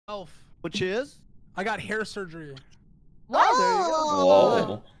Which is? I got hair surgery. What? Oh, there you go.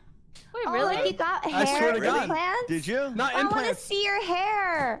 Whoa. Wait, really? You got I hair swear to God. implants? Did you? Not I want to implants. see your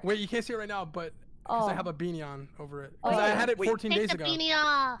hair. Wait, you can't see it right now, but because I have a beanie on over it. Oh, Because I yeah. had it 14 days Take the ago. beanie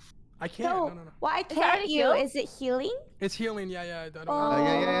off. I can't. So, No. why that can't a you? heel? Is it healing? It's healing. Yeah. I don't Oh. know.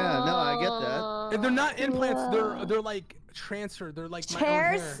 Yeah. No, I get that. And they're not implants. They're like transferred. They're like my own Chair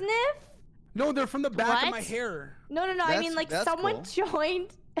hair. sniff? No, they're from the back of my What? hair. No. I mean, like That's someone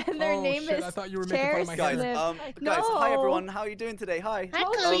joined and their Oh, name shit, is I thought you were making Chair fun of my Guys, hair. Sniff. guys, hi No. everyone. How are you doing today? Hi. Hi,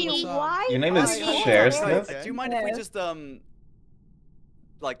 Toby, Cody. why? Your name is are Chair you- Sniff? Do you mind if we just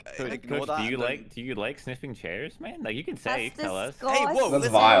like ignore Coach, that? do you like sniffing chairs, man? Like you can say, That's tell us. Hey, whoa, That's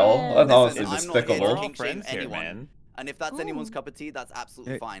listen. vile. That's honestly Listen, I'm not here to despicable. We're all kink shame friends here, anyone. man. And if that's anyone's cup of tea, that's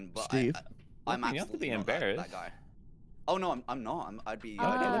absolutely Hey, fine. But Steve. I'm You have to be absolutely not that embarrassed. guy. Oh no, I'm not. I'd be.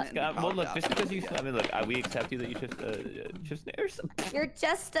 Okay, doing let's it go. and be Well, proud look, of just that. because you, I mean, look, we accept you that you shift sniffers. You're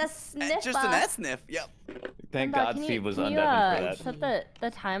just a sniffer. Just an S sniff. Yep. Thank DumbDog, God can Steve was can you, undeafened for that. set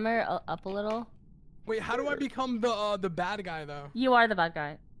the timer up a little? Wait, how do I become the bad guy though? You are the bad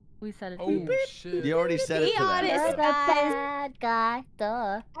guy. We said it. to Oh you. shit. You already said it Be to them. honest, You're the guys. bad guy.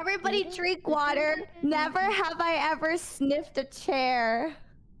 Duh. Everybody drink water. Never have I ever sniffed a chair.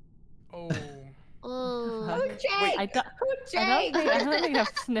 Oh. Ooh. Who drank? I don't, Who I don't drank? think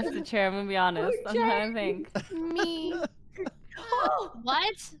I've sniffed a chair. I'm gonna be honest. I'm trying to think. Me. Oh,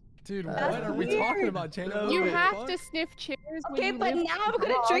 What? Dude, That's what are we weird. talking about, Jana? No, You wait, have fuck? to sniff chairs when okay, you but live now I'm gonna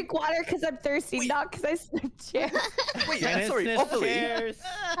abroad. drink water because I'm thirsty, Wait. not because I sniffed chairs. Wait, And sorry, sniff Ovilee. chairs.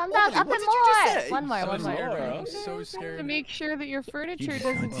 Calm down. Ovilee, Up what and did you just more. say? One more. I'm One more. scared, more. I'm so To scared. make sure that your furniture just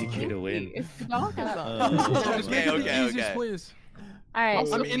doesn't want to get a win. if the dog is up. Just make it the Okay, easiest, okay. please. All right.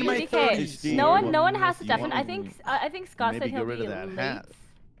 I'm in my DK, 30s. No one has to You deafen. want- I think Scott Maybe said he'll get rid be of that late. hat.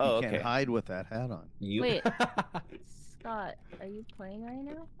 Oh, You can't okay. hide with that hat on. You Wait, Scott, are you playing right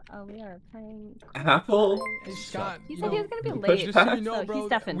now? Oh, we are playing. Apple. Hey, Scott, He you said he know, was gonna be you late. push just so that? you know, So bro, he's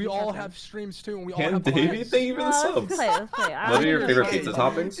deafened. we He's all deafened. have streams too, and we all Cam have Davey, lives. thank you for the Let's subs. play. Let's play. What are your favorite Okay. pizza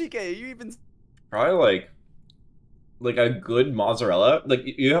toppings? DK, you even. Probably like a good mozzarella. Like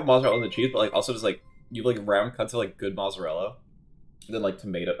you have mozzarella and the cheese, but like also just like you like round cuts of like good mozzarella. And then like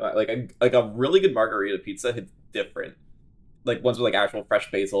tomato, like a really good margarita pizza hits different. Like ones with like actual fresh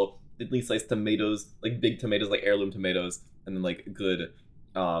basil, thinly sliced tomatoes, like big tomatoes, like heirloom tomatoes, and then like good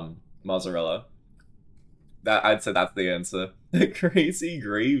mozzarella. That I'd say that's the answer. Crazy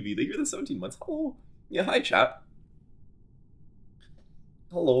gravy. Thank you for the 17 months. Hello. Yeah, hi chat.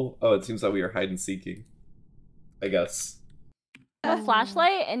 Hello. Oh, it seems that we are hide and seeking. I guess. A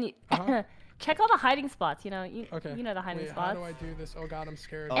flashlight and you Uh-huh. check all the hiding spots. You know, Okay. you know the hiding Wait, spots. how do I do this? Oh god, I'm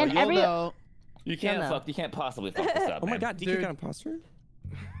scared. Oh, And you'll every- know. You can't no. fuck. You can't possibly fuck this up. Oh my man. god, DK Dude. got imposter?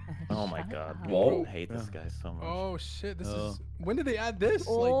 Oh my Shut God. up. Whoa. I hate this guy so much. Oh shit, this Oh. is. When did they add this?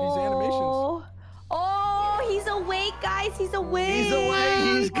 Like these animations? Oh, he's awake, guys. He's awake. He's away.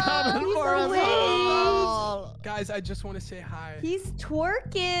 He's coming He's for us awake. all. Guys, I just want to say hi. He's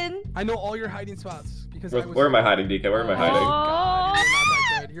twerking. I know all your hiding spots because I was. Where am I hiding, DK? Where am I Oh, hiding? God, you're not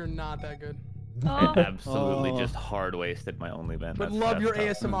that good. You're not that good. I absolutely Oh. just hard wasted my only vent. But That's- love your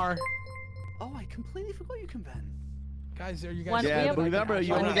that's tough. ASMR. Oh, I completely forgot you can vent. Guys, are you guys? One- Yeah, we but have- remember,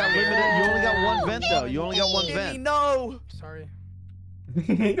 you one only vent. got limited. You only got one vent though. You only got one Jimmy, vent. no. Sorry.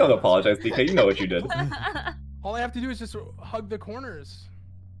 You don't apologize, DK. You know what you did. All I have to do is just hug the corners.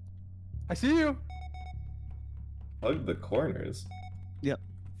 I see you. Hug the corners. I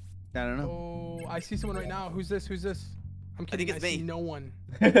don't know. Oh, I see someone right now. Who's this? Who's this? I'm kidding. think it's see me. no one.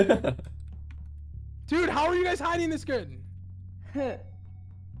 Oh, Dude, how are you guys hiding this good?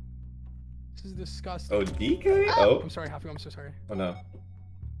 This is disgusting. DK? Oh. I'm sorry, Hafu. I'm so sorry. Oh no.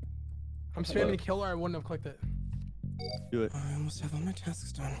 I'm spamming kill or I wouldn't have clicked it. Do it. I almost have all my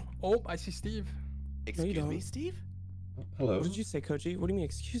tasks done. Oh, I see Steve. Excuse don't. me, Steve. Hello. What did you say, Koji? What do you mean,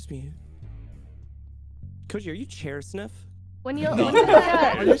 excuse me? Koji, are you chair sniff? When you No. when you,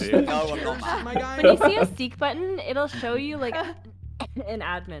 Are you Dude. No, I'm not, man. my guy? when you see a seek button, it'll show you like an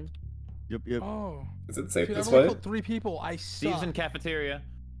admin. Yep. Oh. Is it safe Dude, this I've only way? killed 3 people. I Steve's suck. in cafeteria.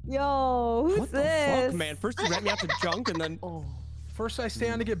 Yo, who's What the this? fuck, man? First you rat me out to junk, and then First I stay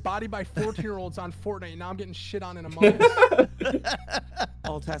on to get bodied by 14-year-olds on Fortnite. Now I'm getting shit on in Among Us.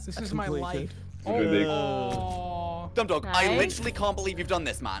 all tasks This is my completed. life. Good Oh. DumbDog, I Nice. literally can't believe you've done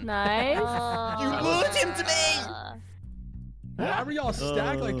this, man. Nice. You lured him to me! Why are y'all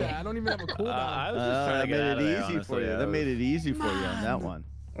stacked like that? I don't even have a cooldown. I was just trying That to get made out it of there, easy for honestly. you. That made it easy for you on that one.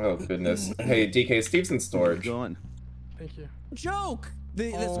 Oh goodness. Hey, DK, Steve's in storage. Going. Thank you. Joke!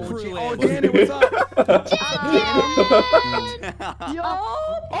 This Oh, crew. oh, Janet, what's up? Yo!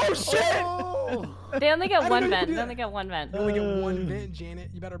 Oh shit! They only I get didn't one know you vent. could do They that. only get one vent. You only get one vent, Janet.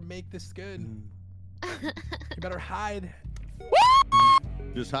 You better make this good. You better hide.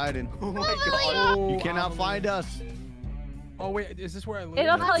 Just hiding. Oh my god. Oh, You cannot find us. Oh wait, is this where I live?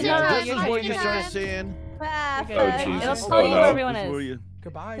 It'll tell you. Yeah, no, this you're is good, where you you're start good. seeing. Okay. Jesus. It'll Oh, tell you no. where everyone This is where is. you-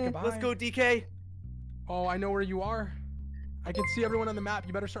 Goodbye, goodbye. Let's go, DK. Oh, I know where you are. I can see everyone on the map.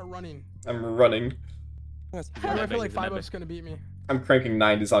 You better start running. I'm running. I feel like 5-0's gonna beat me. I'm cranking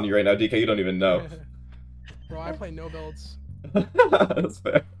 90s on you right now, DK. You don't even know. Bro, I play no builds. That's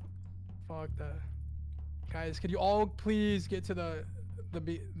fair. Fuck that. Guys, could you all please get to the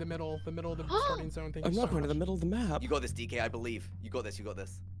middle of the starting zone? Thank I'm you so not going to much. the middle of the map. You got this, DK. I believe. You got this. You got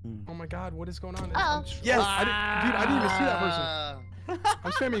this. Oh my god, what is going on? Uh-oh. Yes. Dude, I didn't even see that person.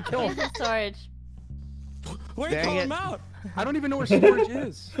 I'm spamming kill. Use the storage. Why are you Dang calling it. him out? I don't even know where storage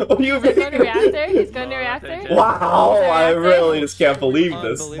is. Oh, you He's going to reactor. He's going to Oh, reactor. attention. Wow, I really just can't believe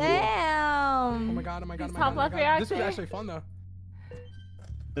this. Oh Unbelievable. my Damn. god, oh my god, oh my He's god, top oh my left god. This was reactor. actually fun though.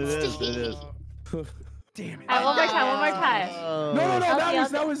 It is. It is. Damn it. Alright, one more time. One more time. No, Okay,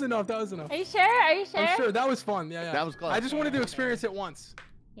 that was enough. That was enough. Are you sure? Are you sure? I'm sure that was fun. Yeah, yeah. That was close. I just wanted to experience it once.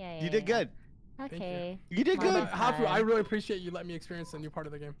 Yeah. You did good. Okay. You did good. Hafu, I really appreciate you letting me experience the new part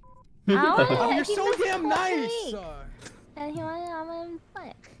of the game. Oh, Hafu, you're he so was damn nice. great. And he wanted on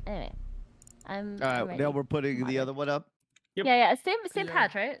my Anyway, I'm. All I'm right, ready. now we're putting the other one up. Yep. Yeah. Same Yeah.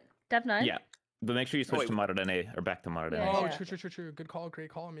 patch, right? Dev 9. Yeah, but make sure you switch wait. to modded NA or back to modded Yeah. NA. Oh, true. Good call, great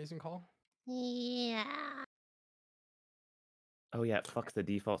call, amazing call. Yeah. Oh yeah, fuck the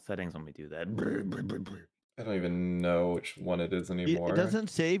default settings when we do that. I don't even know which one it is anymore. It doesn't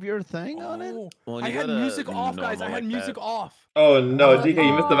save your thing on it? Oh, Well, when I you had go to music off, guys. I normal had like music that- off. Oh no, DK,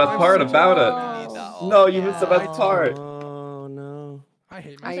 you missed the best part about it. Need that off. No, you missed the best part. Oh no. I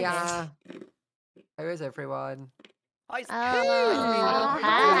hate music. Hiya. How is everyone? Hi. Hi.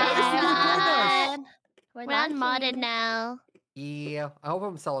 We're We're on not modded now. Yeah, I hope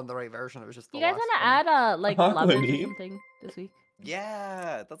I'm still in the right version. It was just the You guys last want to one. add like lovers or Honey. something this week?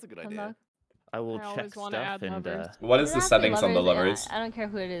 Yeah, that's a good idea. Unlock? I will I check always wanna stuff add and lovers. What It is the doesn't have to be settings on the lovers? I don't care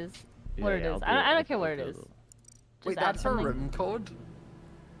who it is. yeah, What it yeah, is. I'll I don't do care it. what it is. Wait, Just add that's a something. room code?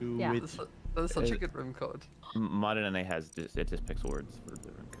 Do Yeah. it. That's such a good room code. Modded NA has it just picks words for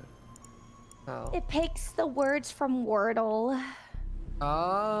the room code. Oh. It picks the words from Wordle.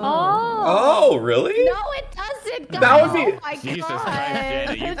 Oh. Oh, really? No, it doesn't. That guys. would be- Oh my Jesus god. Christ,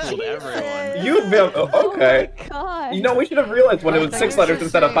 Janet, you fooled everyone. Jesus. You'd be okay. Oh my god. You know, we should have realized when it was 6 letters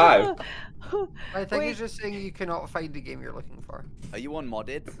instead of 5. I think Wait. it's just saying you cannot find the game you're looking for. Are you on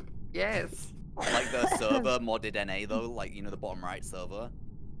modded? Yes. Like the server modded NA though, like you know the bottom right server.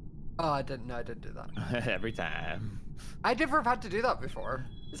 Oh, I didn't do that. Every time. I never have had to do that before.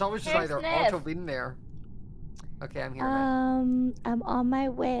 It's always just Here, either Sniff. auto been there. Okay, I'm here now. I'm on my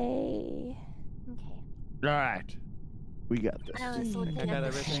way. Okay. All right. We got this. I was looking I got at the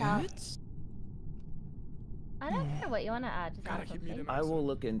everything. shop. I don't care what you want to add. Just Gotta add keep something. muting I will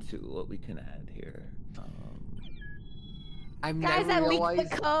look into what we can add here. I'm Guys, never I leaked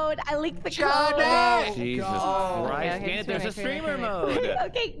realized. the code. I leaked the Janet! code. Jesus God. Christ, Okay, Janet, there's a wait, streamer wait. mode.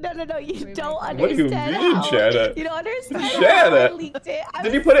 Okay, no. You Wait, don't wait. What do you understand mean, how. Janet? You don't understand Janet! how I leaked it. I Did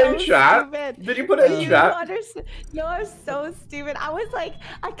was you put it in so chat? stupid. Did you put it in You chat? don't understand. No, I'm so stupid. I was like,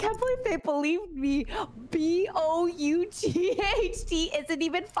 I can't believe they believed me. BOUGHT isn't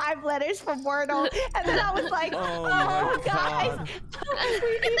even 5 letters from Wordle. And then I was like, Oh oh, my guys. God.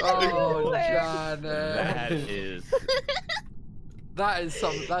 we need a new Oh, word. Janet. That is. That's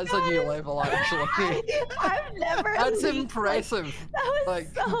a new level actually. I've never. That's leaked, impressive. Like, that was Like-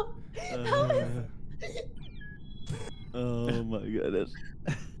 so. That was, Oh my goodness.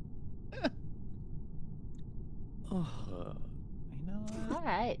 You know what? All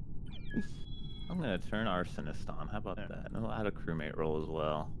right. I'm gonna turn Arsonist on. How about that? And I'll add a crewmate role as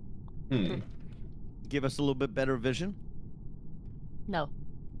well. Give us a little bit better vision. No.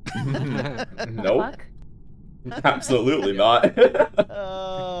 Nope. Fuck. Absolutely not.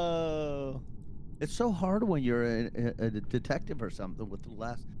 Oh. It's so hard when you're a detective or something with the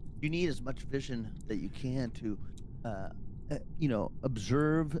last. You need as much vision that you can to,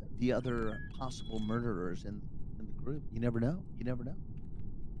 observe the other possible murderers in the group. You never know. You never know.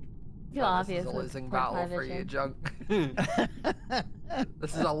 Feel This obvious. is a with losing point battle five for you, vision. Junk.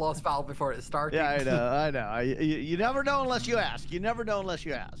 This is a lost battle before it started. Yeah, I know. You never know unless you ask. You never know unless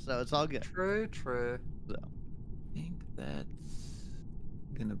you ask. So it's all good. True. I think that's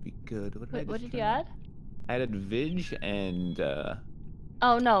gonna be good. What did, Wait, I what just did you turn on? add? I added Vig and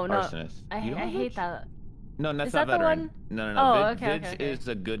Oh no. Arsonist. I You don't have hate Vig? that. No, that's Is not that the veteran. one? No. Oh, Vig, okay, Vig okay, okay. is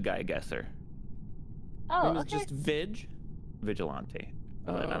a good guy guesser. Oh, Mine is okay. just Vig. Vigilante.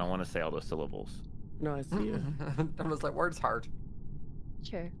 I don't want to say all those syllables. No, I see you. I was like, word's hard.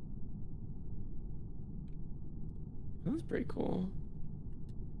 Sure. That's pretty cool.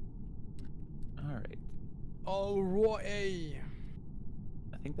 All right. Oh, Roy.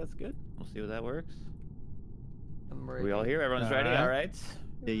 I think that's good. We'll see what that works. I'm Are we all here? Everyone's ready? Alright. All right.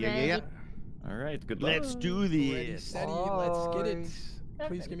 Yeah. All right. Good luck. Let's do Ready, this. steady, let's get it. Boys.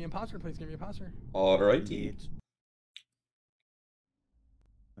 Please give me imposter. Please give me imposter. Alrighty.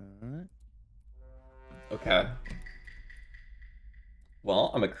 Alright. Okay.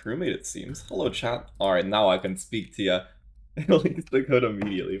 Well, I'm a crewmate, it seems. Hello, chat. Alright, now I can speak to ya. Links the code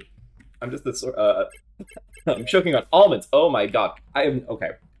immediately. I'm just this, I'm choking on almonds. Oh my god. I am, okay.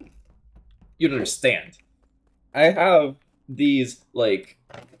 You don't understand. I have these, like,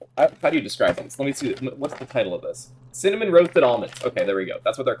 how do you describe these? Let me see, what's the title of this? Cinnamon roasted almonds. Okay, there we go.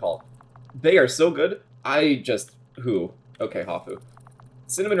 That's what they're called. They are so good. Okay, Hafu.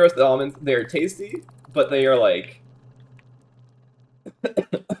 Cinnamon roasted almonds, they're tasty, but they are like...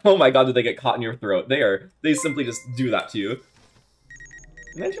 oh my god, did they get caught in your throat? They simply just do that to you.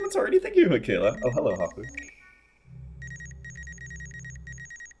 Management's already, thank you, Michaela. Oh, hello, Hafu.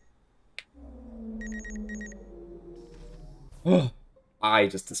 I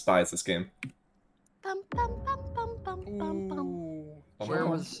just despise this game. Bum, bum, bum, bum, bum, bum, bum. Ooh. Where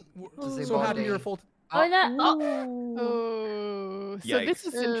was the So happy body? you're full. Oh, no. Oh, so this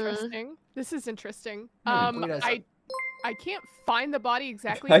is Yikes. interesting. This is interesting. Wait a sec. I can't find the body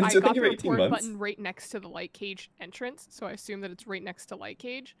exactly. I I still got think the you're 18 report months. button right next to the light cage entrance, so I assume that it's right next to light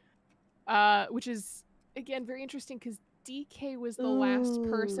cage. Which is again very interesting because DK was the last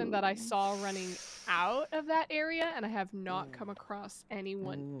person that I saw running out of that area, and I have not come across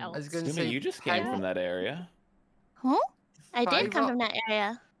anyone else. I was gonna Skimmy, say, you just came from that area. Huh? I did come Five from that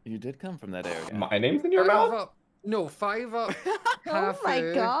area. You did come from that area. My name's in your Five mouth? up. No, 5 up. Oh my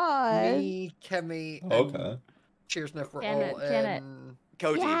Hafu, god. Me, Kimmy, and Okay. Cheers Sniff were Janet, all Janet. in.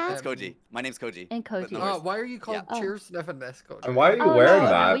 Koji. Yeah. It's Koji. My name's Koji. And but Koji. no Oh, worries. why are you called Yeah. Cheers Sniff and this, Koji? And why are you Oh, wearing no,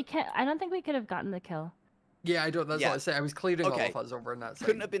 that? We can't. I don't think we could have gotten the kill. Yeah, I don't. That's Yeah. what I say. I was clearing Okay. all of us over in that side.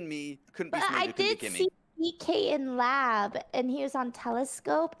 Couldn't have been me. Couldn't be But I Smajor, couldn't be did Kimmy. see DK in lab, and he was on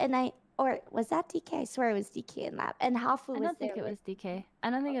telescope, and or was that DK? I swear it was DK in lab, and Hafu was I don't think there it with- was DK. I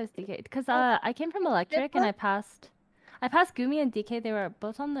don't think it was DK because I came from electric and I passed Gumi and DK. They were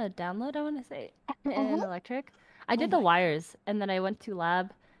both on the download. I want to say in electric. I did the wires and then I went to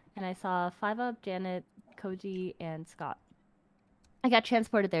lab and I saw 5up, Janet, Koji, and Scott. I got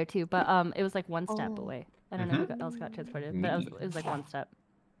transported there too, but it was like one step away. I don't know who else got transported, but it was like one step.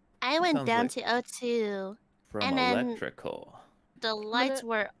 I went Sounds down like- to O2. From And then- electrical. The lights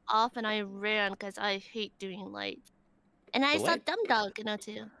were off and I ran because I hate doing lights. And I The saw light- DumbDog in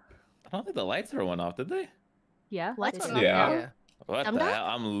O2. I don't think the lights were went off, did they? Yeah. What? they did. Yeah. Yeah. What the DumbDog? hell?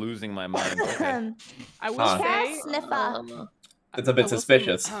 I'm losing my mind. Okay. I will Huh. say, Sniffer. It's a bit I will say-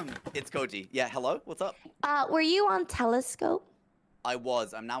 suspicious. It's Koji. Yeah, hello? What's up? Were you on telescope? I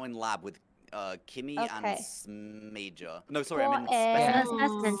was. I'm now in lab with Kimmy and Okay. Smajor. No, sorry, I'm in Yeah.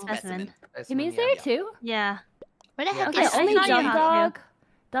 specimen. Specimen. Kimmy's there too. Yeah. Where the heck Okay, is only Smajor?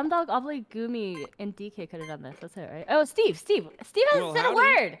 DumbDog, OvileeMay, and DK could have done this. That's it, right? Oh, Steve hasn't Well, said a howdy.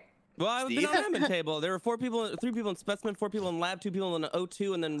 word. Well, I've been Steve? on admin table. There were 3 people in specimen, 4 people in lab, 2 people in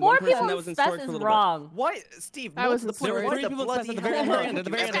O2, and then 4 one person people that in was in spec storage is for a little wrong. Why, Steve? That More was to the bit. point, There were why 3 the people in bloody specimen at the very hell end, at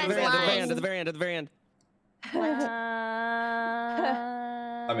the very end, at the very end, at the very end, at the very end, at the very end.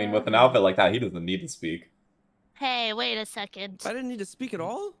 I mean, with an outfit like that, he doesn't need to speak. Hey, wait a second. I didn't need to speak at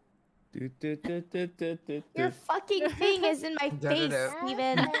all? Your fucking thing is in my face, Da-da-da.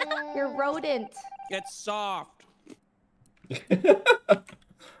 Steven. You're rodent. It's soft.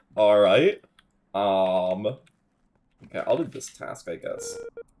 Alright. Okay, I'll do this task, I guess.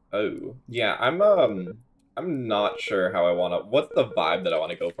 Oh. Yeah, I'm not sure how I wanna... What's the vibe that I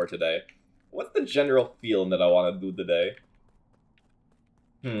wanna go for today? What's the general feeling that I wanna do today?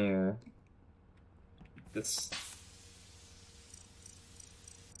 This...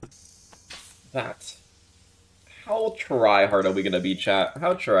 That. How try-hard are we gonna be, chat?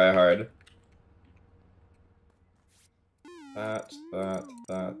 How try-hard? That.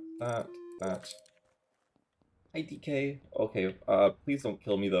 Hi, DK. Okay, please don't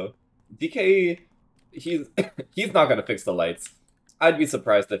kill me, though. DK, he's he's not gonna fix the lights. I'd be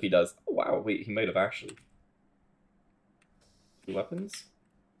surprised if he does. Oh, wow, wait, he might have actually. 2 weapons?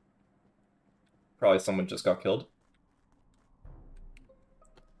 Probably someone just got killed.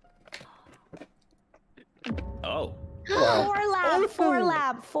 Oh. Four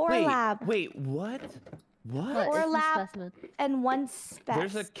lab. Wait, Lab. wait, what? What? Or It's a lab specimen. and one spec.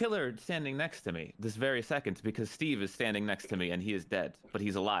 There's a killer standing next to me this very second because Steve is standing next to me and he is dead, but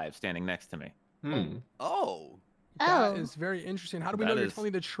he's alive standing next to me. Oh. That Oh. is very interesting. How do we That know you're is-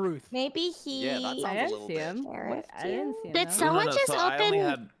 telling the truth? Maybe he. Yeah, that sounds I a didn't little see bit. him. Sheriffed I didn't see him. Did no. someone just so I only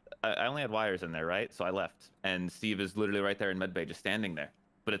open? had wires in there, right? So I left, and Steve is literally right there in medbay, just standing there.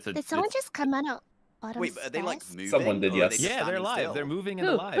 But it's a. Did someone it's- just come out of bottom Wait, but are they like stairs? moving? Someone did, or are yes. they just Yeah, they're standing alive. still? They're moving and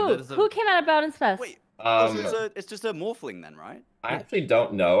Who? alive. Who? That is a- Who came out of Bowden's Fest? Wait, Um, it's just a morphling then, right? I actually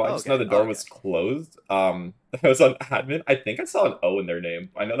don't know. I Oh, just know okay. the door Oh, was okay. closed. I was on admin. I think I saw an O in their name.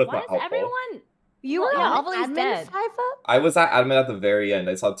 I know that's Why not is helpful. everyone? You Well, were yeah, on Ovilee's admin dead. 5-up? I was at admin at the very end.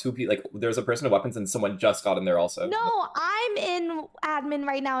 I saw two people. Like there was a person in weapons and someone just got in there also. No, I'm in admin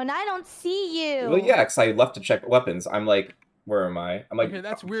right now and I don't see you. Well, yeah, because I left to check weapons. I'm like, where am I? I'm like, Okay,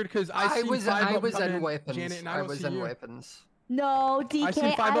 that's weird because I see was 5-up in come weapons. Janet, and I I don't was see in you. weapons. No, DK. I see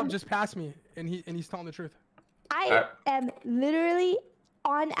 5-up I'm- just past me, and he's telling the truth. I am literally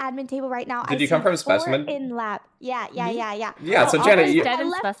on admin table right now. Did I you come see from 4 Specimen? in lab. Yeah. Yeah, so Oh, Janet, Ovilee's you, dead in I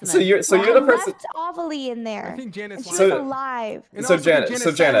left- specimen. so you're the I person. left Ovilee in there. I think Janet's and she lying. was So- alive. And So also, Janet,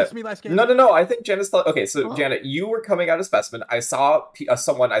 Janet Janet, me last game. no. I think Janet's. Okay, so Oh. Janet, you were coming out of specimen. I saw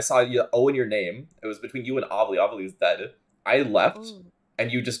someone. I saw you O in your name. It was between you and Ovilee. Ovilee's dead. I left, Ooh.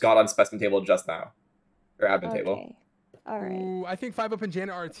 and you just got on specimen table just now, or admin table. Okay. All right. Ooh, I think 5-up and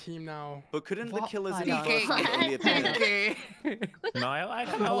Janet are a team now. But couldn't the What? killers in DK. first place only appear? No, I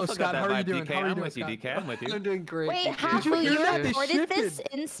Hello, also Scott. got How that are you vibe. doing? DK, How are you I'm doing, with you, Scott? DK. I'm with you. I'm doing great. Wait, DK. Hafu, you Yeah, they reported this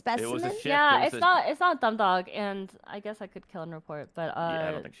shifted. in It was a specimen? shift. Yeah, It was it's not DumbDog, and I guess I could kill and report, but Yeah,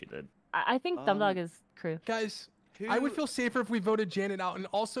 I don't think she did. I think DumbDog is crew. Guys, I would feel safer if we voted Janet out, and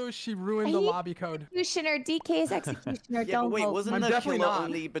also she ruined the He- lobby code. Executioner, DK's executioner. Yeah, but Don't wait, vote. wasn't I'm the definitely killer not.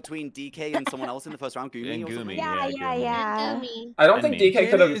 only between DK and someone else in the first round? Gumi And or something? Gumi. Yeah, Yeah, yeah. Gumi. I don't And think me. DK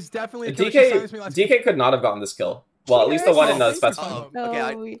could Janet have. is definitely a killer. She silenced me last game. DK could not have gotten this kill. Well, at least the one in Oh, the thank you, specimen. 5-up. Okay,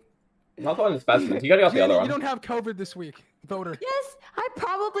 I- No. Not the one in specimen. You gotta got the Janet, other you one. don't have COVID this week. Voter. Yes, I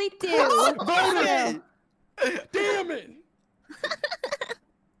probably do. Voter! Damn it!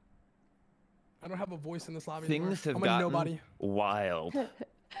 I don't have a voice in this lobby Things have anymore. I'm a gotten nobody. wild.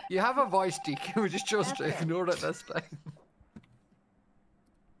 You have a voice, DK. We just chose to ignore it this time.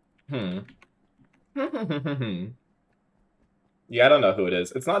 Yeah, I don't know who it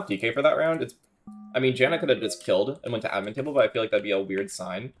is. It's not DK for that round. It's. I mean, Janet could have just killed and went to admin table, but I feel like that'd be a weird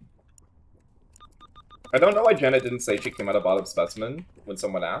sign. I don't know why Janet didn't say she came out of bottom specimen when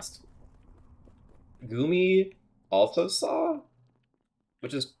someone asked. Gumi also saw,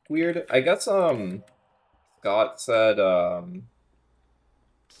 which is weird. I guess Scott said Doing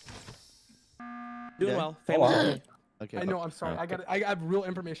Yeah. well. Hold Family. on. Okay. I know. I'm sorry. I have real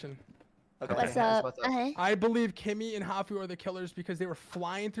information. Okay. What's Okay, up? what's up? Okay. I believe Kimmy and Hafu are the killers because they were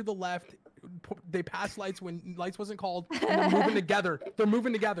flying through the left. They passed lights when lights wasn't called, and they're moving together. They're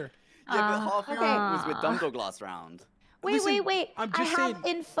moving together. Yeah, but Hafu Okay. was with DumbDog last round. Wait, Listen, wait. I'm I just have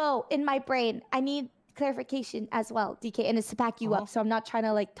saying- info in my brain. I need clarification as well, DK, and it's to back you Uh-huh. up, so I'm not trying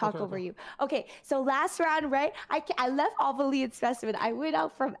to like talk Okay, over okay. you. Okay, so last round, right? I left Ovilee and specimen. I went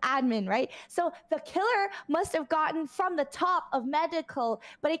out from admin, right? So the killer must have gotten from the top of medical,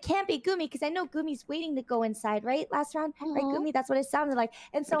 but it can't be Gumi because I know Gumi's waiting to go inside, right? Last round, right, Mhm. Gumi? That's what it sounded like.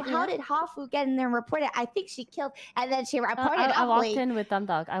 And so how Yeah. did Hafu get in there and report it? I think she killed, and then she reported I walked Ovilee. in with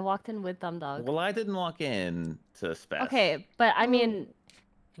DumbDog. I walked in with DumbDog. Well, I didn't walk in to spec. Okay, but I mean,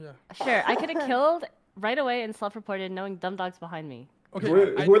 Yeah. sure, I could have killed right away and self-reported knowing DumbDog's behind me. Okay.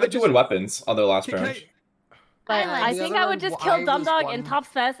 who are the two in weapons on their last Can round? But like I the think other I would just one, kill I was DumbDog in one. top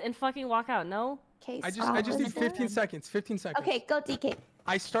fest and fucking walk out. No? Okay, I just need Officer. 15 seconds. 15 seconds. Okay, go DK.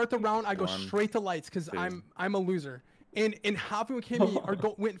 I start the round. I go One, straight to lights because two. I'm a loser. And Hafu and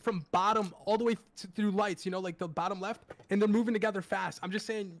Kimmy went from bottom all the way through lights. You know, like the bottom left, and they're moving together fast. I'm just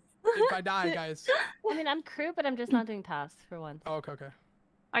saying, if I die, guys. I mean, I'm crew, but I'm just not doing tasks for once. Oh, okay.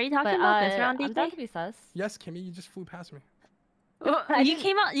 Are you talking But about this round, I'm down to DK? be sus. Yes, Kimmy, you just flew past me. You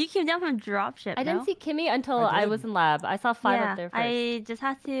came down from dropship. I didn't no? see Kimmy until I I was did. in lab. I saw 5 Yeah, up there first. I just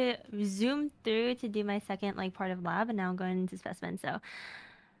had to zoom through to do my second part of lab, and now I'm going into specimen. So,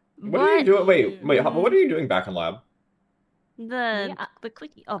 What are you doing? Wait, Hafu, what are you doing back in lab? The I- the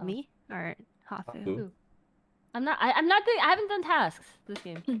clicky. Oh, oh. me or Hafu? Hafu. I'm not doing. I haven't done tasks this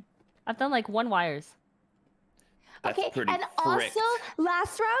game. I've done like 1 wires. That's Okay, pretty and fricked. also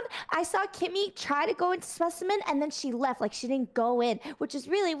last round, I saw Kimmy try to go into specimen, and then she left, like she didn't go in, which is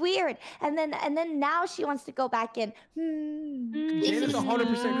really weird. And then now she wants to go back in. Janet's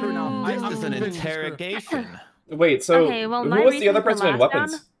 100% crew now. This I'm is an convinced she's crew. interrogation. Wait, so Okay, well, who my was the other reason for person in last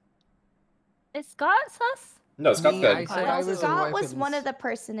weapons? round- Is Scott sus? No, Scott's Me, good. I said I was in Scott was weapons. one of the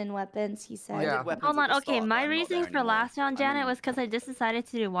person in weapons. He said. Yeah. Hold on. Okay, my reasoning for last round, Janet, was because I just decided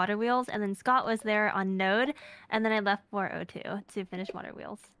to do water wheels, and then Scott was there on node, and then I left for O2 to finish water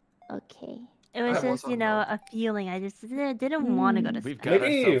wheels. Okay. It was I was just, on you know, node. a feeling. I just didn't want to go to We've space. got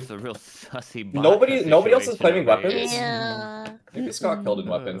Maybe- ourselves a real sussy bot Nobody else is situation claiming over here. weapons? Yeah. Maybe Scott killed in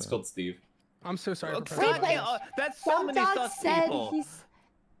weapons, killed Steve. I'm so sorry for Scott, pressing yeah, that's so many DumbDog sus said people. he's.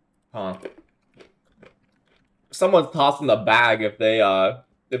 Huh. Someone's tossing the bag if they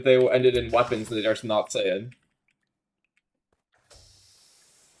ended in weapons that they're just not saying.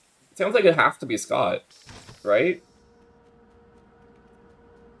 Sounds like it has to be Scott, right?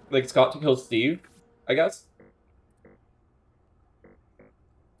 Like Scott to kill Steve, I guess.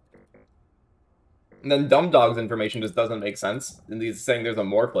 And then DumbDog's information just doesn't make sense. And he's saying there's a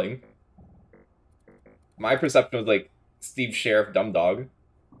morphling. My perception was like Steve Sheriff DumbDog.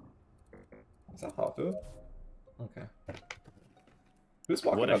 Is that Hafu? Okay. Who's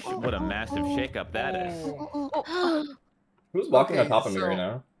walking up? What a massive shakeup that is. Who's walking on Okay, top of me so- right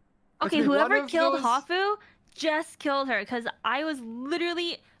now? Okay, One whoever of killed those- Hafu just killed her, because I was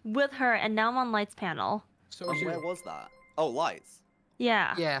literally with her, and now I'm on lights panel. So Oh, is where you. was that? Oh, lights.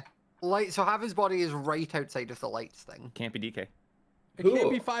 Yeah. Yeah. Light. So Hafu's body is right outside of the lights thing. Can't be DK. It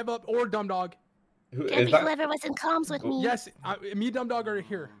can't be 5 up or DumbDog. Who Can't is be that? whoever was in comms with me. Yes, me, DumbDog are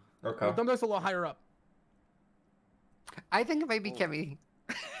here. Okay. DumbDog's a little higher up. I think it might be Kimmy.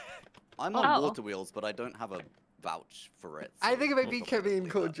 I'm on Oh. water wheels, but I don't have a vouch for it. I so think it might we'll be probably Kimmy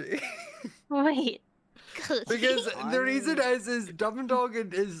and leave that. Koji. Wait. Because the I'm- reason is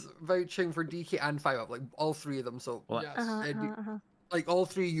DumbDog is vouching for DK and 5 up, like all three of them. So Well, Yes. like all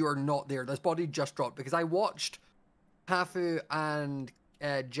three of you are not there. This body just dropped because I watched Hafu and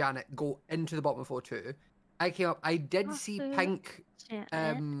Janet go into the bottom of O2. I came up. I did see Hafu, Pink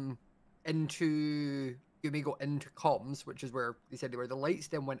Janet. into Gumi go into comms, which is where they said they were. The lights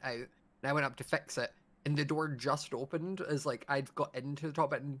then went out, and I went up to fix it, and the door just opened as like I'd got into the top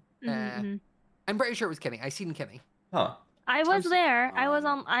button. Mhm. I'm pretty sure it was Kimmy. I seen Kimmy. Huh. I was there. I was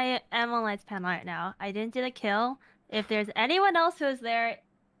um, on. I am on lights panel right now. I didn't do the kill. If there's anyone else who was there,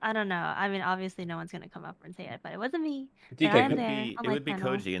 I don't know. I mean, obviously, no one's gonna come up and say it, but it wasn't me. DK, But I'm could- there. It on would lights be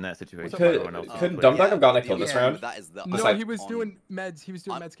panel. Koji in that situation. Could- Everyone else could is DumbDog pretty- have gotten a the kill this only round? thing That is the No, Besides- he was on- doing meds. He was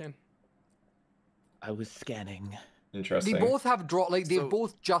doing I'm- med scan. I was scanning. Interesting. They both have dropped. Like they've So-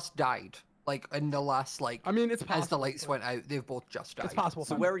 both just died. Like in the last like. I mean, it's as possible. the lights went out, they've both just died. It's possible.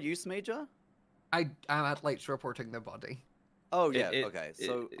 So where are you, Smajor? I'm at lights reporting the body. Oh yeah. It- okay. it-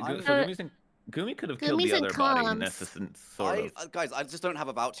 So it- I'm, so Gumi could have killed Gumi's the in other body in comms. essence, sort of. guys, I just don't have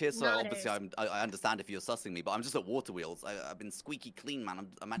a vouch here, so Not obviously it. I understand if you're sussing me, but I'm just at water wheels. I've been squeaky clean, man.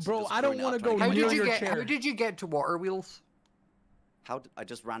 I'm actually Bro, just I don't throwing it wanna up, trying go How get near did you your get? How chair. did you get to water wheels? I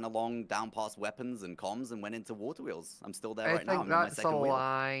just ran along down past weapons and comms and went into water wheels. I'm still there I right now. think I'm on my that's a second wheel.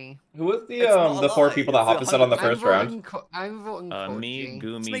 lie. Who was the It's not a four lie, people that it's Hoppus said on the 100%. first round? I'm voting Koji. Me,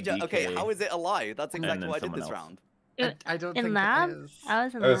 Gumi, Smajor, DK. okay, how is it a lie? That's And exactly then what I did someone this else. round. I don't In think lab? it is. I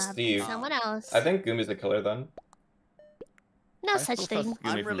was in Oh, lab. Steve. Someone else. I think Gumi's the killer then. No I such still thing. trust Gumi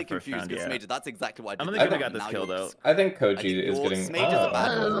I'm from really the first confused round, because yeah. Smajor, that's exactly what I I did. don't think this I got round, this now kill, you're- though. I think Koji think is your getting. Smajor's a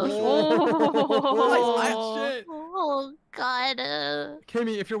bad Oh, Oh. shit. Oh god.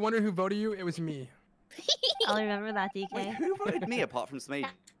 Kimmy, if you're wondering who voted you, it was me. I'll remember that, Wait, DK. who voted me apart from Smajor?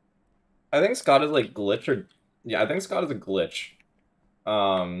 I think Scott is like glitch or yeah, I think Scott is a glitch.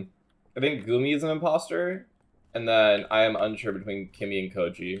 I think Gumi is an imposter, and then I am unsure between Kimmy and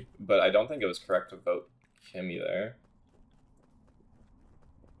Koji, but I don't think it was correct to vote Kimmy there.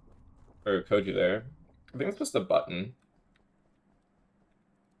 Or Koji there. I think it's just a button.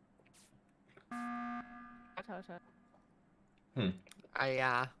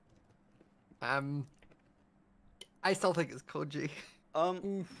 I still think it's Koji.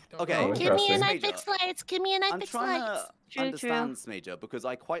 Okay. Oh, Give me an interesting. I fix lights. Give me an I I'm fix trying lights. to understand, Smajor, because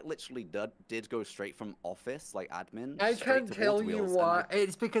I quite literally did go straight from office, like admin. I straight can't to tell water you wheels, and what.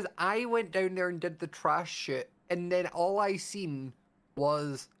 It's because I went down there and did the trash shit, and then all I seen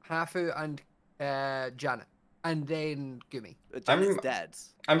was Hafu and Janet, and then Gumi. Janet's dead.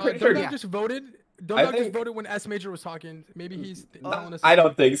 I'm pretty sure. DumbDog just voted. I DumbDog just think- voted when S Major was talking. Maybe he's telling us. I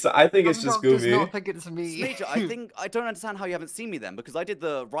don't think so. I think it's just DumbDog does Gumi. not think it's me. Smajor, I don't understand how you haven't seen me then, because I did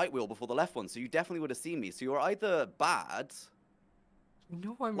the right wheel before the left one, so you definitely would have seen me. So you're either bad.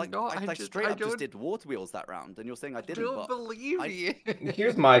 No, I'm Like, not. I just, straight I up just don't, did water wheels that round, and you're saying I didn't. don't but believe you.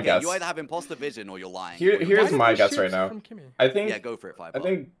 Here's my okay, guess. you either have imposter vision or you're lying. Here's Why my did you guess shift right now. from Kimmy? I think Yeah, go for it, 5. I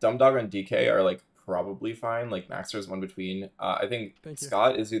think DumbDog and DK are like probably fine. Like Maxter's one between. I think Thank you.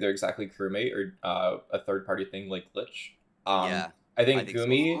 Scott is either exactly crewmate or a third party thing like glitch. Yeah. I think think so,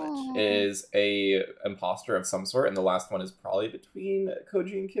 Gumi Smaj. is a imposter of some sort, and the last one is probably between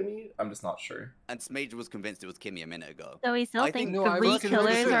Koji and Kimmy. I'm just not sure. And Smajor was convinced it was Kimmy a minute ago. So we still I think No, I three was convinced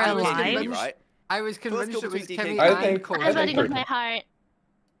killers it are was alive? Kimmy, right? I was convinced kill it was between Kimmy DK. I and think- Koji. I'm voting with perfect. my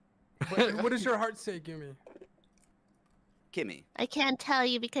heart. What does your heart say, Gumi? Kimmy. I can't tell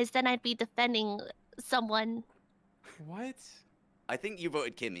you because then I'd be defending someone. What? I think you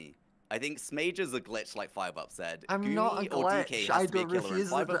voted Kimmy. I think Smajor's a glitch, like 5UP said. I'm Gumi not a or DK glitch. has I to be a don't killer, and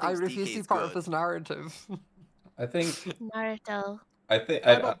refuse. 5UP I thinks refuse DK to is be part of good. this narrative. I think. Naruto. I think.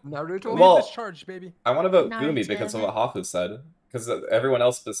 Naruto. Lead Well, this charge, baby. I want to vote Naruto. Gumi because of what Hafu said. Because everyone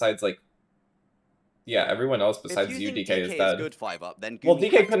else besides like. Yeah, everyone else besides if you, you think DK, is dead. good 5UP, then Gumi Well, DK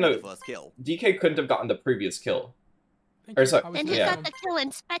has to couldn't be have- the first kill. DK couldn't have gotten the previous kill. Thank Or you. sorry, I was And gonna who yeah. kill got the him. kill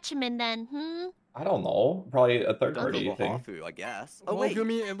in specimen then? I don't know. Probably a third party Double thing. Hafu, I guess. Oh Well, wait.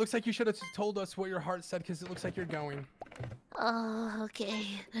 Gumi, it looks like you should have told us what your heart said because it looks like you're going. Oh, okay.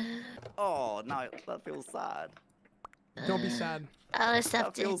 Oh no, that feels sad. Don't be sad. I'll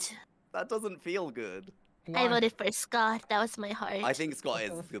accept That feels- it. That doesn't feel good. I Why? voted for Scott. That was my heart. I think Scott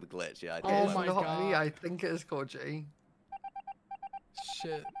is the glitch. Yeah. I think Oh It's my not me. God. I think it is Koji.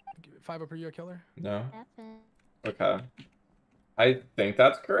 Shit. 5UP, are you a killer? No. Definitely. Okay. I think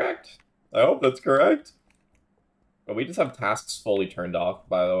that's correct. I hope that's correct. But we just have tasks fully turned off,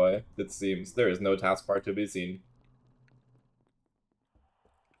 by the way. It seems there is no taskbar to be seen.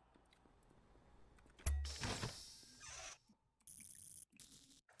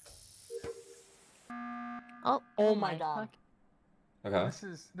 Oh my God. Okay.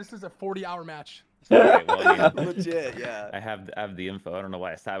 This is a 40-hour match. Okay, well, I mean, Legit, yeah. I have the info. I don't know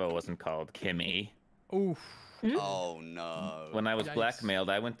why Sabo wasn't called Kimmy. Oof. Oh no. When I was Yikes. blackmailed,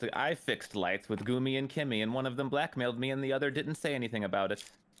 I fixed lights with Gumi and Kimmy, and one of them blackmailed me, and the other didn't say anything about it.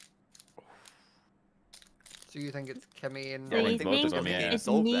 So you think it's Kimmy and So Yeah, you like both of think them, yeah. it's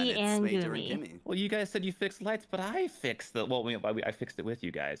Solved then, me it's and Smajor Gumi. Kimmy. Well, you guys said you fixed lights, but I fixed the I fixed it with you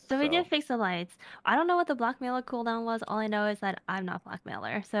guys. So we did fix the lights. I don't know what the blackmailer cooldown was. All I know is that I'm not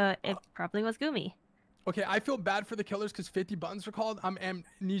blackmailer, so it probably was Gumi. Okay, I feel bad for the killers because 50 buttons are called. I'm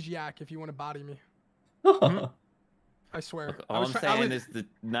amnesiac if you want to body me. I swear. Look, I all was I'm try- I saying was- is that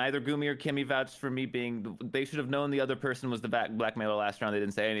neither Gumi or Kimmy vouched for me being. They should have known the other person was the blackmailer last round. They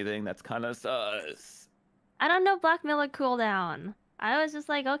didn't say anything. That's kind of sus. I don't know blackmailer cooldown. I was just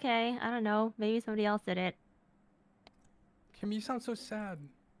like, okay, I don't know. Maybe somebody else did it. Kim, you sound so sad.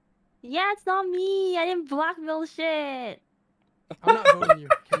 Yeah, it's not me. I didn't blackmail shit. I'm not voting you.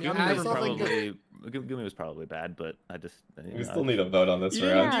 Kim, I'm Gumi never was voting you. probably Gumi was probably bad, but I just. You We know, still need a vote on this You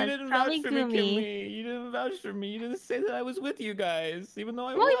round. Yeah, you didn't probably vouch for me, Gumi. Kimmy. You didn't vouch for me. You didn't say that I was with you guys, even though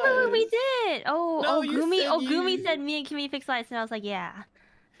I Well, was. we did. No, you Gumi. said Oh, Gumi you- said me and Kimmy fixed lights, and I was like, yeah.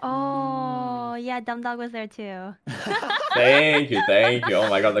 Oh, yeah. DumbDog was there too. Thank you. Oh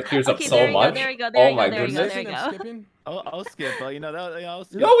my god, that clears up Okay, so there we go, much. there we go, there Oh we my go, there we go, goodness. there we go. I'm skipping. I'll skip. You know that. I'll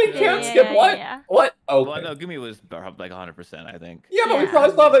skip. No, we can't Yeah, skip. yeah, What? yeah. What? Well, Okay. no, Gumi was like 100%. I think. Yeah, but we Yeah.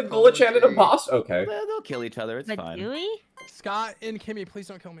 probably still have a glitch and an imposter. Okay. They'll kill each other. It's But fine. do we? Scott and Kimmy, please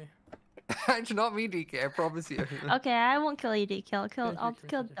don't kill me. It's not me, DK. I promise you. Okay, I won't kill you, D. I'll Thank you,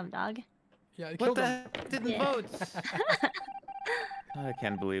 kill thank you. DumbDog. Yeah, I What killed the him. heck? Didn't Yeah. vote. I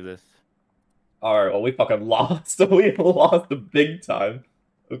can't believe this. Alright, well, we fucking lost. We lost the big time.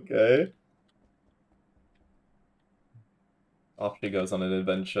 Okay. Off she goes on an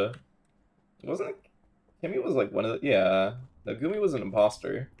adventure. Wasn't Kimmy was like one of the... Yeah. No, Gumi was an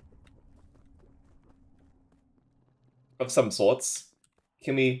imposter. Of some sorts.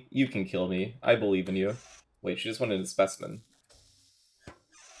 Kimmy, you can kill me. I believe in you. Wait, she just went into specimen.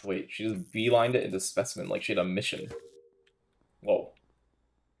 Wait, she just beelined it into specimen like she had a mission. Whoa.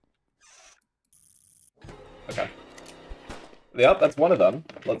 Okay. Yep, that's one of them.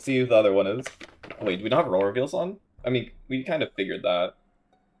 Let's see who the other one is. Wait, do we not have role reveals on? I mean, we kind of figured that.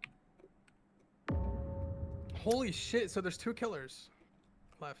 Holy shit, so there's 2 killers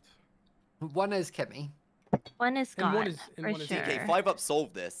left. One is Kimmy. One is And Scott, one is- and for one is sure. DK, 5UP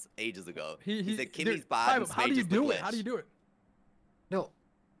solved this ages ago. He said Kimmy's bad and How do you Smajor's the do it? glitch. How do you do it? No,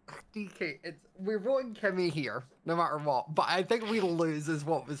 DK. We're voting Kimmy here, no matter what. But I think we lose is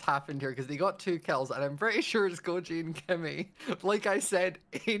what was happened here because they got 2 kills, and I'm pretty sure it's Koji and Kimmy. Like I said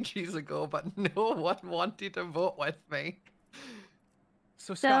ages ago, but no one wanted to vote with me.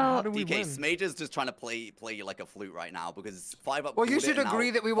 So Scott, how So- do we DK, win? Smajor's just trying to play you like a flute right now because 5UP. Well, you called it should and now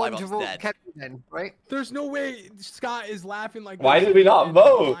agree that we want to 5UP's vote dead. Kimmy then, right? There's no way Scott is laughing like Why this did we not and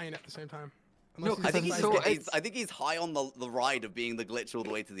vote? lying at the same time. Unless No, he I think decides- I think he's high on the ride of being the glitch all the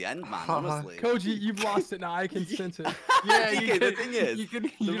way to the end, man. Honestly. Koji, you've lost it now. I can sense it. Yeah, DK, the thing is, you can the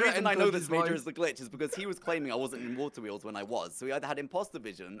hear it reason in I know Koji's that Smajor voice. is the glitch is because he was claiming I wasn't in Water Wheels when I was. So he either had imposter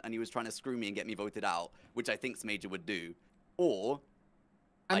vision and he was trying to screw me and get me voted out, which I think Smajor would do, or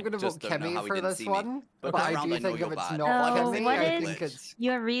I'm gonna vote just don't know how Kemi he for didn't this see me. one, But but that I round do I know think you're if it's bad. not Like, I Oh, think Kemi, what I is think it's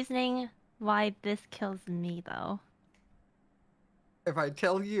your reasoning why this kills me though? if I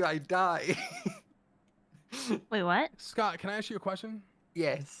tell you, I die. Wait, what? Scott, can I ask you a question?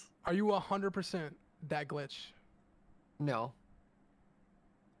 Yes. Are you 100% that glitch? No.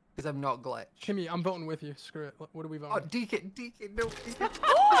 Because I'm not glitch. Kimmy, I'm voting with you. Screw it. What are we voting? Oh, DK, no,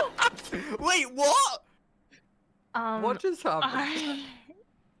 DK. Wait, what? What just happened?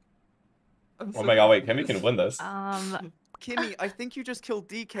 I'm Oh so my god, wait, Kimmy can win this. Kimmy, I think you just killed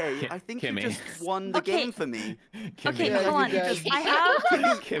DK. I think Kimmy. you just won the Okay. game for me. Okay, Yeah, hold on. you guys- I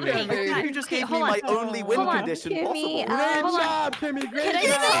have. Kimmy. I think you just gave me hold my on. only win Hold on. condition Kimmy, possible. Great hold on. job, Kimmy. Great Can I job.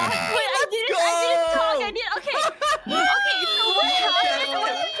 just wait? I didn't talk. I did. Okay.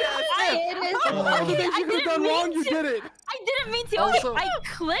 Okay. So what happened? Everything you could have didn't done wrong, mean you to. did it. I didn't mean to. Also- I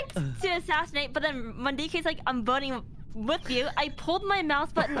clicked to assassinate, but then when DK's like, I'm voting with you, I pulled my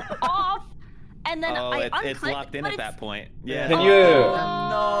mouse button off, and then Oh, I it's unclicked. locked in but at it's- that point. Yeah. Can you?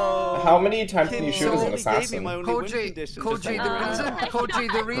 No. How many times can you Kimmy, shoot as an only gave me assassin? my only win Koji, condition. Koji, Just the like reason, that.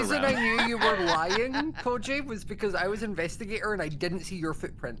 Koji, the reason I round. knew you were lying, Koji, was because I was investigator and I didn't see your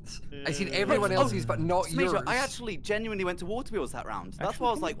footprints. I seen everyone else's, but not yours. Smajor, I actually genuinely went to Water Wheels that round. That's why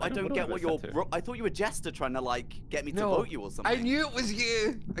I was like, I don't get what you're. I thought you were Jester trying to like get me to No, vote you or something. I knew it was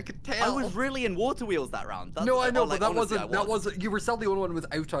you. I could tell. I was really in Water Wheels that round. That's No, I know, like, but that honestly, wasn't. I That was. wasn't. You were still the only one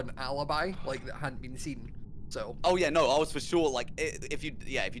without an alibi, like that hadn't been seen. So. Oh yeah, no, I was for sure like if you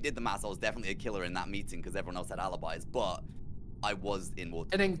did the maths, I was definitely a killer in that meeting because everyone else had alibis, but I was in Water.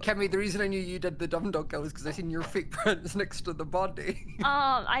 And then Kimmy, the reason I knew you did the DumbDog kill is because I seen your footprints next to the body.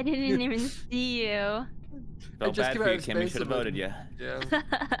 I didn't even see you. Felt just bad came for out you, of Kimmy. space Should have and voted you. Yeah.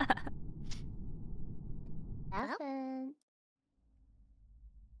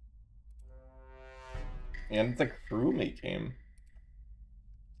 And it's a crewmate game.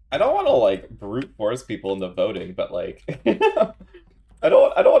 I don't want to like brute force people into voting, but like, I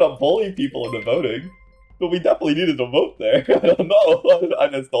don't want to bully people into voting. But we definitely needed to vote there. I don't know. I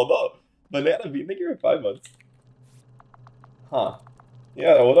just don't know. Banana Bean, thank you for 5 months. Huh.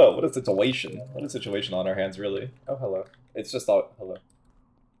 Yeah, what up? What a situation. What a situation on our hands, really. Oh, hello. It's just all hello.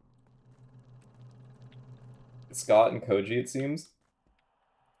 Scott and Koji, it seems.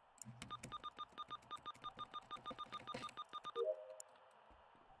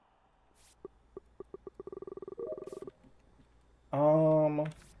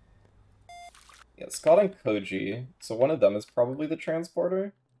 Yeah, Scott and Koji. So one of them is probably the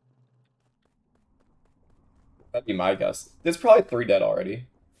transporter. That'd be my guess. There's probably 3 dead already.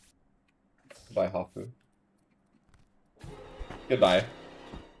 Goodbye, Hafu. Goodbye.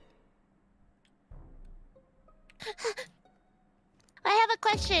 I have a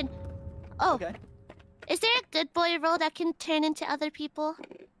question. Oh. Okay. Is there a good boy role that can turn into other people?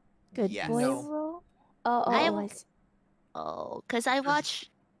 Good Yes. boy No. roll. Oh, I oh, have- I see. Oh, because I watched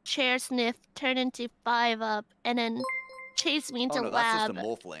Chair Sniff turn into 5-Up and then chase me into Oh no, that's lab. just a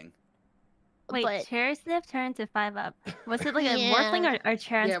morphling. Wait, but Chair Sniff turned to 5-Up. Was it like a Yeah. morphling or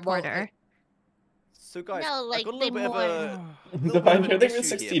transporter? Yeah, well, So guys, No, like, I got a they little bit of a more- little Divine bit of Chair, an I think it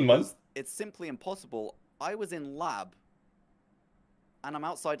was issue here 16 months. because It's simply impossible. I was in lab, and I'm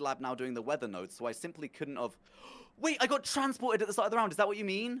outside lab now doing the weather notes, so I simply couldn't have. Wait, I got transported at the start of the round. Is that what you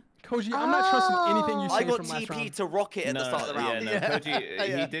mean? Koji, I'm not trusting anything you I say got from last TP round. to rocket at the start of the round. Yeah, no, Koji,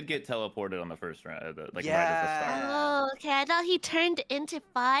 Yeah. he did get teleported on the first round, like right Yeah. at the start. Oh, okay. I thought he turned into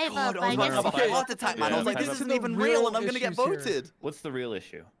 5-Up. God, I was I about to have a guess. heart attack, man. I was like, Yeah. this isn't The even real real, and I'm gonna get issues here. voted. What's the real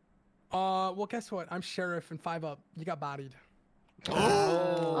issue? Well, guess what? I'm sheriff and 5-Up. You got bodied.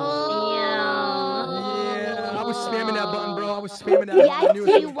 Oh. Yeah, I was spamming that button, bro. I was spamming that. button. I knew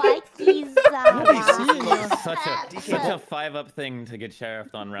Yikey, it. wikey, Nobody's seeing you. Such a 5-Up thing to get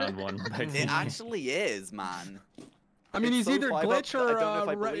sheriffed on round 1. by It DK. actually is, man. I mean, It's he's so either 5-Up glitch that I or don't know if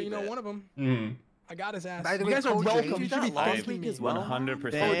I right, believe it. one of them. Hmm. I got his ass. By the You way, guys are Koji, welcome. you You did should be that last thanking week me. as well.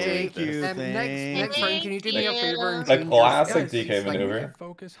 100% Thank believe you. this. Next round, can you do me a favor and The change your classic skills? DK Like, maneuver.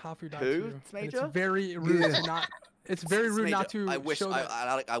 Focus, Hafu died Who? too. And It's Smajor? very rude to not. It's very rude not Smajor, to I wish show that.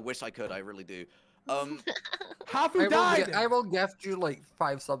 I wish I could. I really do. Hafu died. I will gift you like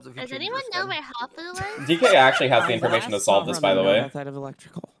 5 subs if you Does change anyone your know skin. where Hafu was? DK actually has the I information to last solve saw this, her by on the the way. outside of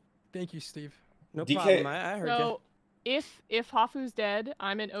electrical. Thank you, Steve. No DK problem. I heard you. So, If Hafu's dead,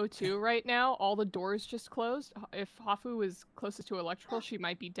 I'm in O2 right now. All the doors just closed. If Hafu was closest to electrical, she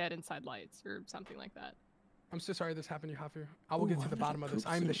might be dead inside lights or something like that. I'm so sorry this happened to you, Hafu. I will get to the bottom of this.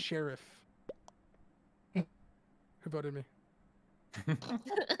 I'm the sheriff. Who voted me?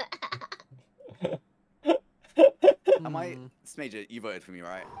 Am I Smajor? You voted for me,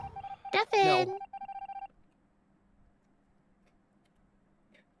 right? Devin.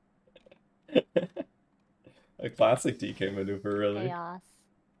 A classic DK maneuver, really. Chaos.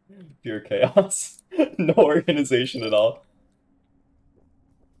 Pure chaos. No organization at all.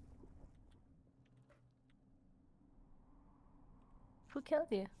 Who killed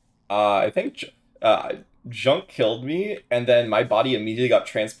you? I think Junk killed me, and then my body immediately got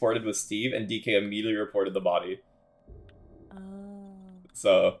transported with Steve, and DK immediately reported the body.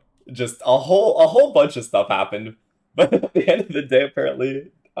 So just a whole bunch of stuff happened, but at the end of the day,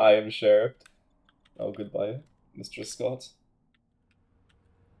 apparently, I am sheriff. Oh, goodbye, Mr. Scott.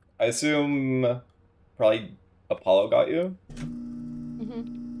 I assume probably Apollo got you.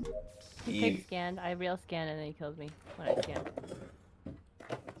 He fake scanned. I real scanned, and then he killed me when I scanned.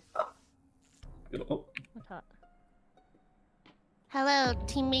 Oh. What's up? Hello,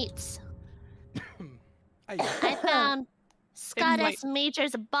 teammates. I found Scott S.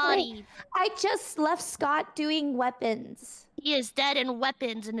 Major's body. Wait, I just left Scott doing weapons. He is dead in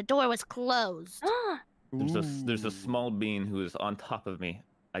weapons, and the door was closed. There's a small being who is on top of me.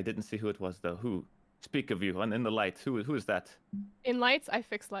 I didn't see who it was though. Who? Speak of you, and in the lights. Who is that? In lights, I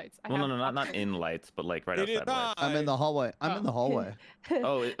fix lights. No, not in lights, but like right outside lights. I'm in the hallway. I'm in the hallway.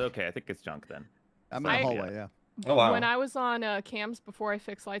 Oh, okay. I think it's Junk then. I'm in the hallway, yeah. Oh, wow. When I was on cams before I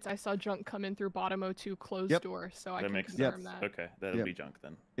fixed lights, I saw Junk come in through bottom O2 closed door, so I can confirm that. Okay, that'll be Junk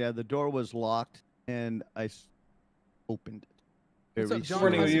then. Yeah, the door was locked, and I opened it. What's up, John?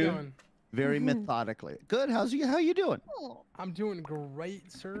 slowly, How's it going? very methodically. Good. How you doing? I'm doing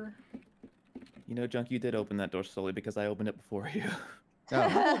great, sir. You know, Junk, you did open that door slowly because I opened it before you.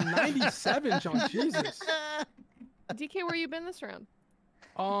 Oh, 97, John. Jesus. DK, where you been this round?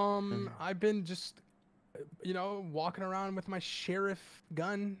 I've been just, you know, walking around with my sheriff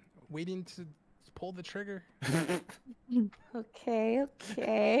gun, waiting to pull the trigger. Okay.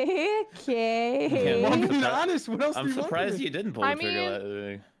 Well, I'm being honest. What else do I'm you want from surprised me? you didn't pull the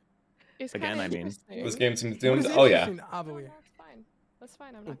trigger. Again, I mean. This game seems What doomed. is Oh yeah. interesting, Ovilee? That's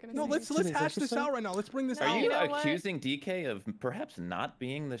fine. I'm not gonna. No, say let's hash this out right now. Let's bring this Are out. you you know what? accusing DK of perhaps not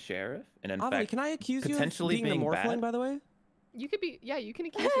being the sheriff, and in Ovilee, fact can I accuse you of potentially being the being morphling, bad? by the way? You could be. Yeah, you can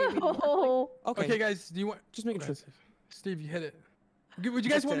accuse me. Of being morphling. Okay, guys, do you want? Just making sure. Steve, you hit it. Would you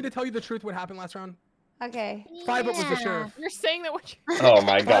guys want me to tell you the truth? What happened last round? Okay. 5 up was the sheriff. You're saying that what you. Oh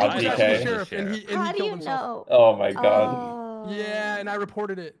my God, 5 up was actually the DK. sheriff, and he How do killed you himself. know? Oh my God. Yeah, and I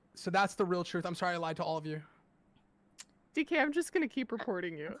reported it. So that's the real truth. I'm sorry I lied to all of you. DK, I'm just gonna keep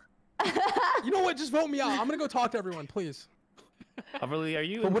reporting you. You know what? Just vote me out. I'm gonna go talk to everyone, please. Ovilee, are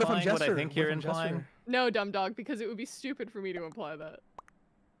you But what if I'm implying what I Jester? think What you're if I'm Jester? implying? No, DumbDog, because it would be stupid for me to imply that.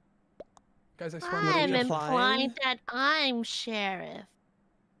 Guys, I swear I'm I'm implying that I'm sheriff.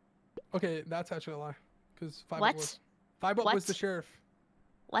 Okay, that's actually a lie. Because 5 What? up was 5 up was the sheriff.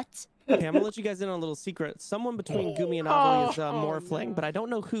 What? Okay, I'm gonna let you guys in on a little secret. Someone between Gumi and Ovilee is morphling, but I don't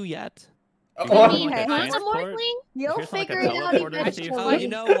know who yet. What? You Like a was a transport? morphling? You'll Here's like a figure it out teleporter, eventually. Steve. Oh, you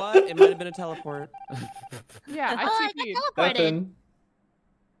know what? It might have been a teleport. Yeah, Oh, I TP'd. got teleported. Nothing.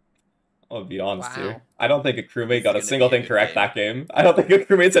 I'll be honest Wow. here. I don't think a crewmate got a This is single gonna be thing a correct good that game. I don't think a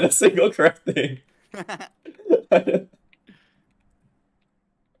crewmate said a single correct thing.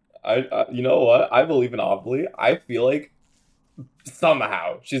 You know what? I believe in Ovilee. I feel like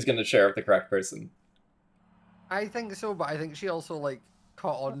somehow she's gonna sheriff the correct person. I think so, but I think she also like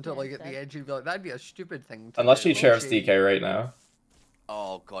caught on to like at the edge. You'd be like, that'd be a stupid thing. To Unless do. she sheriffs She- DK right now.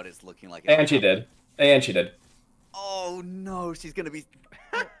 Oh God, it's looking like. And she did. And she did. Oh no, she's gonna be.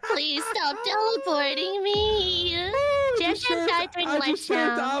 Please stop teleporting me. Jester died during I light just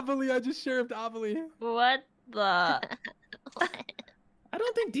sheriffed round. Ovilee. I just sheriffed Ovilee. What the? I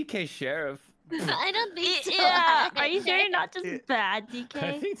don't think DK sheriff. I don't think so. Yeah, are you sure you're not just bad, I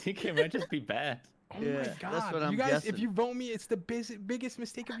DK? think DK might just be bad. Oh Yeah, my that's God, what I'm you guys! guessing. If you vote me, it's the biggest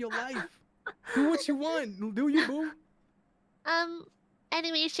mistake of your life. Do what you want. Do you, boo?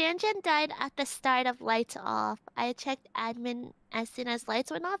 Anyway, Shanjan died at the start of lights off. I checked admin as soon as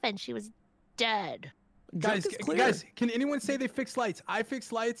lights went off, and she was dead. Guys, is clear. guys, can anyone say they fixed lights? I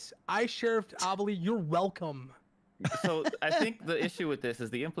fixed lights. I sheriffed Ovilee. You're welcome. So I think the issue with this is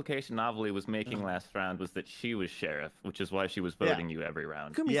the implication Ovilee was making last round was that she was sheriff, which is why she was voting you every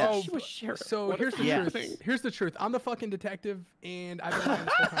round. Yeah. She was sheriff. So What here's is the happening? truth. Here's the truth. I'm the fucking detective, and I've been lying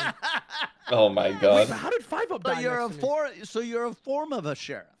this whole time. Oh my Wait, god. but how did 5-Up die? But you're a next to me? so you're a form of a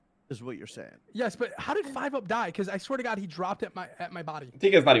sheriff, is what you're saying. Yes, but how did 5-Up die? Because I swear to God, he dropped at my body. I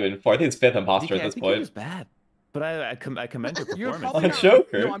think it's not even 4. I think it's 5th imposter DK, at this I think it was point. bad. But I commend your You're performance. probably On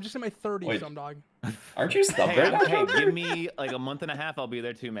Joker? No, I'm just in my 30s, Wait. DumbDog. Aren't you stumped Hey, right now, hey, Joker? give me like a month and a half. I'll be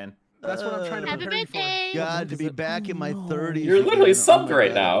there too, man. That's what I'm trying to Happy prepare you for. birthday! God, to be back in my 30s. You're literally again. subbed my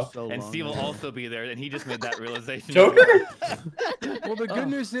right God, now. that's so And long Steve will ago. also be there, and he just made that realization. Joker? Well, the good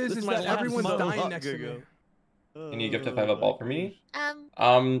news is this is that my last everyone's month. dying next to me. Can you gift a 5-Up ball for me?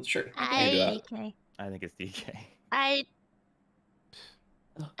 Sure. Can you do that? DK. I think it's DK.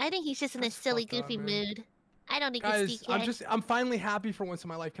 I think he's just in a That's silly, fucked up, goofy man. mood. I don't think Guys, it's DK. I'm finally happy for once in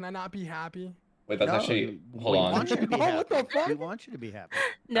my life. Can I not be happy? Wait, that's No, actually. Hold we on. want you to be Oh, happy. what the fuck? We want you to be happy. I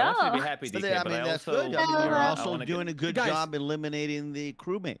want you to be No. happy, So DK, I but mean, I that's also, good. I mean, you're I also wanna doing a good Guys. job eliminating the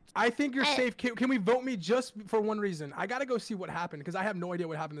crewmates. I think you're I- safe. Can we vote me just for one reason? I gotta go see what happened because I have no idea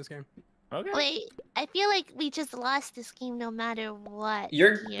what happened in this game. Okay. Wait, I feel like we just lost this game no matter what.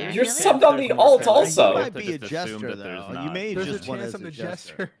 You're here. you're Really? subbed on the There's more alt fair. You also. might To be a just assume jester, that there's though. You not. may There's a just want chance as I'm a the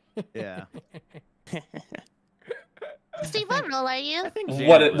jester. jester. Yeah. Steve, what role are you? I think What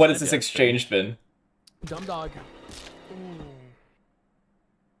Janet what was has the this jester. exchange been? DumbDog. Ooh.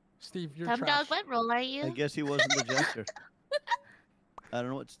 Steve, you're DumbDog, trash. what role are you? I guess he wasn't the jester. I don't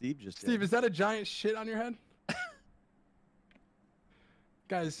know what Steve just Steve, did. is that a giant shit on your head?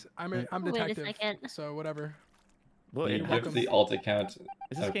 Guys, I'm Wait a detective. second. So whatever. Well, You it- You're gift welcome. the alt account.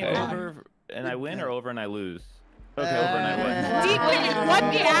 is this game Okay. over and I win or over and I lose? Okay, over and I win. DK, what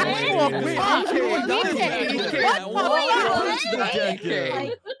the actual Wait, fuck? DK,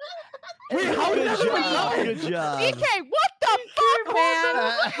 DK, Wait, how did Good everybody job. know? Good job. DK, what the fuck, man?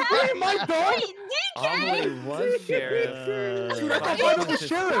 Wait, my dog? Ovilee was sheriff. Dude, I thought Five Five-Up was just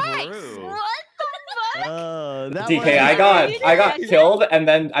sheriff. grew. What the fuck? That DK, was- I got killed and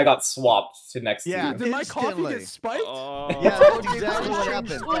then I got swapped to next Yeah. team. Did my coffee Instantly. get spiked? Oh. Yeah, that's exactly what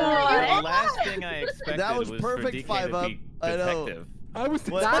happened. The last thing I expected That was for perfect DK 5-Up. to be I know. detective. I was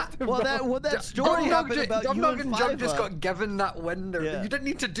Well, detective. that story happened about you DumbDog and Jug just 5-Up. got given that window. Yeah. You didn't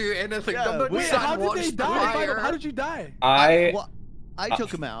need to do anything. Yeah, DumbDog wait, sat How and did they watched die? fire. Five-Up, how did you die? Well, I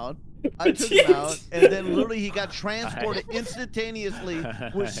took him out. I took him out, and then literally he got transported instantaneously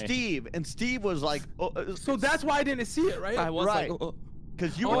with Steve, and Steve was like, So that's why I didn't see it, right? I was Right. like,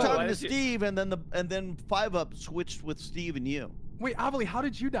 because you Oh, were why talking to did you- Steve, and then 5-Up switched with Steve and you. Wait, Ovilee, how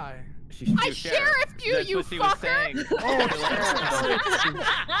did you die? She I was sheriff. sheriffed you, That's you what she was fucker! saying.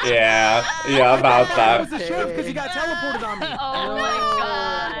 Yeah, about I was that. the sheriff because he got teleported on me. Oh my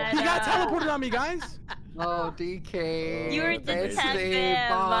god. He got teleported on me, guys. Oh, DK. You were Bestie, detective, bud.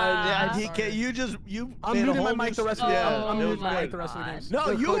 Yeah, sorry. DK, you I'm made a muting my whole mic new the rest of the yeah, game. I'm it was muting my mic great. the rest of the game. No,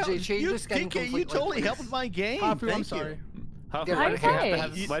 Look, you, OJ, change you this game DK, you completely, totally please. helped my game. Hafu, Thank I'm you. sorry. Hafu, Yeah, why'd you have to okay.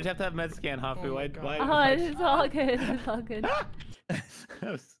 have, why'd you have to have med scan, Hafu? Oh my Why? God. Why? Oh, it's all good. It's all good.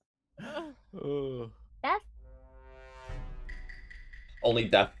 Oh. That's Only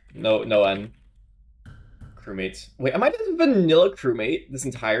death. No N. Crewmates. Wait, am I just vanilla crewmate this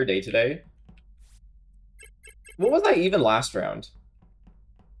entire day today? What was I even last round?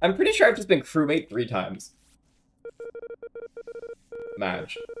 I'm pretty sure I've just been crewmate 3 times.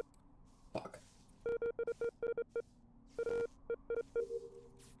 Madge. Fuck.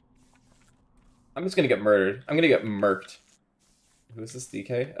 I'm just gonna get murdered. I'm gonna get murked. Who's this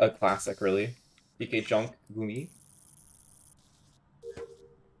DK? A classic, really. DK Junk Gumi.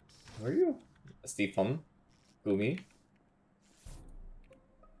 Who are you? Stefan. Gumi.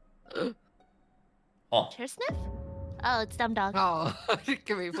 Oh. Chair sniff? Oh, it's DumbDog. Oh,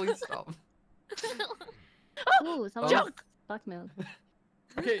 can we please stop? Ooh, someone Junk. blackmailed.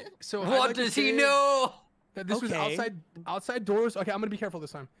 Okay, so I'd What like to does he say know? That this was Okay. outside doors. Okay, I'm gonna be careful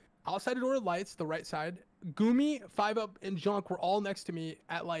this time. Outside the door lights, the right side. Gumi, 5-Up, and Junk were all next to me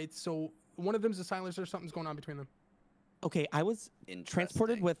at lights. So one of them's a silencer. Something's going on between them. okay, I was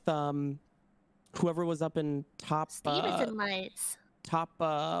transported with whoever was up in top. Steve is in lights. Top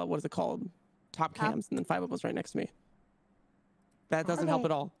what is it called? Top cams, and then 5-Up was right next to me. That doesn't help Okay.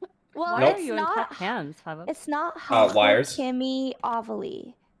 at all. Well, Why Nope. are you in top hands, 5-Up? It's not Hafu, wires. Kimmy,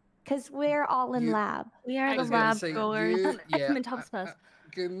 Ovilee, because we're all in You- lab. we I are the was gonna lab say, goers. you- yeah, I'm in top space.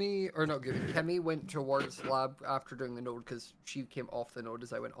 Gumi, or not Gumi, Kimmy went towards lab after doing the node because she came off the node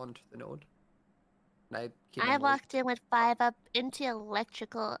as I went onto the node. And I came I in late. walked in with 5-Up into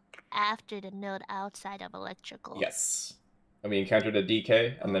electrical after the node outside of electrical. Yes. And we encountered a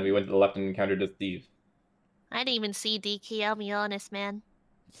DK, and then we went to the left and encountered a Steve. I didn't even see DK, I'll be honest, man.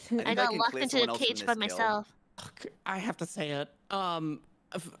 think I I got can locked clear into someone the else from cage this by kill. myself. I have to say it.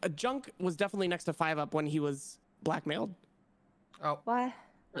 Junk was definitely next to 5-Up when he was blackmailed. Oh. What?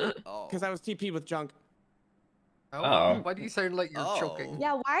 Because I was TP with Junk. Oh. Why do you sound like you're choking?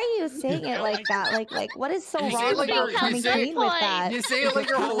 Yeah, why are you saying it like that? Like, what is so You say wrong it like about you're- coming you say- clean with that? You say it like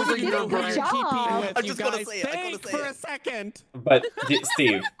you're How would holding you your know who breath. you're TPing with, I you just gotta guys? say it, I gotta Think say for it. a second. But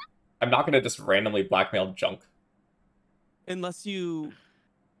Steve, I'm not gonna just randomly blackmail Junk. Unless you...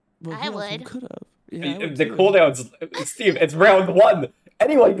 Well, I who else would. could have. Yeah, I would The too. cooldown's Steve. It's round 1.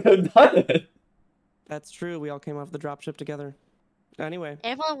 Anyone could have done it. That's true. We all came off the dropship together. Anyway.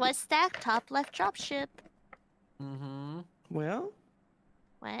 Everyone was stacked top left dropship. Well,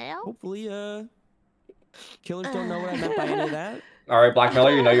 Well, hopefully, killers don't know what I meant by any of that. All right,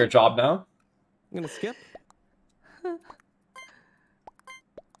 Blackmailer, you know your job now. I'm gonna skip.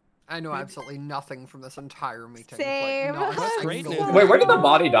 I know absolutely nothing from this entire meeting. Same. Like, not a Great single news. Wait, where did the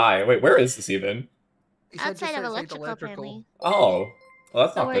body die? Wait, where is this even? He said outside just of outside electrical, apparently. Oh, well,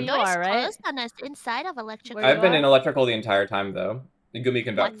 that's So not where good. you are, right? Closed on us inside of electrical. I've been in electrical the entire time, though. Gumi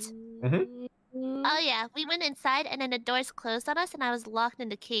can What? vouch. Mhm. Oh yeah, we went inside and then the doors closed on us and I was locked in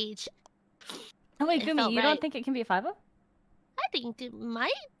the cage. Oh wait, It Gumi, felt you right. don't think it can be a 5-Up? I think it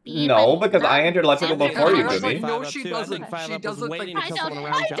might be. No, but because not I entered electrical definitely. before you, I was like, Gumi. no, 5-Up she too. I doesn't. think 5-Up She was doesn't waiting think. I until don't.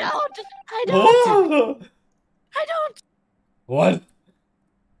 someone around I jumped. don't. I don't. What?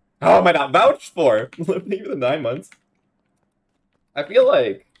 How am I not vouched for? Living even 9 months. I feel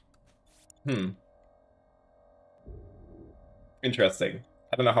like... Interesting.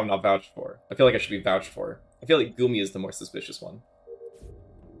 I don't know how I'm not vouched for. I feel like I should be vouched for. I feel like Gumi is the more suspicious one.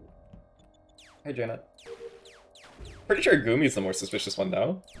 Hey, Janet. Pretty sure Gumi is the more suspicious one,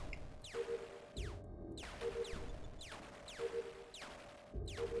 though.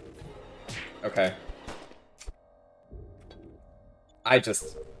 Okay. I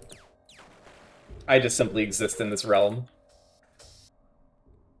just simply exist in this realm.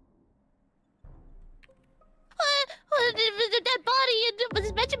 That body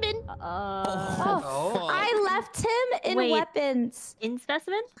was Benjamin. Oh. I left him in Wait. weapons. In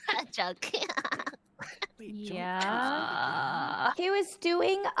specimen? Joke. Yeah. He was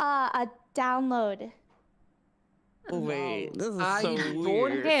doing a download. Wait, this is I so don't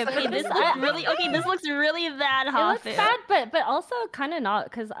weird. Okay, This this looks really bad, It looks Hafu. bad, but also kind of not,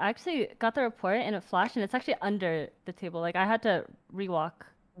 because I actually got the report and it flashed, and it's actually under the table. Like, I had to rewalk.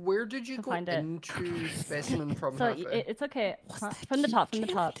 Where did you To go find it. into specimen from? So Hafu? it's okay. From the top,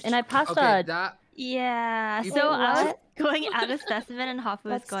 And I passed Okay, that Yeah, You- so Wait, I was what? going out of specimen and Hafu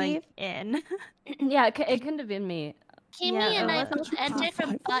was What, going Steve? in. yeah, it couldn't have been me. Kimmy Yeah, and it I was- both entered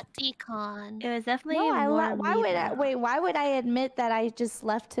from bot decon. It was definitely No, more why me would I than- wait? Why would I admit that I just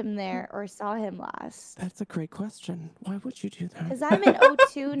left him there or saw him last? That's a great question. Why would you do that? Because I'm in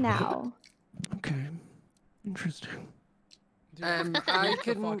O2 now. Okay. Interesting. Dude, I get the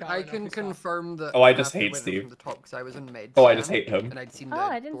can fuck out I right now, can please stop. confirm that. Oh, I just Hafu hate went Steve. From the top because I was in med. Oh, I just scan, hate him. And I'd seen Oh, the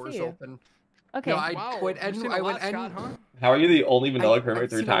I didn't doors see you. open. Okay. No, I Wow, went you've in. seen I a went lot, in. Scott, huh? How are you the only vanilla crewmate I've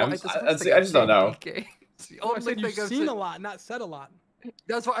 3 seen a lot. times? It's the first I thing I've just don't seen, know. DK. It's the Oh, I only said you've thing I've seen a lot, not said a lot.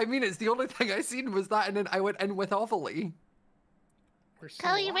 That's what I mean. It's the only thing I seen was that, and then I went in with OvileeMay. We're seeing a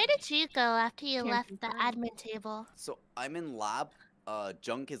Kelly, lot. where did you go after you Can't left the confirm. admin table? So I'm in lab.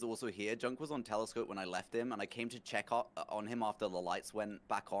 Junk is also here. Junk was on telescope when I left him, and I came to check on him after the lights went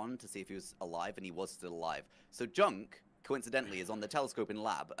back on to see if he was alive, and he was still alive. So Junk, coincidentally, is on the telescope in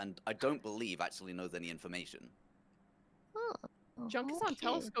lab, and I don't believe actually knows any information. Oh, Junk is on okay.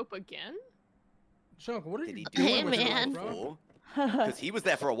 telescope again? Junk, what are Did you he do Hey, it doing, man. bro? Because he was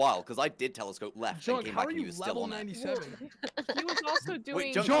there for a while, because I did telescope left Junk, and came how back are and he you was still level on it. 97? He was also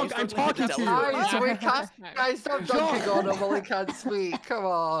doing. Junk, Junk, you I'm still talking need to you. Guys, we Yeah. can't. Guys, stop dunking on him while he can't speak. Come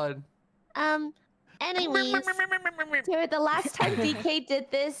on. Anyways, Dude, the last time DK did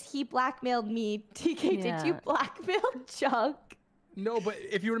this, he blackmailed me. DK, did you Yeah. blackmail Junk? No, but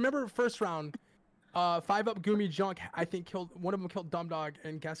if you remember first round, 5-Up Gumi Junk, I think one of them killed DumbDog,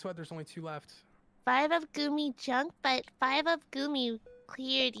 and guess what? There's only 2 left. 5 of Gumi Junk, but 5 of Gumi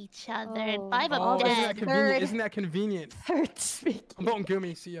cleared each other, and 5 Oh, of isn't that dead. convenient? Third. Isn't that convenient? Third speaking. I'm voting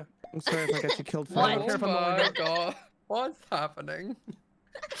Gumi. See ya. I'm sorry if I got you killed for I don't that. care if I'm the only vote. God. What's happening?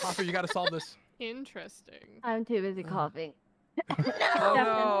 Hafu, you gotta solve this. Interesting. I'm too busy coughing. Oh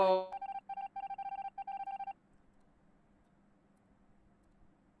no.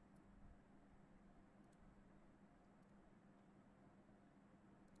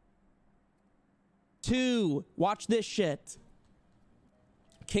 Two. Watch this shit.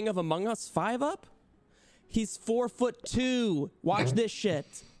 King of Among Us 5-Up? He's 4'2". Watch this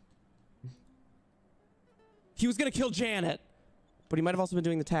shit. He was gonna kill Janet, but he might have also been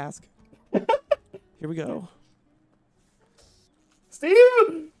doing the task. Here we go. Steve!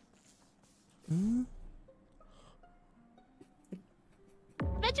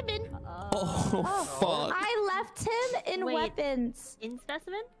 Benjamin. Oh, fuck. I left him in Wait. weapons. In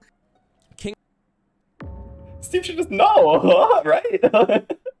specimen? Steve should just know, right?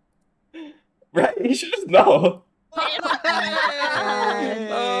 Right? He should just know. Hey,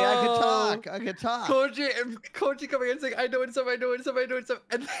 I could talk. Koji coming in saying, I know it's up,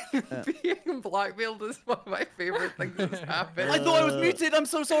 and then being blackmailed is one of my favorite things that's happened. I thought I was muted. I'm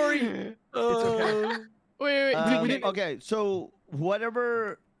so sorry. It's okay. Wait. Okay, so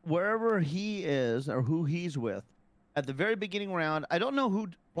wherever he is or who he's with, at the very beginning round, I don't know who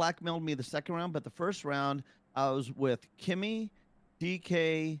blackmailed me the second round, but the first round I was with Kimmy,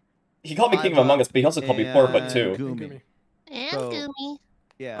 DK. He called me King of Among Us, but he also called me Porkbutt too. Gumi. And So- Gumi.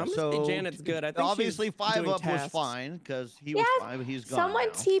 Yeah, I'm gonna so say Janet's good. I think obviously she's 5 doing up was tasks. fine because he was Yes, fine, but he's gone. Someone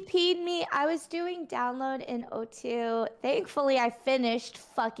now. TP'd me. I was doing download in O2. Thankfully, I finished.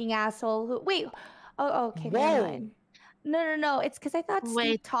 Fucking asshole. Wait. Oh, okay. Never mind. No. It's because I thought Steve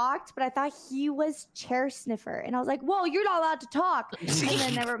Wait. talked, but I thought he was chair sniffer, and I was like, "Whoa, you're not allowed to talk." And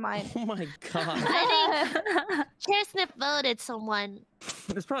then never mind. Oh my god. I think Chair Sniff voted someone.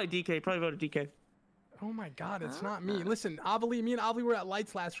 It's probably DK. Probably voted DK. Oh my god, it's not me. Listen, Ovilee, me and Ovilee were at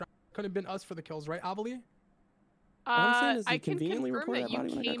lights last round. Could have been us for the kills, right, Ovilee? I'm saying is he I can conveniently confirm reported that that you body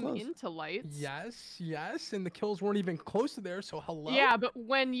when I got came close. into lights. Yes, and the kills weren't even close to there, so hello? Yeah, but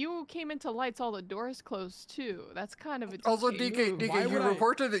when you came into lights, all the doors closed too. That's kind of a Also, DK move. Why DK, would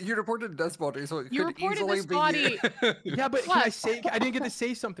I- you reported this body, so it You could reported easily this be body. you. Yeah, but can I say, I didn't get to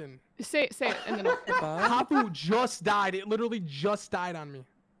say something. Say it, and then Hafu just died. It literally just died on me.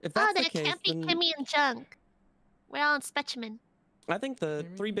 If Oh, that's there the case, can't be then Kimmy and Junk. We're all in specimen. I think the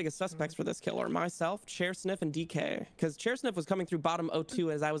 3 biggest suspects for this kill are myself, Chair Sniff, and DK. Because Chair Sniff was coming through bottom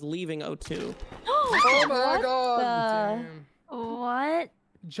O2 as I was leaving O2. Oh my What god! the- Damn. What?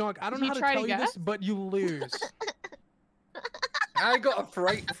 Junk, I don't Did know you how to try to tell you this, guess? but you lose. I got a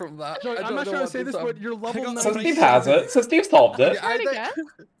fright from that. Junk, I I'm don't not know trying to what say this, sound. but your level got 9. So Steve has it. So Steve solved it. Yeah, Try to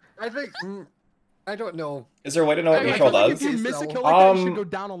I think I don't know. Is there a way to know what Okay, control I feel like does? if you miss a kill like that, you should go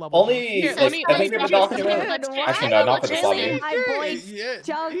down a level. Only Here, like, let I me think we have a stop you. document. Good. Actually, no, not for this Really? lobby. My boy, Yeah.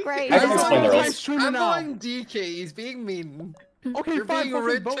 Junk, great. I can explain the I'm rules. streaming I'm now. going DK. He's being mean. Okay, You're fine, being fucking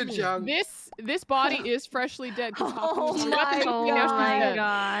rude vote to me. Junk. This body is freshly dead. 'cause Hafu Oh was my weapons, Oh and now she's my dead.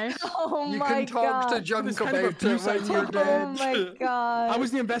 gosh. Oh You my can talk god. to Junk This kind of about it abuse I when you're took. dead. Oh my god. I was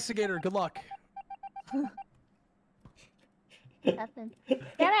the investigator. Good luck. Nothing. Junk,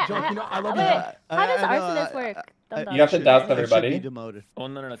 you know, I love you. Wait, Junk. how does I know, arsonist work? DumbDog? You have to should- douse I should everybody. be demoted. Oh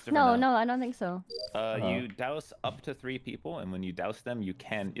no, it's different No, now. no, I don't think so. You douse up to 3 people, and when you douse them,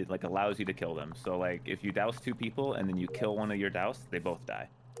 it like allows you to kill them. So like if you douse 2 people and then you kill one of your douse, they both die.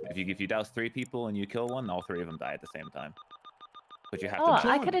 If you douse 3 people and you kill one, all 3 of them die at the same time. But you have Oh, to.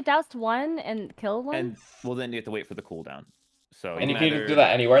 I could have doused one and killed one. And well, then you have to wait for the cooldown. So And you no can matter- do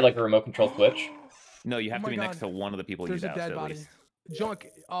that anywhere, like a remote control switch. No, you have Oh to be my next to God. one of the people There's you a doused dead at body. least. Junk,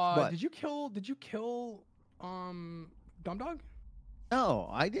 What? did you kill DumbDog? No,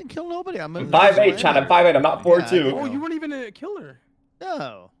 I didn't kill nobody. I'm a 5'8", Chad. I'm 5'8". I'm not 4'2". Oh, you weren't even a killer.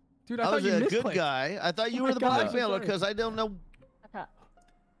 No. Dude, I I thought was you a good misclicked. guy. I thought you Oh were my the God, I'm so blackmailer sorry. because I don't know.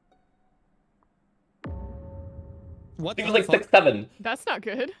 What He the was like fuck? 6'7". That's not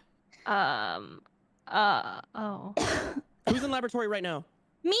good. Oh. Who's in laboratory right now?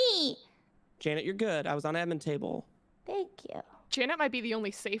 Me. Janet, you're good. I was on admin table. Thank you. Janet might be the only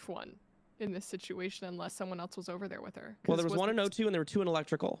safe one in this situation unless someone else was over there with her. Well, 'cause there was one in O2 and there were 2 in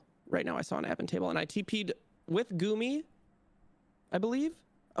electrical. Right now I saw an admin table and I TP'd with Gumi, I believe.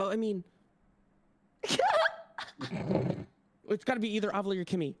 Oh, I mean... It's got to be either Ovilee or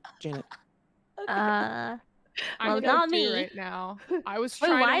Kimmy, Janet. I'm well, with not O2 me. right now. I was Wait,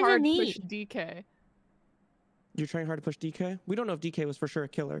 trying why is it hard to me? push DK. You're trying hard to push DK? We don't know if DK was for sure a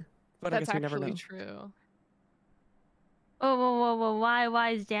killer, but I That's guess we never actually know. true. Whoa. Why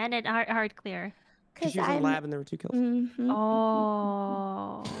is Janet hard clear? Because she was in the lab and there were 2 kills.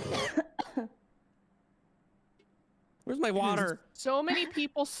 Oh. Where's my water? So many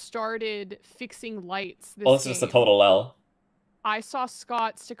people started fixing lights this Well, it's just a game. total L. I saw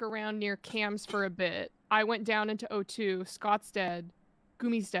Scott stick around near cams for a bit. I went down into O2. Scott's dead.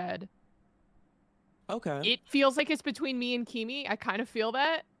 Gumi's dead. Okay. It feels like it's between me and Kimi. I kind of feel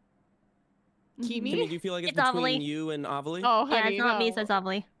that. Kimi? Kimmy, do you feel like it's It's between Ovilee. you and Ovilee? Oh, Yeah, honey, it's not me, no. says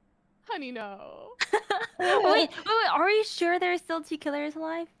Ovilee. Honey, no. wait, are you sure there's still 2 killers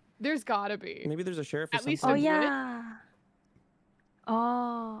alive? There's gotta be. Maybe there's a sheriff or At least something. Oh, a unit? yeah.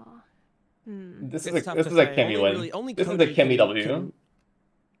 Oh. Hmm. This It's is tough a to say. Kimmy win. Only This is a Koji Kimmy can- W. can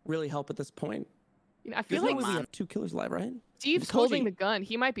really help at this point. You know, I feel like we have 2 killers alive, right? Steve's Koji. holding the gun.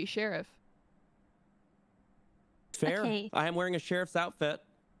 He might be sheriff. Fair. Okay. I am wearing a sheriff's outfit,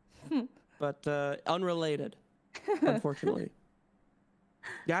 but unrelated, unfortunately.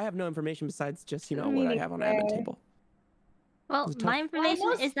 Yeah, I have no information besides just what I have on admin table. Well, It's my tough.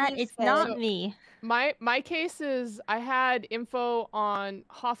 information is that it's not me. My case is I had info on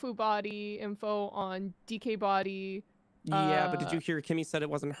Hafu body, info on DK body. Yeah, but did you hear Kimmy said it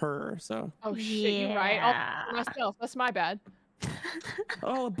wasn't her? So. Oh shit, you're right. I'll myself. That's my bad.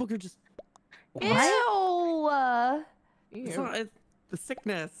 Oh, a booger just. Ew. It's not, it's the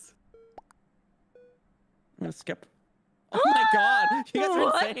sickness. I'm gonna skip. Oh my god, you guys are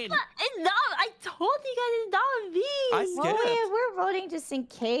What? insane. It's not. I told you guys it's not me. I Well, skipped. we're voting just in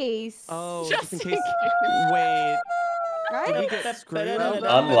case. Oh, just in case. Wait. Did we get screwed?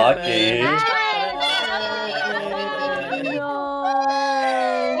 Unlucky.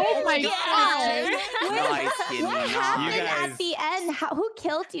 Oh my god! Nice, Kimmy. What happened You at guys- the end? Who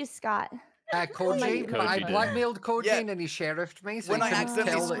killed you, Scott? Koji, Koji I did. blackmailed Koji Yeah. and then he sheriffed me. So When he I couldn't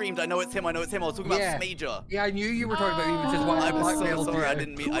accidentally tell that- screamed, I know it's him, I know it's him. I was talking Yeah. about Smajor. Yeah, I knew you were talking about me, which is why I I'm so blackmailed sorry, I you.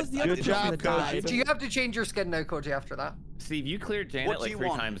 didn't mean. Who I was the didn't other mean job, to guys? Do you have to change your skin now, Koji, after that? Steve, you cleared What Janet do like you 3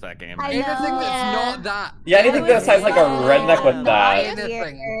 want? times that game. I Anything know, that's yeah. not that. Yeah, anything that sounds like a redneck with that.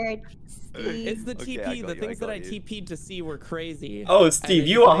 Anything. It's the Okay, TP. I got The you, things I that I got you. TP'd to see were crazy. Oh, And Steve, then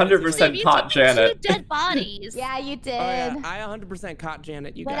you made it seem 100% like- caught Janet. 2 dead bodies. Yeah, you did. Oh, yeah. I 100% caught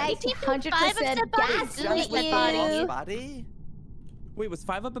Janet, you But I guys. 100% gaslit you. Body? Wait, was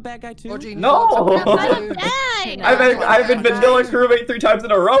 5 Up a bad guy too? Koji, No! Hey! I've been vanilla crewmate 3 times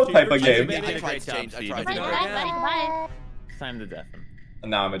in a row type of You game. did a I tried great to job, change, I Steve. tried Bye, to bye, change. bye, bye. Time to deafen.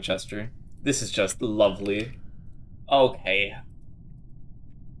 And now I'm a Jester. This is just lovely. Okay.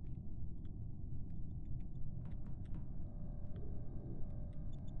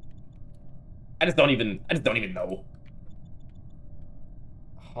 I just don't even know.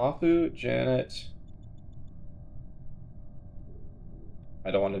 Hafu, Janet.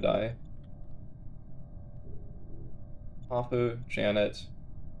 I don't want to die. Hafu, Janet,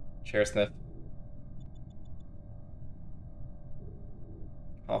 Chair Sniff.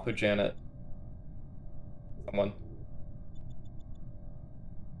 Hafu, Janet. Someone.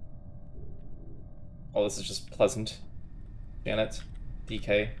 Oh, this is just pleasant. Janet,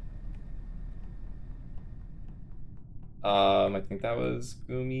 DK. I think that was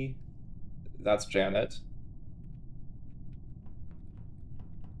Gumi. That's Janet.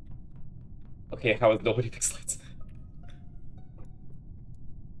 Okay, how is nobody pixelates?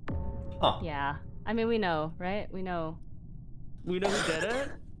 Huh. Yeah. I mean, we know, right? We know. We know who did it?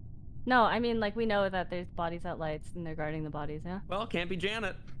 No, I mean, like, we know that there's bodies at lights and they're guarding the bodies, yeah? Well, can't be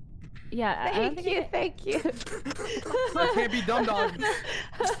Janet. Yeah, I don't Thank think you, thank you. That can't be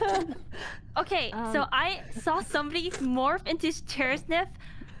DumbDog. Okay, so I saw somebody morph into chair sniff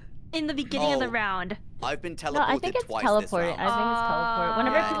in the beginning of the Oh. round. I've been teleported No, I think it's twice teleported. this I round. think it's teleport.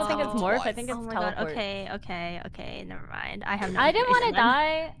 Whenever Yeah, people it's think it's morph, I twice. think it's Oh my teleport. god, okay, never mind. I have no I didn't want to information then.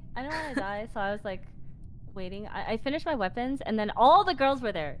 die. I didn't want to die, so I was like waiting. I finished my weapons, and then all the girls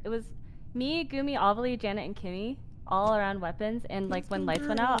were there. It was me, Gumi, OvileeMay, Janet, and Kimmy, all around weapons. And like when lights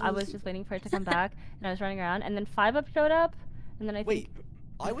went out, I was just waiting for it to come back, and I was running around. And then 5 Up showed up, and then I Wait, think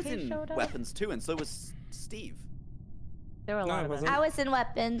I was DK in showed up? weapons too, and so was Steve. there were a No, lot I of us. wasn't. I was in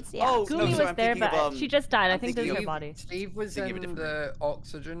weapons, yeah. Oh, Gumi no, was sorry, I'm there, thinking but of, she just died. I I'm think there's thinking her of- body. Steve was Thinking of a in different the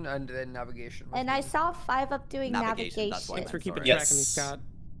oxygen and then navigation. with And me. I saw 5 Up doing Navigation, navigation. that's what I Thanks for meant, keeping sorry. track of me, Yes. Scott.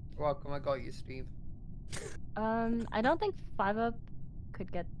 Welcome, I got you, Steve. I don't think 5 Up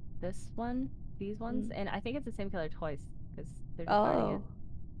could get this one, these ones, and I think it's the same killer twice because they're just guarding it. Oh.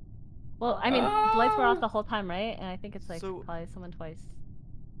 Well, I mean, lights were off the whole time, right? And I think it's like So- probably someone twice.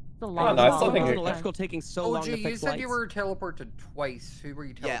 It's a no, long, I long, still think long it- time. Electrical taking so long to OG, you fix said lights. you were teleported twice. Who were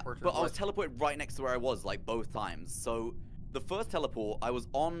you teleported Yeah, but I was with? teleported right next to where I was, like, both times. So, the first teleport, I was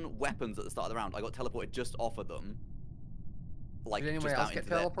on weapons at the start of the round. I got teleported just off of them. Like, Did anyone just else out get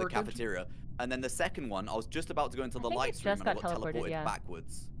into the teleported? cafeteria. And then the second one, I was just about to go into the think lights it room, just and I got got teleported, teleported yeah.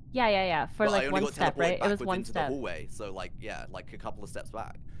 backwards. Yeah. For But I like only one got step, teleported right? It was backwards one into step. the hallway, so, like, yeah, like a couple of steps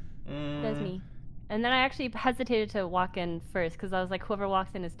back. That's me. And then I actually hesitated to walk in first because I was like, whoever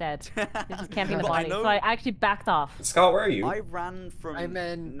walks in is dead. They're just camping the But I body. know- So I actually backed off. Scott, where are you? I ran from I'm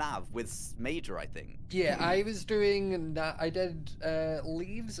in- Nav with Smajor, I think. Yeah, I was doing. I did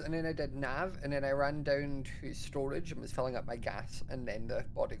leaves, and then I did nav, and then I ran down to storage and was filling up my gas, and then the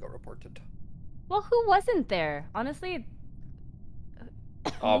body got reported. Well, who wasn't there? Honestly.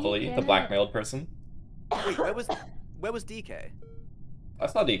 OvileeMay, the Janet. blackmailed person. Wait, where was DK? I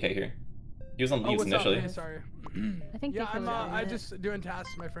saw DK here. He was on leaves what's up? initially. Hey, sorry. I think Yeah, DK I'm was on I it. just doing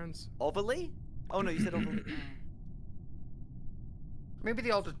tasks, my friends. Overly? Oh no, you said overly. Maybe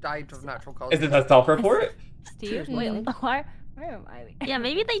they all just died of natural causes. Is it a self-report? Steve, wait, where am I? Yeah,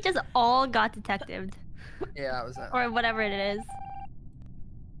 maybe they just all got detectived. Yeah, that was it. Or whatever it is.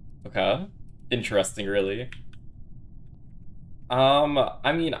 Okay. Interesting, really.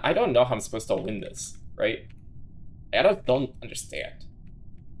 I mean, I don't know how I'm supposed to win this, right? I just don't understand.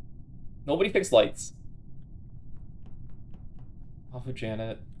 Nobody fixed lights. Hafu,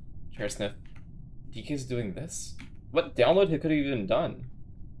 Janet, Chairsniff. DK's doing this? What download he could have even done?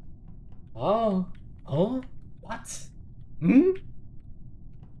 Oh. Oh? What? Hmm?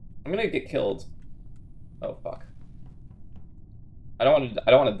 I'm gonna get killed. Oh fuck. I don't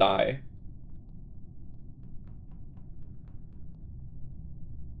want to die.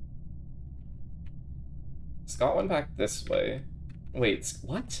 Scott went back this way. Wait,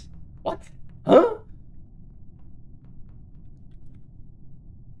 what? What? Huh?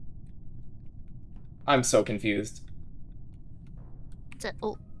 I'm so confused.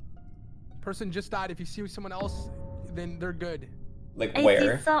 Oh. Person just died. If you see someone else, then they're good. Like I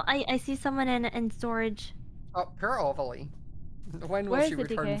where? See I see someone in storage. Oh, pure Ovilee. When will Where she is it,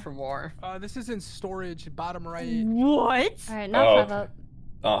 return DK? from war? This is in storage, bottom right. What? Alright, now Oh, 5 up.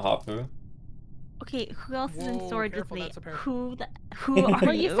 Hafu. Okay, who else is in Whoa, storage careful, with me? that's a pair. Who are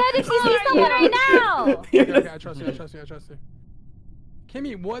Well, you? you said if you see someone right now! Okay, I trust you, I trust you, I trust you.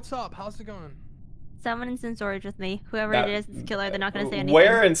 Kimmy, what's up? How's it going? Someone is in storage with me. Whoever That- it is killer. They're not gonna say anything.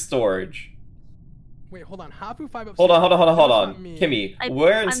 Where in storage? Wait, hold on. Hafu 5 up. Hold on. That's not me. Kimmy, I-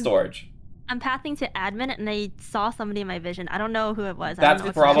 where in I'm- storage? I'm pathing to admin and I saw somebody in my vision. I don't know who it was. I That's don't know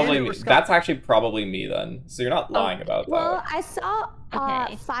if probably Janet me. or Scott? That's actually probably me then. So you're not lying about Well, that. I saw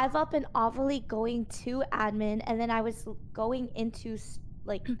Okay. 5 up and Overly going to admin, and then I was going into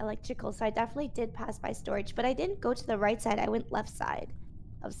like electrical, so I definitely did pass by storage, but I didn't go to the right side. I went left side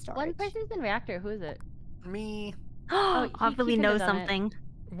of storage. One person's in reactor. Who is it? Me. Oh, he Hopefully could've knows done it. something.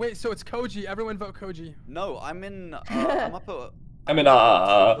 Wait, so it's Koji. Everyone vote Koji. No, I'm in. I'm up at. I'm in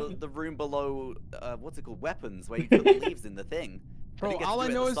the room below. What's it called? Weapons, where you put the leaves in the thing. Bro, all I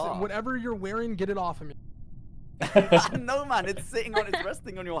know is that whatever you're wearing, get it off of me. No, man, it's sitting on. It's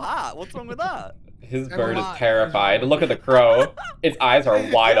resting on your hat. What's wrong with that? His I'm bird is not- terrified. Look at the crow. Its eyes are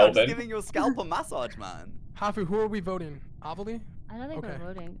wide Yeah, I'm just open. giving your scalp a massage, man. Hafu, who are we voting? Overly? I don't think Okay.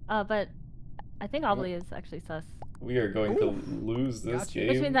 we're voting. But I think Obley is actually sus. We are going to lose this Gotcha. game.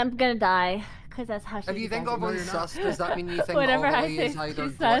 Which means I'm gonna die. Because that's how she If you think does it. Ovilee's you're not. sus, does that mean you think Whatever I Ovilee say, is either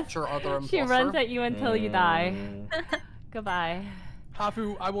she's sus. glitch or other imposter? She runs at you until you die. Mm. Goodbye.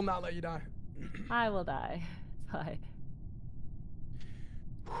 Hafu, I will not let you die. I will die. Bye.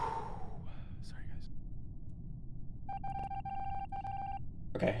 Sorry, guys.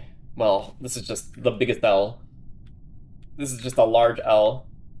 Okay. Well, this is just the biggest L. This is just a large L.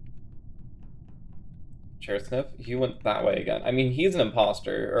 Chairsniff, he went that way again. I mean, he's an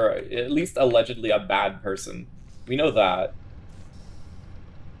imposter, or at least allegedly a bad person. We know that.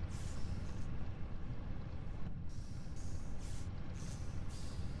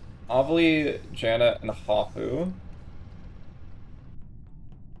 Overlee, Janet, and Hafu.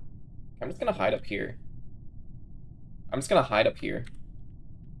 I'm just gonna hide up here.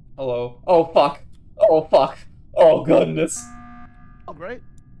 Hello. Oh, fuck. Oh, fuck. Oh, goodness. Oh, great.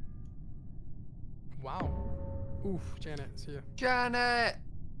 Wow. Oof, Janet, see ya. Janet!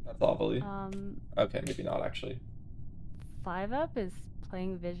 That's Overlee. Okay, maybe not, actually. 5 up is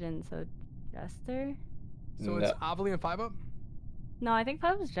playing Vision, so Jester? So it's Overly and 5 up? No, I think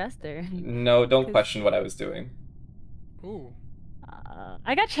 5 was Jester. No, don't 'Cause- question what I was doing. Ooh.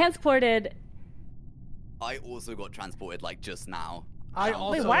 I got transported. I also got transported like just now. I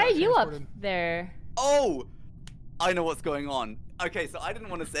also Wait, why are got you up transported. there? Oh, I know what's going on. Okay, so I didn't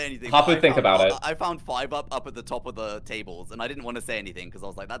want to say anything. Hafu, but I think found- about it. I found 5 up at the top of the tables, and I didn't want to say anything because I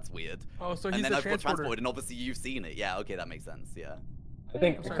was like, "That's weird." Oh, so and he's then the I've got transporter. transported, and obviously you've seen it. Yeah, okay, that makes sense. Yeah. I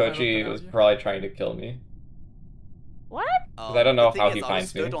think I'm sorry if I Kochi looked was at you. probably trying to kill me. What? I don't know the thing how is, he I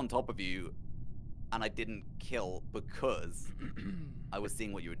finds me. stood on top of you, and I didn't kill because I was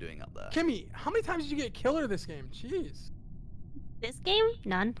seeing what you were doing up there. Kimmy, how many times did you get killer this game? Jeez. This game?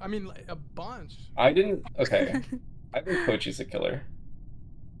 None. I mean, like, a bunch. I didn't. Okay. I think Kochi's a killer.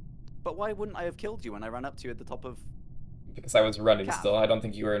 But why wouldn't I have killed you when I ran up to you at the top of? Because I was running Cap. still. I don't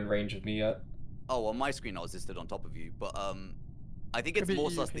think you were in range of me yet. Oh, on my screen I was just stood on top of you, but I think it's Could be more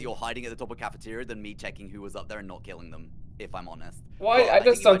sus EUP. that you're hiding at the top of cafeteria than me checking who was up there and not killing them. If I'm honest. Well, But I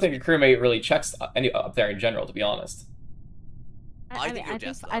just don't you think a crewmate really checks any up there in general, to be honest. I think you're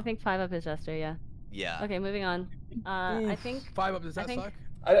Jester. I think 5 up is Jester, yeah. Yeah. Okay, moving on. I Oof, think 5 up, does I that think suck?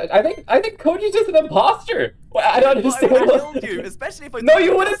 I think Koji's just an imposter. I don't understand. I killed you, especially if I. No,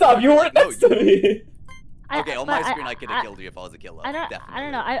 you wouldn't have. You weren't next to me. Okay, on my screen I could have killed you if I was a killer. I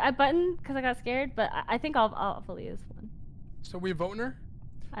don't know. I buttoned because I got scared, but I think I'll fully use one. So we voting her?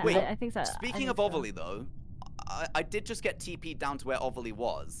 Wait, I think so. Speaking of Ovilee though, I did just get TP'd down to where Ovilee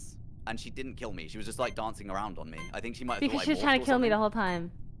was, and she didn't kill me. She was just like dancing around on me. I think she might have because she was trying to kill me the whole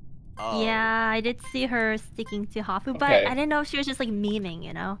time. Oh. Yeah, I did see her sticking to Hafu, but Okay. I didn't know if she was just like memeing,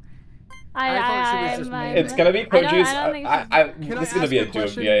 you know? I thought she was just memeing. It's gonna be Koji's. Can This is I gonna be a ask you duo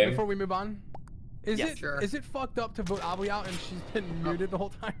question game. before we move on? Is Yes, it sure. is it fucked up to vote Ovilee out and she's been muted the whole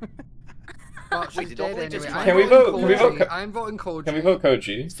time? Well, she's did dead Ovilee just anyway. try- I'm Can we voting vote? Can we vote? Koji. I'm voting Koji. Can we vote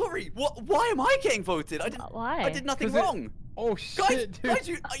Koji? Sorry, what? Why am I getting voted? Why? I did nothing 'Cause it- wrong. Oh shit, dude. Guys,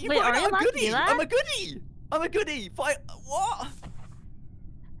 you Wait, voted are you out a allowed to do goodie. that? I'm a goodie. I'm a goodie. What?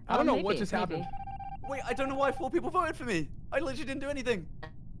 I don't know what maybe, just maybe. happened. Wait, I don't know why 4 people voted for me. I literally didn't do anything.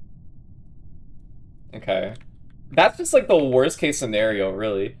 Okay. That's just like the worst case scenario,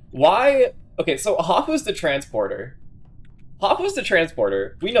 really. Why? Okay, so Hafu's the transporter. Hafu's the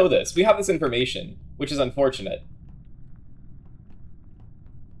transporter. We know this. We have this information, which is unfortunate.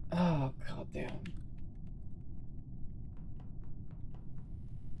 Oh, goddamn.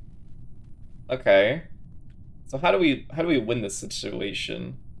 Okay. So how do we win this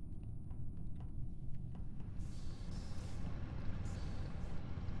situation?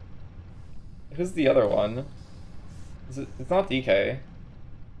 Who's the other one? It's not DK.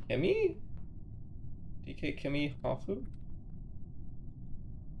 Kimi? DK, Kimi, Hafu?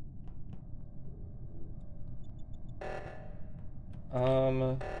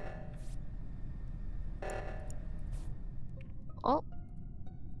 Oh.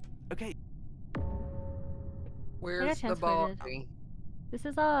 Okay. Where's the transported. body? This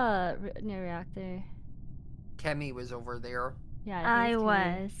is near reactor. Kemi was over there. Yeah, I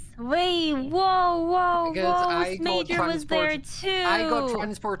was. Wait, whoa, Because whoa. I got Smajor was there transported- too. I got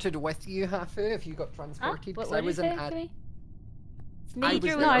transported with you, Hafu, if you got transported, because what I did was you an say, ad. Kimmy? Smajor was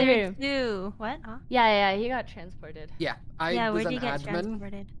was there. I hear there you. too. What? Huh? Yeah, he got transported. Yeah, I Yeah, was where'd an you get admin.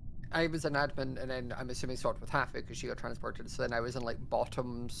 transported? I was an admin, and then I'm assuming swapped with Hafu because she got transported. So then I was in like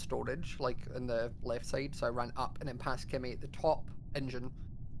bottom storage, like in the left side. So I ran up and then past Kimmy at the top engine,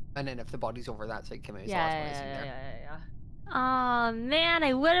 and then if the body's over that side, Kimmy was the last one I seen there. Yeah. Oh man,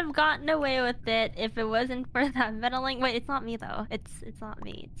 I would have gotten away with it if it wasn't for that meddling. Wait, it's not me though. It's not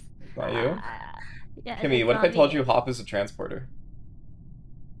me. It's Not you? yeah. Kimmy, it's what if not I told me. you Hafu's a transporter?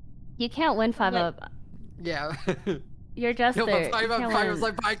 You can't win 5-up. Yeah. You're Jester. No, but You 5 can't up 5 was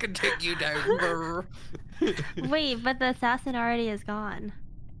win. like, I can take you down. Brr. Wait, but the assassin already is gone.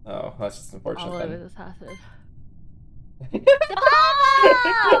 Oh, that's just unfortunate. All of then. it was assassin.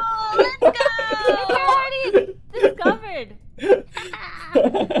 Oh, let's go! You're already discovered.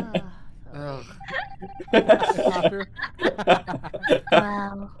 Ugh.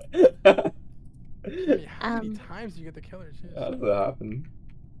 Wow. Wait, how many times do you get the killer? Jeez. How does that happen?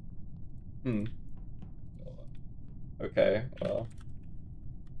 Okay, well.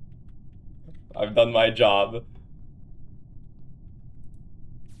 I've done my job.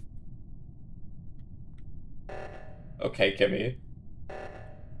 Okay, Kimmy.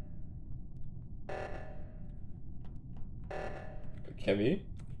 Kimmy?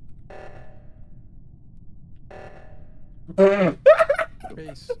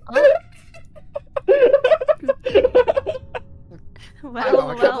 Face.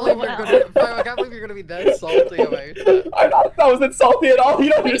 I can't believe you're gonna be that salty about it. I thought that was insulting at all.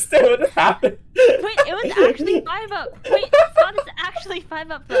 You don't understand what just happened. Wait, it was actually 5-up. Wait, Scott is actually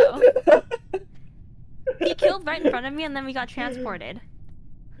 5-up though. He killed right in front of me and then we got transported.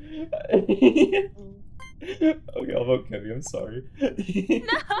 Okay, I'll vote Kimmy. I'm sorry. No!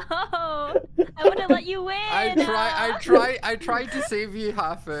 I would have let you win! I tried to save you,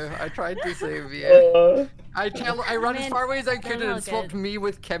 Hafu. I tried to save you. I ran as far away as I could and swapped me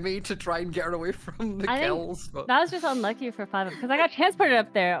with Kimmy to try and get her away from the kills. But... That was just unlucky for 5-up because I got transported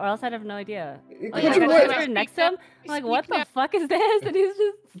up there, or else I'd have no idea. Like, I Koji, got what? transported next to him. I'm like, what the fuck is this? And he's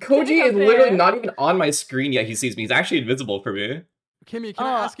just. Koji up is literally there. not even on my screen yet. He sees me. He's actually invisible for me. Kimmy, can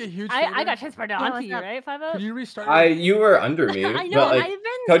I ask a huge favor? I got transported onto you, right, 5-up? Could you restart? You were under me, I know, but like I've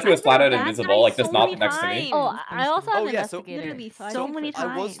Koji was been flat out that invisible, guy like just so not many next to me. Oh, I also have Oh, yeah, so- investigator. Literally I so think many for-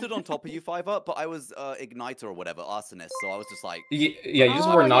 I was times. stood on top of you 5-up, but I was igniter or whatever, arsonist, so I was just like. Yeah, you just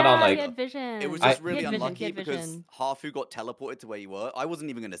were not on like. He had vision. It was He just had really vision, he unlucky had because vision. Hafu got teleported to where you were. I wasn't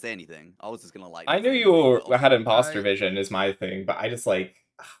even gonna say anything. I was just gonna like. I knew you had imposter vision is my thing, but I just like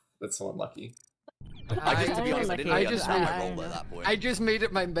that's so unlucky. I just, to be honest, I didn't I really just understand made- my role at that point. I just made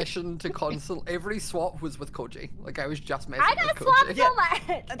it my mission to console. Every swap was with Koji. Like I was just messing I with got swapped Koji. so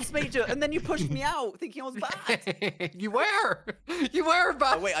much. And Smajor, and then you pushed me out, thinking I was bad. You were. You were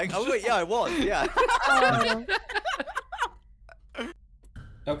bad. Oh wait, yeah, I was, yeah.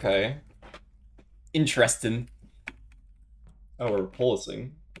 Okay. Interesting. Oh, we're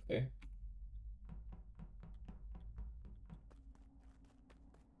policing. Okay.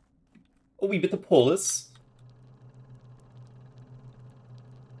 Oh, we bit the Polus.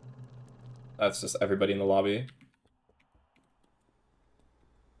 That's just everybody in the lobby.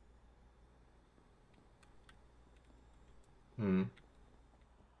 Hmm.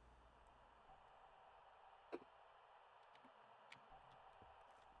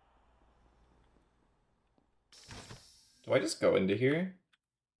 Do I just go into here?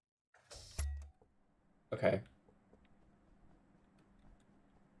 Okay.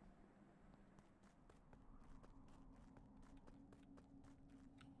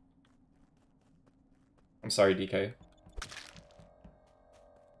 I'm sorry, DK.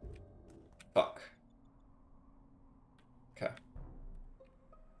 Fuck. Okay.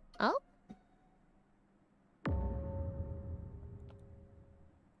 Oh?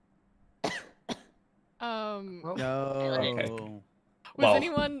 No. Okay.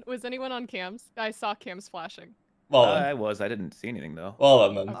 Was anyone on cams? I saw cams flashing. Well, I was. I didn't see anything though.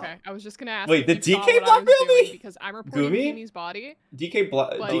 well then. Okay, I was just gonna ask. Wait, if did you saw DK what I was blackmail doing me? Because I'm reporting Gumi? Kimi's body. DK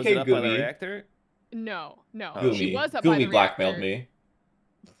But- Was DK it up by the Gumi. reactor? No. Oh. She Gumi. was up by the Gumi blackmailed reactor,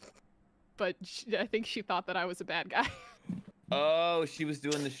 me. but I think she thought that I was a bad guy. Oh, she was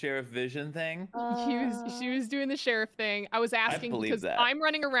doing the sheriff vision thing. She was doing the sheriff thing. I was asking believe because that. I'm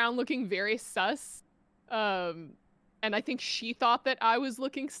running around looking very sus. And I think she thought that I was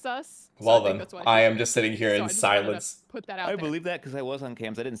looking sus. So Well I think then, that's why I she am shared just it. sitting here So in I just wanted to silence. Put that out I there. believe that because I was on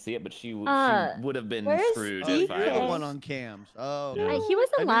cams. I didn't see it, but she would have been where's screwed. Oh, if DK? I you're the was- one on cams. Oh. Yeah. He was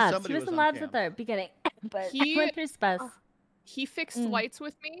I in knew labs. somebody He was in on labs cam. at the beginning, but He- I went through Spess. He fixed Mm. lights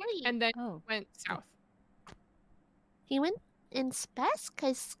with me and then Oh. went south. He went in Spess?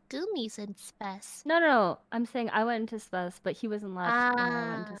 Because Gumi's in Spess. No. I'm saying I went into Spess, but he was in labs when I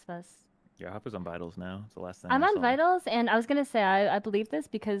went Ah. into Spess. Yeah, Hafu's on vitals now. It's the last thing I'm I on saw. vitals, and I was gonna say I believe this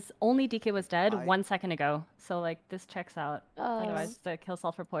because only DK was dead I- 1 second ago. So like this checks out. Otherwise, the kill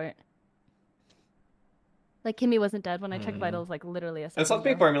self report. Like Kimmy wasn't dead when I checked vitals like literally a second Let's let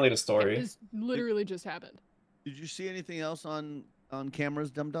me ago. formulate a story. This literally just happened. Did you see anything else on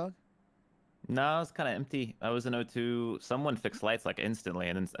cameras, DumbDog? No, it's kind of empty. I was in O2. Someone fixed lights like instantly,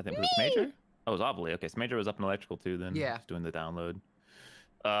 and then I think it was Smajor. Oh, it was OvileeMay. Okay, Smajor was up in electrical too. Then Yeah. just doing the download.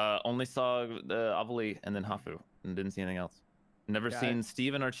 Only saw the OvileeMay and then Hafu, and didn't see anything else. Never Yeah, seen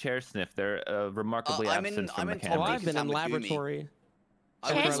Steven or Chair Sniff. They're remarkably I'm absent from the in camera. Tom I've been in with Gumi. laboratory.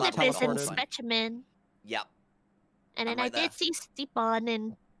 I Chair was Sniff in Chair Sniff laboratory is the in whole time. specimen. Yep. And I'm then right I there. did see Stepan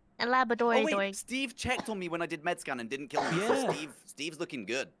in a laboratory Oh wait, doing. Steve checked on me when I did med scan and didn't kill me. So Yeah. Steve's looking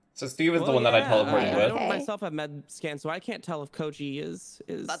good. So Steve is the Well, one that I yeah, teleported I with. don't myself have med scan, so I can't tell if Koji is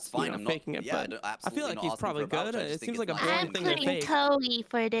That's you fine. know, I'm not faking it. Yeah, but I I feel like not he's asking probably for a voucher, good. I just It think seems like it's a nice. blind I'm thing to putting fake. Koei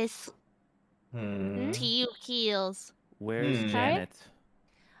for this Hmm. 2 kills. Where's Hmm. Janet?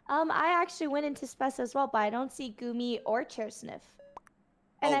 I actually went into Spess as well, but I don't see Gumi or Chair Sniff.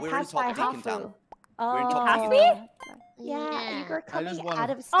 And Oh, I we're in passed by top Deacon Town. Hafu. We're in top Oh. Deacon Yeah, you were coming just wanna- out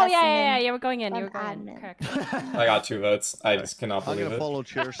of Oh specimen. yeah, you were going in. You from were going in. admin. Correct. I got 2 votes. I just cannot I'm believe gonna it. follow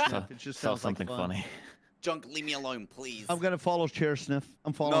Chair Sniff. It just Saw sounds like something fun. funny. Junk, leave me alone, please. I'm gonna follow Chair Sniff.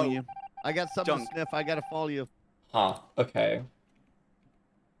 I'm following No. you. I got something Junk. to sniff. I gotta follow you. Huh. Okay.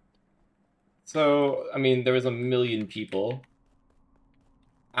 So, I mean, there was 1 million people.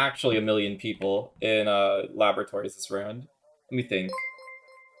 Actually, 1 million people in laboratories this round. Let me think.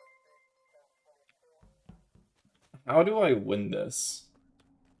 How do I win this?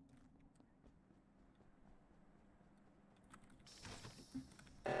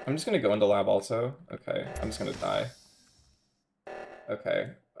 I'm just gonna go into lab also. Okay, I'm just gonna die.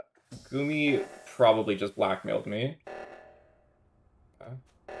 Okay. Gumi probably just blackmailed me. Okay.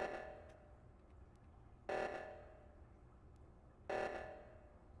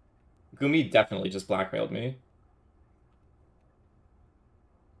 Gumi definitely just blackmailed me.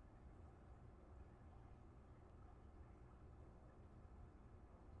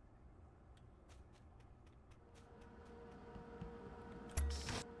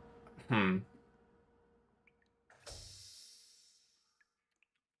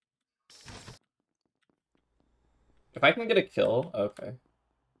 If I can get a kill, okay.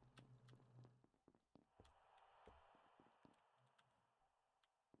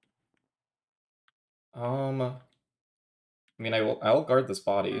 I mean, I'll guard this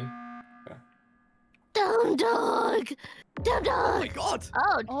body. Okay. DumbDog! DumbDog! Oh my god!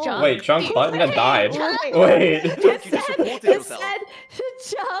 Oh, Junk. Wait, Chunk button had died. Junk. Wait. Junk, you just supported It yourself.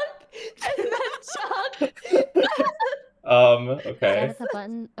 said Chunk and then Chunk. Okay. That's a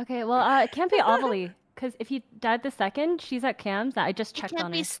button. Okay, well, it can't be OvileeMay, because if he died the second, she's at Cam's. I just It checked can't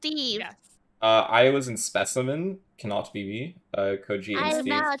on be her. Steve. I was in Specimen, cannot be me. Koji and I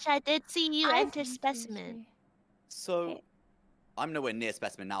Steve. vouch, I did see you enter Specimen. So, I'm nowhere near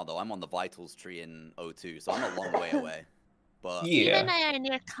Specimen now, though. I'm on the Vitals tree in O2, so I'm a long way away. But Steve and I are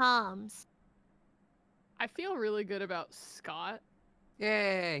near comms. I feel really good about Scott.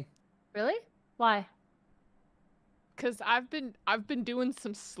 Yay. Really? Why? Because I've been doing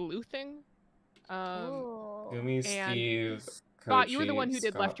some sleuthing. Gumi, and Steve, Scott, you were the one who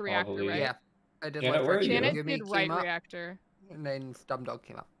Kochi, did left Scott, reactor, OvileeMay. right? Yeah. I did Janet, left where are reactor. you? Janet Gumi did right came up, reactor. And then DumbDog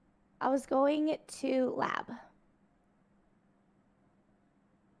came up. I was going to lab.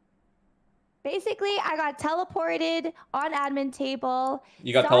 Basically, I got teleported on admin table.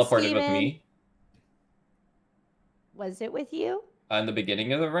 You got saw teleported with Steven. me. Was it with you? In the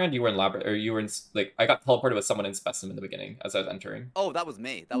beginning of the round, you were in lab, or you were in like I got teleported with someone in Specimen in the beginning as I was entering. Oh, that was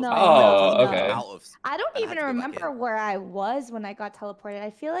me. That was No, me. Oh, no, okay. Out of, I don't and even had to go back remember in. where I was when I got teleported.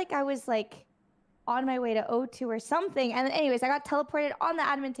 I feel like I was like on my way to O2 or something. And anyways, I got teleported on the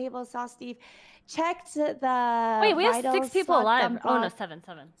admin table, saw Steve, checked the Wait, we have 6 vitals, people saw alive. Oh no, DumbDog. 7.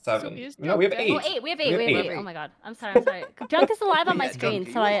 Seven. is No, we have Junk 8. Oh, 8. We have 8. We have We have eight. 8. Oh my god. I'm sorry. Junk is alive on my Yeah, screen,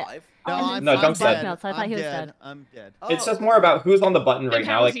 Junk, so are you I. alive? No, I'm, No, I'm Junk's dead. dead. So I thought I'm he was dead. dead. I'm dead. It's Oh. just more about who's on the button Then right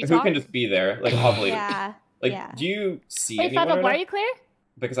now. how Like is he who can talking? just be there. Like OvileeMay. Yeah. Like, yeah. do you see Hey, anyone? Fava, or were not? you clear?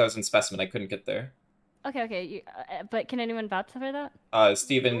 Because I was in Specimen, I couldn't get there. Okay. But can anyone vouch for that?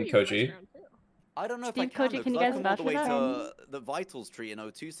 Steve and Koji. I don't know if Steve, I can, Koji, though, can you 'cause guys I've vouch come all the way for to the Vitals tree in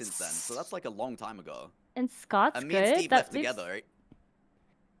O2 since then, so that's like a long time ago. And Scott's And me good. and Steve that left leaves- together, right?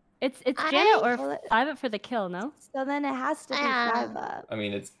 It's I- Janet well, or 5 for the kill, no? So then it has to be 5 up. I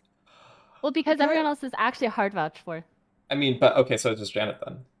mean, it's. Well, because Okay. everyone else is actually a hard vouch for. I mean, but okay, so it's just Janet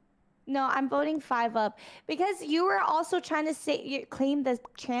then. No, I'm voting 5 up because you were also trying to say claim the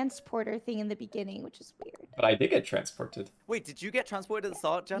transporter thing in the beginning, which is weird. But I did get transported. Wait, did you get transported at the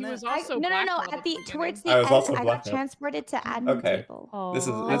start, He Janet? was also No. blackmailed At the beginning. towards the I was end, also I got blackmailed. transported to admin Okay. table. Oh, This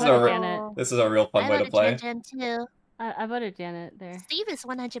is I this is voted a Janet. this is a real fun I way to voted play. Jen too. I voted Janet there. Steve is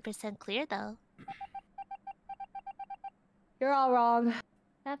 100% clear though. You're all wrong.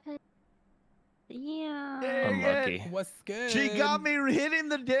 Yeah. Unlucky. What's good? She got me hitting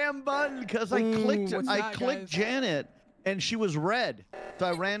the damn button because I Ooh, clicked. what's I that, clicked guys? Janet, and she was red. So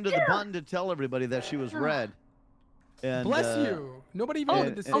I ran to the button to tell everybody that she was red. And, Bless you. Nobody even and-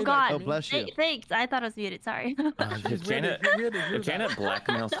 wanted to say and- Oh God. Oh, bless you. Thanks. I thought I was muted. Sorry. If Janet, we had to hear if Janet that.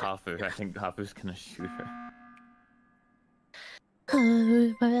 blackmails Hafu, I think Hafu's gonna shoot her.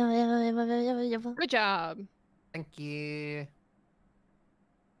 Good job. Thank you.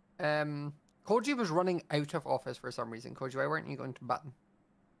 Koji was running out of office for some reason. Koji, why weren't you going to button?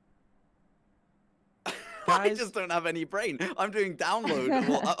 I Guys? just don't have any brain. I'm doing download.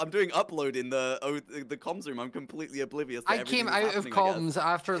 Well, I'm doing upload in the comms room. I'm completely oblivious. To I everything came that's out of happening, I guess. comms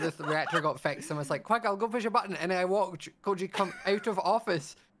after the reactor got fixed and was like, "Quick, I'll go push a button." And I watched Koji come out of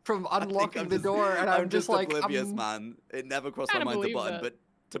office from I think unlocking I'm the just- door, and I'm just like, oblivious, man. It never crossed my Kinda mind to believe button, that. but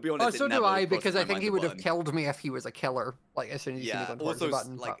to be Oh, honest, so it do never I, crossed because my I think mind he to would have button. killed me if he was a killer. Like as soon as you Yeah. gone towards Also, the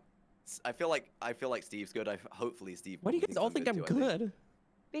button. like, I feel like Steve's good. Hopefully Steve. Why do you guys all think I'm too, I think. good?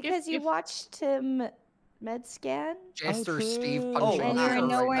 Because you if- watched him med scan. Jester, true. Steve, Oh, punching. And wow. you're Hafu right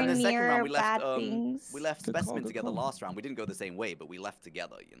nowhere now. And the second near round we left. bad things. We left Good call, specimen good together call. last round. We didn't go the same way, but we left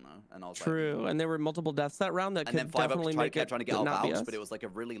together. You know, and I was True, like, and there were multiple deaths that round that and then could 5 up definitely make kept it trying to get out not be vouch, us. but it was like a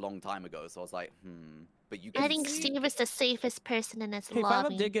really long time ago. So I was like, But you I can think see Steve is the safest person in this Hey, 5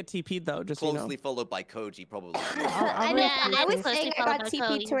 lobby. Up did get TP'd though, just so you know. closely followed by Koji, probably. I, Yeah, I and was it's closely saying I followed got by TP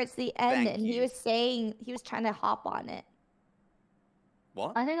Cody. towards the end, Thank and he you. was saying he was trying to hop on it.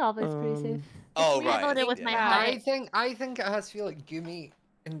 What? I think Ovilee's pretty safe. Oh I right. voted with yeah. my I heart. think it has to feel like Gumi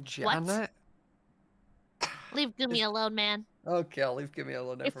and What? Janet. Leave Gumi alone, man. Okay, I'll leave Gumi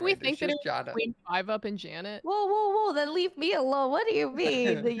alone. If never we mind, think it's that just it's Janet. between 5 up and Janet, Whoa! Then leave me alone. What do you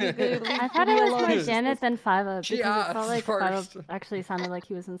mean? That you could leave I thought me it was alone? more Janet than 5 up She because it felt asked like 5 up first. actually sounded like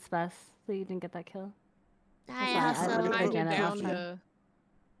he was in spec, so you didn't get that kill. I I also voted for I Janet down last time. to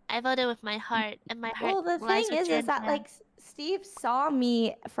I voted with my heart, and my heart. Well, the lies thing with is that Janet. like Steve saw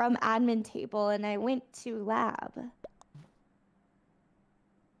me from admin table, and I went to lab.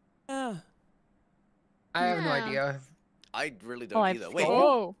 Yeah. I have no Yeah. idea. I really Oh, don't I'm either. scared. Wait.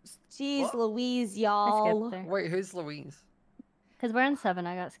 oh, Jeez, What? Louise, I y'all. skipped there. Wait, who's Louise? Because we're in 7,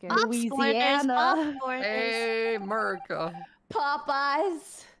 I got scared. Ops Louisiana. Ops Hey, America.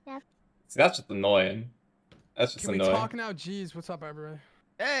 Popeyes. See, that's just annoying. That's just Can we annoying. talk now? Jeez, what's up, everybody?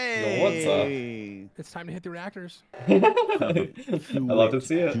 Hey. It's time to hit the reactors. I love to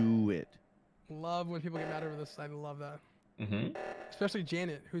see it. Do it. Love when people get mad over this. I love that. Especially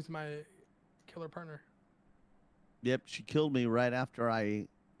Janet, who's my killer partner. Yep, she killed me right after I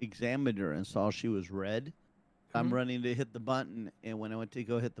examined her and saw she was red. I'm running to hit the button, and when I went to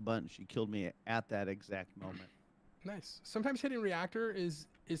go hit the button, she killed me at that exact moment. Nice. Sometimes hitting reactor is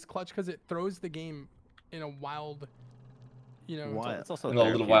clutch because it throws the game in a wild, you know. It's also in a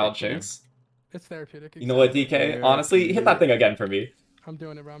little wild chase. It's therapeutic. You know what, DK? Honestly, hit that thing again for me. I'm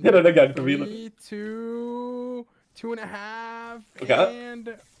doing it, bro. Hit it again for me. 3, 2, 2.5, Okay.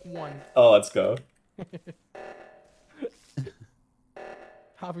 and 1. Oh, let's go.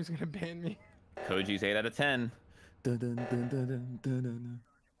 Hafu's gonna ban me. Koji's 8 out of 10.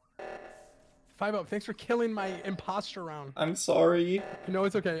 5 up. Thanks for killing my impostor round. I'm sorry. No,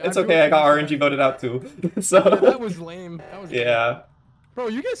 it's okay. It's okay. I got RNG voted out too. So Yeah, that was lame. That was lame. yeah. Bro,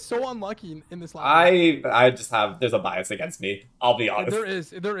 you get so unlucky in this lobby. I just have there's a bias against me. I'll be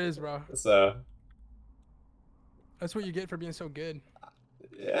honest. There is, bro. So That's what you get for being so good.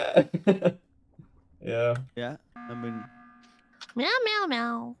 yeah. Yeah. Yeah. I mean, Meow meow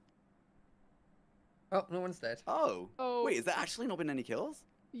meow. Oh, no one's dead. Oh. Wait, has there actually not been any kills?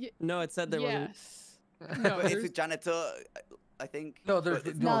 No, it said there yes. No, No, it's there's- a janitor, I think. No, there's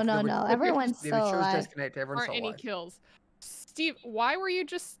but- No. Everyone's the still show's alive. disconnected. Everyone's aren't still any alive. kills. Steve, why were you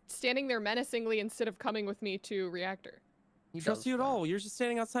just standing there menacingly instead of coming with me to reactor? Trust you at all. You're just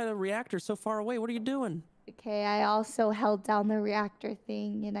standing outside a reactor so far away. What are you doing? Okay, I also held down the reactor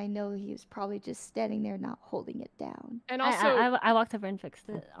thing, and I know he was probably just standing there not holding it down. And also, I walked over and fixed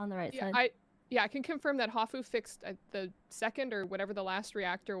it on the right yeah, side. I can confirm that Hafu fixed the second or whatever the last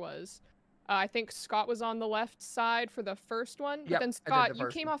reactor was. I think Scott was on the left side for the first one. But Yep, then I did Scott, the you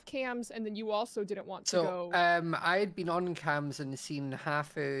first came one. off cams, and then you also didn't want to So, go. I had been on cams and seen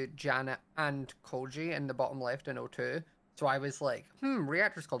Hafu, Janet, and Koji in the bottom left in O2. So I was like,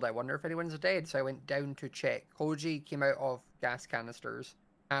 reactor's cold. I wonder if anyone's dead. So I went down to check. Koji came out of gas canisters.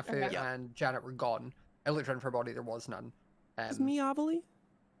 Hafu Okay. and Janet were gone. I looked around for a body. There was none. Is me, Ovilee?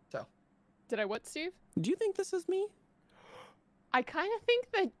 So. Did I what, Steve? Do you think this is me? I kind of think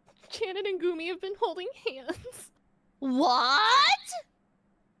that Janet and Gumi have been holding hands. What?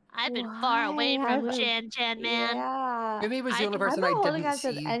 I've been far away Why? from Jan, man. Yeah. Gumi was the only I'm person not I holding didn't hands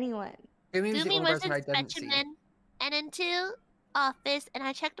with see. anyone. Gumi was the Gumi only was person in I didn't see. specimen, and into office, and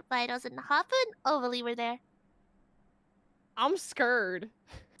I checked the vitals, and Hafu and Ovilee were there. I'm scared.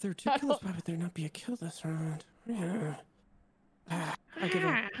 There are 2 kills. Why would there not be a kill this round? Yeah. I give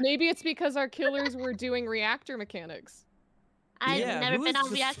up. Maybe it's because our killers were doing reactor mechanics. I've Yeah, never who been is on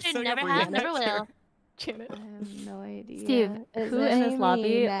just reactor, setting never up have, never reactor? will. Janet. I have no idea. Steve, Is who it in this me,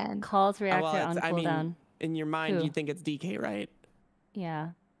 lobby then? calls reactor well, on I cooldown? mean, in your mind, Who? you think it's DK, right? Yeah,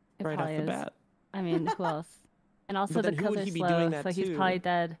 it Right off probably the is. bat. I mean, who else? And also then the who would killer's he be slow, doing that so he's to? probably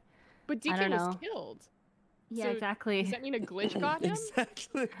dead. But I DK don't was know. killed. Yeah, So exactly. Does that mean a glitch got him?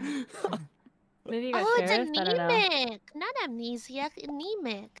 Exactly. Maybe you got Oh, it's sheriffed, I don't know. anemic, not amnesiac,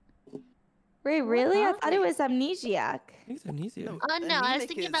 anemic. Wait, really? I thought it was amnesiac. He's amnesia. No, Oh no, I was anemic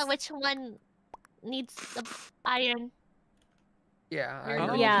thinking is- about which one needs the iron. Yeah.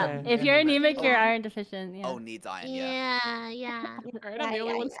 Oh, Yeah, okay. if you're anemic. anemic, you're iron deficient. Yeah. Oh, needs iron, yeah. Yeah. All right, I'm the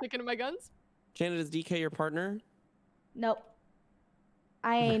only one sticking to my guns. Janet, is DK your partner? Nope.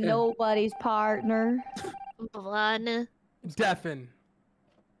 I ain't nobody's partner. One. Deafen.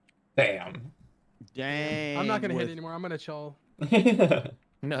 Damn. dang. I'm not gonna hit with- anymore. I'm gonna chill.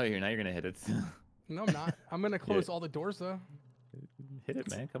 No, you're not. You're gonna hit it. No, I'm not. I'm gonna close all the doors though. Hit it,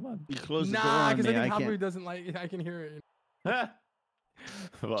 man. Come on. You close the door Nah, on because me. I I think Hafu can't. doesn't like. I can hear it.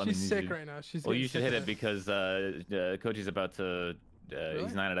 Well, I mean, She's you sick should- right now. She's Well, getting you should sick hit of it because Koji's about to. Really?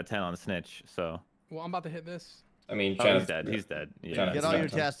 He's 9 out of 10 on snitch. So. Well, I'm about to hit this. I mean, Oh, Janet's he's dead. He's dead. Yeah. Janet's Get all your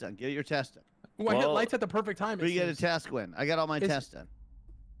dead. tests done. Get your tests done. Ooh, I hit Well- lights at the perfect time. We it get a seems. task win. I got all my It's- tests done.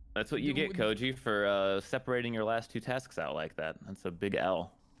 That's what you get, Koji, for separating your last 2 tasks out like that. That's a big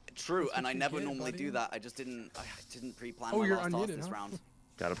L. True, That's and what I you never get, normally buddy. do that. I didn't pre-plan Oh, my you're last task unmuted, this huh? round.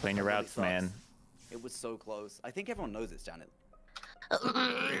 Gotta plan your Really routes, sucks. man. It was so close. I think everyone knows it's Janet.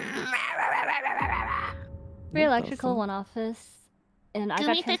 Free electrical, one office, and I Gumi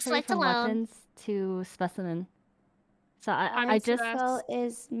got fixed transferred lights from alone. weapons to specimen. So I'm I in just stress. So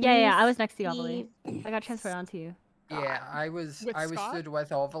is yeah, I was next to you, Steve. Ovilee. I got transferred onto you. Yeah, I was With Scott? stood with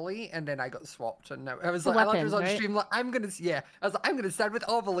Ovilee, and then I got swapped, and I was The like, I looked weapons, on right? stream like, I was like, I'm gonna stand with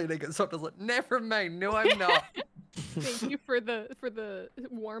Ovilee, and I got swapped. I was like, never mind, no, I'm not. Thank you for the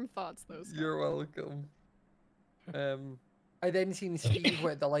warm thoughts, though. Scott. You're welcome. I then seen Steve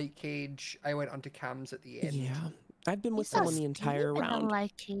with the light cage. I went onto cams at the end. Yeah, I've been with saw someone the entire Steve in round. the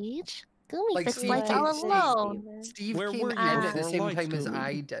light cage. Gumi Like fixed Steve lights came- all alone. Steve Where came were in you at the before same lights, time as Gumi?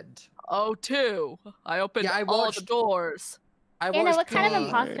 I did. Oh, two. I opened Yeah, I all the watched- doors. I Anna, watched what kind of Gumi.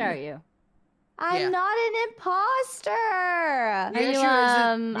 imposter are you? I'm Yeah. not an imposter. Are The you issue is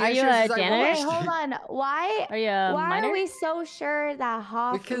are you a janitor? Wait, hold on. Why? Are you a Why miner? are we so sure that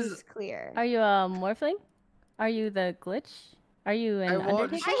Hafu's Because- clear? Are you a morphling? Are you the glitch? Are you an I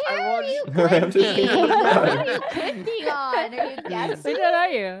watched. undertaker? Are you I'm clicking? just kidding. What are you clicking on? Are you guessing? Which one are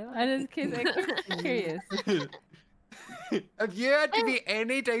you? I'm just curious. If you had to be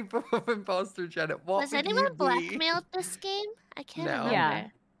any type of imposter, Janet, what Was would anyone you be? blackmailed this game? I can't No. remember. Yeah.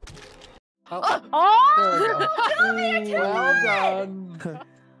 Oh, Oh! there we go. Well done.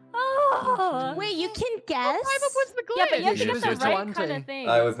 Oh! Wait, you can guess? What's the glitch? Yeah, but you have to You get just the used right one kind thing. of thing.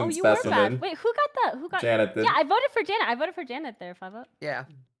 I was in oh, you were specimen. fast. Wait, who got that? Who got? Janet did. Yeah, I voted for Janet. I voted for Janet there. 5-0. Yeah.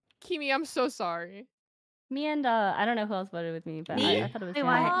 Kimi, I'm so sorry. Me and I don't know who else voted with me, but Me? I thought it was Wait, Janet.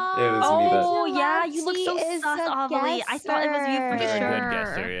 why? It was me that. Oh yeah, you look so Vigilante sus, is a Ovilee. I thought it was you for Very sure. good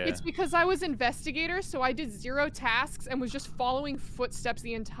guesser, yeah. It's because I was investigator, so I did 0 tasks and was just following footsteps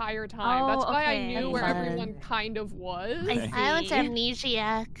the entire time. That's Oh, why I okay. knew where Fun. everyone kind of was. I was see.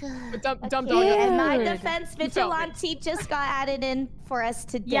 amnesiac. But DumbDog. Yeah, in my Dude. defense, Vigilante just got added in for us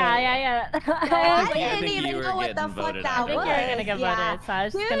today. Yeah. I I didn't think you even were know what the getting fuck voted that out. I think was. you're gonna get Yeah. voted, so I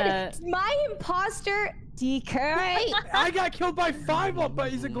was just Dude, gonna. my imposter, DK, I got killed by 5-up,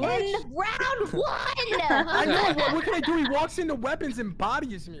 but he's a glitch. in round 1. I know. What can I do? He walks into weapons and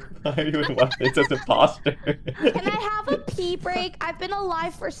bodies me. Are you in what? It's an imposter. Can I have a pee break? I've been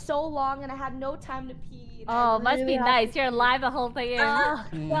alive for so long and I had no time to pee. and I Oh, must really be have nice. to You're alive the whole thing. Oh,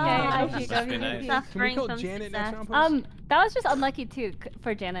 Okay, God. go, Must be nice. Can we Suffering kill from Janet success. next round, please? That was just unlucky too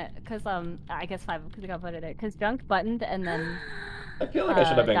for Janet, cause I guess 5 because I got voted it, cause Junk buttoned and then. I feel like I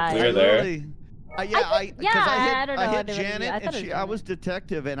should have been died. clear there. Really, yeah, I don't know I hit what it was. Janet, I and thought it was I was Janet.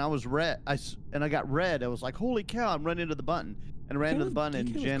 detective, and I was red. I got red. I was like, holy cow! I'm running into the button, and I ran into the button, and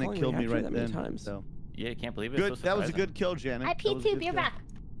DK was Janet calling killed me reactor right that many then. times. So Yeah, you can't believe it. good. It's so That was a surprising. good kill, Janet. I That peed was a too. good Be kill. back.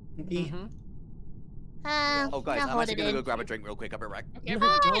 Oh, guys, now I'm hold actually it gonna in. go grab a drink real quick. I'll be right back. Okay,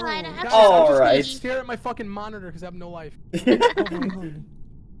 Hi, Lina. Have Guys, some I'm just Alright. gonna stare at my fucking monitor because I have no life.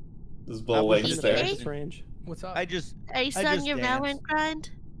 This I bullying was stare. okay. That's range. What's up? I just Are you I still on just your danced. Valorant grind?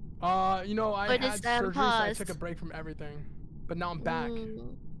 You know, I Or had does that surgery, so I pause? took a break from everything. But now I'm back.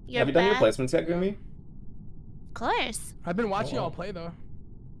 You're Have you done your back? placements yet, Gumi? Of course. I've been watching Oh. y'all play though.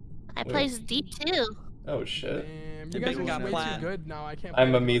 I plays deep too. Oh shit. Damn, The you guys big are got way plat. too good now. I can't. I'm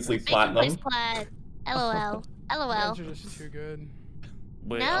play a measly with you. Bacon plays platinum. plaid. LOL. You LOL. guys are just too good.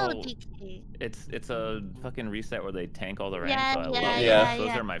 Wait, No, oh, DK. it's a fucking reset where they tank all the ranks. Yeah, so I love yeah, those. yeah, Those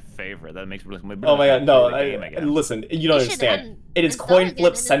yeah. are my favorite. That makes me. Oh my god, no! Game again. Listen, you don't You should understand. un- It is install coin again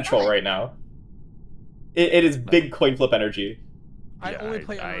flip and central install it. right now. It is big coin flip energy. I Yeah, only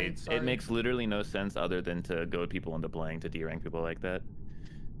play I- unranked. Sorry. It makes literally no sense other than to goad people into playing to D-rank people like that.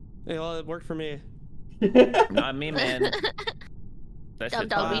 Hey, well, it worked for me. Not me, man. That shit's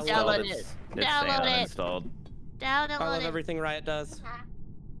Don't we uninstalled. download It's it. staying Download it. uninstalled. I love Download it. everything Riot does. Dude,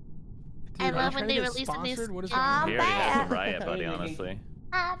 I are you love trying when to they get release a new sponsored? What is skin. going on? He already has bad. the riot, buddy. Honestly.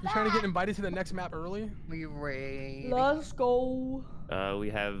 You trying to get invited to the next map early? We ready. Let's go. We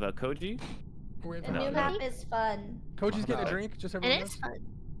have Koji. Wait The for No, new that. no. map is fun. Koji's getting a No. drink. Just It everyone is knows.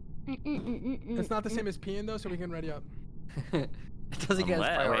 fun. It's not the same as peeing though, so we can ready up. It doesn't get his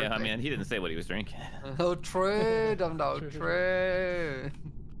Unless- priority. I mean, he didn't say what he was drinking. Oh, true, DumbDog, True, true, true.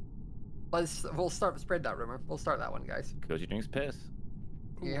 We'll spread that rumor. We'll start that one, guys. Koji drinks piss.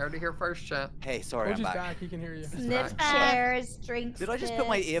 You heard it here first, chat. Hey, sorry, Koji's I'm back. back. He can hear you. Sniff back. chairs, drinks. Did I just put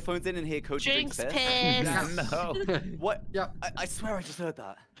my piss. earphones in and hear Coach Drinks drinks piss. No. What? Yeah. I swear I just heard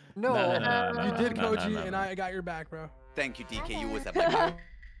that. No. No. You did, No, no, Koji, no, and no. I got your back, bro. Thank you, DK. You always have my back.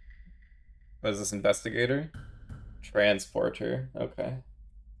 What is this, investigator? Transporter. Okay.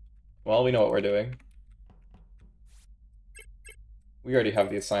 Well, we know what we're doing. We already have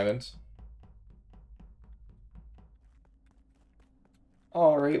the assignment.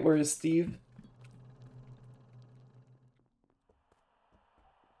 Alright, where is Steve?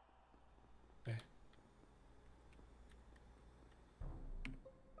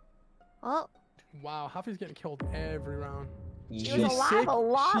 Oh, Wow, Hafu's getting killed every round. She was alive a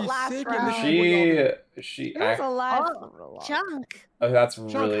lot she's last sick round. and this She She was alive Oh, for a lot. junk. Oh, that's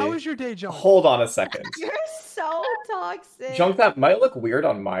Junk, really. how was your day, Junk? Hold on a second. You're so toxic. Junk, that might look weird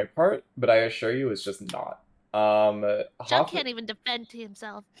on my part, but I assure you it's just not. Junk Hafu- can't even defend to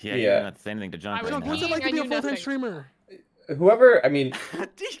himself. Yeah, Yeah. you don't have to say anything to Junk I right Junk, now. what's it like to I be a knew full-time nothing. streamer? whoever, I mean,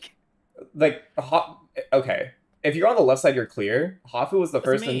 DK. like, okay. if you're on the left side, you're clear. Hafu was the That's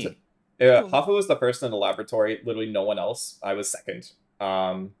first me. in. Yeah, Hafu was the first in the laboratory. Literally no one else. I was second.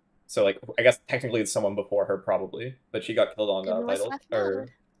 So like I guess technically it's someone before her probably, but she got killed on Then what's Vital, left or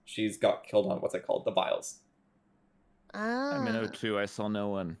now? she's got killed on what's it called, the vials. I'm in Ah. O2. I saw no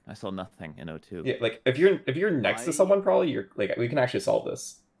one. I saw nothing in O2. Yeah, like if you're next to someone, probably you're like we can actually solve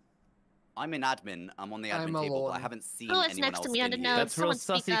this. I'm in admin. I'm on the I'm admin table, but I alone. haven't seen Who is anyone next else to me? I in don't here. know. That's real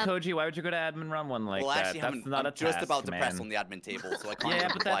Someone speak sussy, up. Koji. Why would you go to admin run one like Well, that? actually, That's not I'm a just task, about to press man. on the admin table, so I can't Yeah, even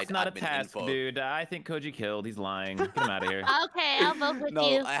but provide that's not a admin task, info. dude. I think Koji killed. He's lying. Get him out of here. Okay, I'll vote with No,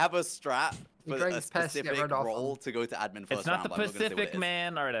 you. I have a strat You for drink a piss, get specific rid of role them. to go to admin first It's not round, the but I'm not gonna say what Pacific it is.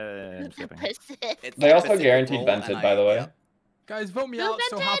 man. All right, I'm skipping. Pacific. It's They a also specific guaranteed role, vented, and by the way. yeah. Guys, vote me Who out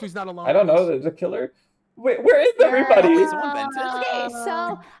so vented? Hafu's not alone. I don't know, please. the killer. Wait, where is everybody? Someone vented? Okay,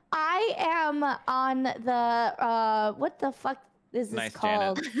 so I am on the what the fuck is this Nice,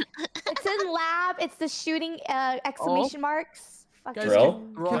 called? Janet. It's in lab. It's the shooting exclamation marks. Fuck Guys, it. Drill?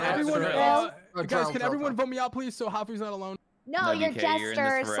 can Yeah, everyone, drill. guys, Drill, can everyone vote me out, please, so Hafu's not alone? No, No, you're DK, you're in this Jester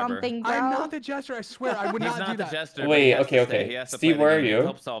or forever. something, bro. I'm not the Jester. I swear, I would He's not not do the that. Jester. but Wait, he has okay, to stay. okay. He has to Steve, play the where are game. you?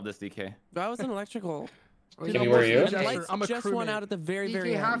 Help solve this, DK. I was in electrical. Dude, Kimmy, I'm where are mostly you? a Jester. Lights I'm a just went crewmate. out at the very, DK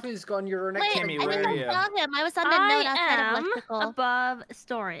very end. Hafu's gone. You're next Wait, to I Kimmy, me. where think are I you? saw him. I was on the node outside of I electrical. am above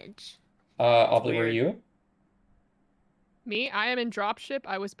storage. Aubrey, where are Weird. you? Me, I am in dropship.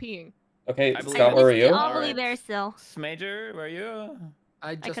 I was peeing. Okay, I believe Scott, it. where are I you? all Alright. believe there still. Smajor, where are you?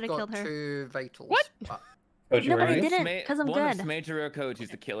 I just coulda got killed her. 2 vitals. What? Koji, No, where but are I you? didn't, 'cause I'm one good. of Smajor or Koji's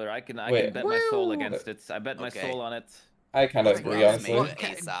the killer. I can Wait. bet my soul Woo! against it. I bet my Okay. soul on it. I kind of Okay, agree, well, honestly. Smajor.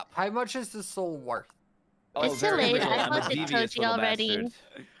 Okay, ASAP. How much is the soul worth? It's too very late. little. I I'm a voted devious Koji little already.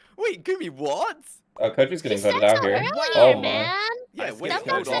 bastard. Wait, Gumi, what? Oh, Koji's getting You said voted out so here. earlier, Oh my. man. Yeah, I wait, skipped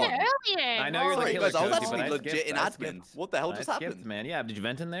Someone hold said on. it earlier. I know you're the Sorry, killer, guys, I was Koji, actually but I legit skipped, in I admin. skipped. What the hell I just skipped, happened? man. Yeah, did you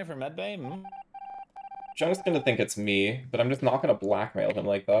vent in there for medbay? Junk's gonna think it's me, but I'm just not gonna blackmail him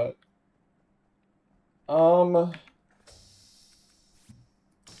like that.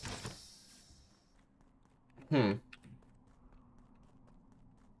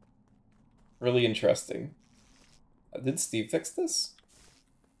 Really interesting. Did Steve fix this?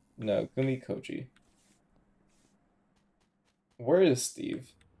 No, Gumi Koji. Where is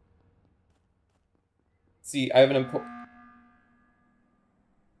Steve? See, I have an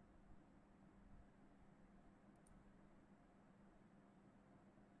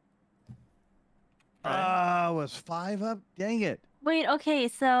Was 5 up? Dang it. Wait, okay,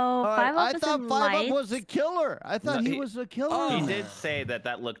 so All right, 5 up I was thought in 5 lights. up was a killer. I thought No, he he- was a killer. He did say that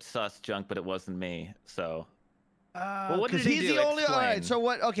that looked sus, Junk, but it wasn't me. So Well, what did he he's do? the only. All right. Explain. So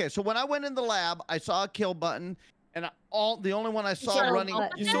what? Okay. So when I went in the lab, I saw a kill button, and the only one I saw Kill running.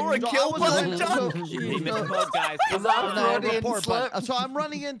 button. You saw a so I kill was button, running- John? so- he so- misspoke, guys. Was that no, Freudian report slip? button. So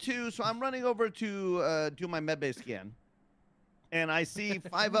I'm running over to do my medbay scan, and I see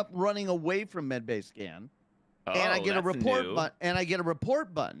 5 up running away from medbay scan, and I Oh, get a that's report new. button, and I get a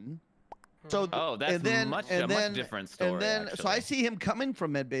report button. So Oh, that's and then, much and a then, much different story. And then, so I actually. see him coming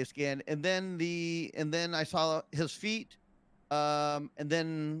from medbay scan, and then I saw his feet, and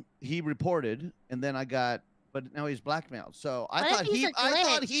then he reported, and then I got, but now he's blackmailed. So I What if thought he's a I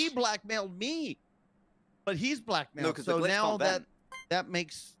thought he glitch? blackmailed me, but he's blackmailed. No, because the so glitch now can't that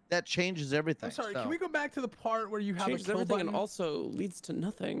vent. that changes everything. I'm sorry, so. can we go back to the part where you have Changes a kill everything button? and also leads to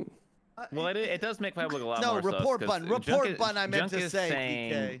nothing. Well, it does make Fable look a lot No, more sus, report 'cause button, Junk report is- button, I meant Junk to is say,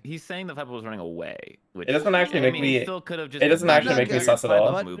 saying, DK. He's saying the Fable was running away. Which, It doesn't actually I make mean, me- he still could have just it doesn't been actually back make me to sus at your all.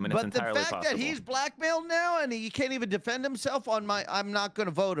 five-up movement. It's But the entirely fact possible. that he's blackmailed now and he can't even defend himself on my, I'm not going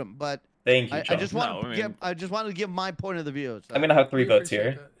to vote him. But Thank you, I John. just want No, to I mean- give, I just wanted to give my point of the view. So. I'm gonna have 3 We votes appreciate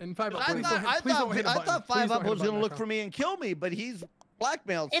here. that. And 5 up, I please thought, don't hit- please don't hit a button. I thought Please 5 don't up hit a was going to button, look Echo. for me and kill me, but he's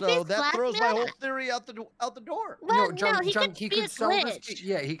blackmailed, If so he's that throws my whole blackmailed- theory out the door. Well, Junk, no, he Junk, could be a still just glitch. be,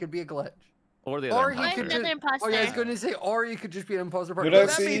 yeah, he could be a glitch. Or the Or other he Or imposter. could another just, oh yeah, I was imposter. going to say, or he could just be an imposter. Who do I Well,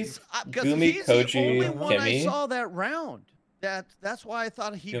 that see? means because Gumi, he's the only Koji, one I Kimmy. saw that round. That's why I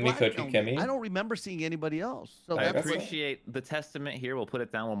thought he Gumi, Koji, blackmailed me. Kimmy. I don't remember seeing anybody else. So I that's appreciate the testament here. We'll put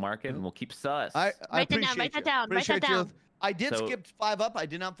it down, we'll mark it, and we'll keep sus. I Write that down, appreciate write that you. down, write that Appreciate you. down. I did So- skip 5 up. I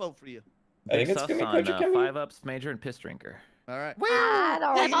did not vote for you. I think Big it's sus Gumi, on Koji, Kimmy. 5 ups, Major, and Piss Drinker. All right. I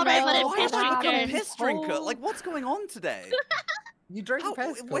don't I've already know. voted Why piss did I become a drinker. piss drinker? Like, what's going on today? You drink How-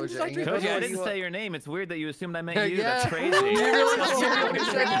 piss, when did I Koji. drink Koji, I What didn't do you- say your name. It's weird that you assumed I meant Yeah, you. yeah. That's crazy. You really That's said true. you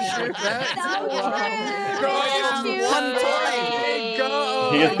said you should That's bet. so Wow. true. Bro, it was That's one true. time. Go.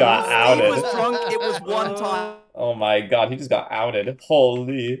 He just got Steve outed. was drunk. It was one time. Oh my god, he just got outed.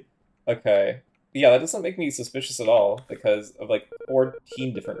 Holy. Okay. Yeah, that doesn't make me suspicious at all because of like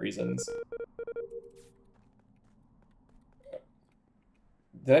 14 different reasons.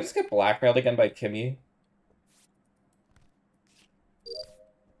 Did I just get blackmailed again by Kimmy?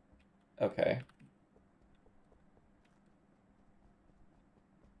 Okay.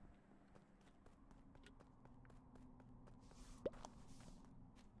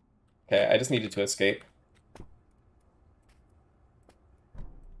 Okay, I just needed to escape.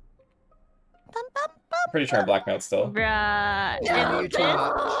 Pretty sure I'm blackmailed still. Bruh, Yeah, if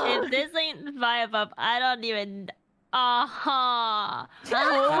this ain't vibe up, I don't even. Uh-huh. Okay.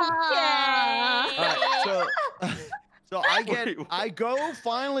 Alright, so I go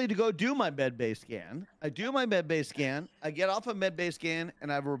finally to go do my med base scan. I do my med base scan. I get off a med base scan and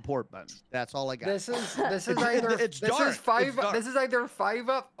I have a report button. That's all I got. This is either it's this dark. is five It's dark. this is either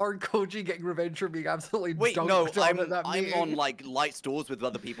 5-up or Koji getting revenge for being absolutely Wait, dunked no, on at that I'm meeting. on like light stores with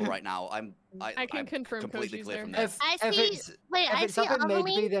other people right now. I can I'm confirm completely Koji's clear there. from this. If it's up in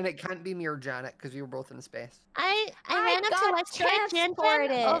Midway, then it can't be me or Janet because we were both in space. I I ran up to got Light Store, Jan,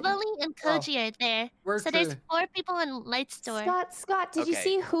 transported. Ovilee, and Koji are there. Where So there's to? 4 people in Light Store. Scott, did you Okay.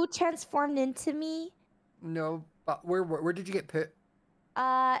 see who transformed into me? No, but where did you get put?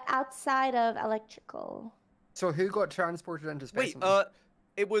 Outside of electrical. So who got transported into space? Wait,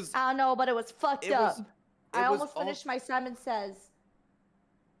 it was. I don't know, but it was fucked It up. was- I it was almost all- finished my Simon Says.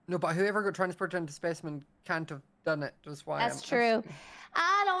 No, but whoever got transported into Spaceman can't have done it. That's why. That's I'm true. asking.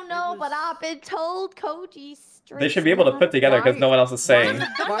 I don't know, but I've been told Koji straight. They should be able to put together because no one else is saying.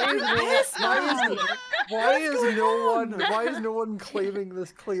 Why is no one claiming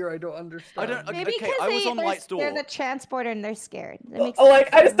this clear? I don't understand. I don't. Maybe okay, because I was on light they're store. the transporter and they're scared. That makes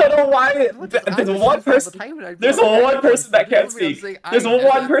Like, I just don't know why. There's one person. There's one person that can't speak. There's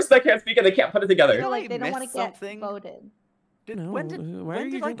one person that can't speak, and they can't put it I together. feel like they don't want missed to get something? voted. When did Why are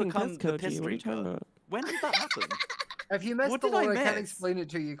you I drinking become piss, the Koji? piss What are you talking drinker? about? When did that happen? If you missed What the did I law, I can't miss? explain it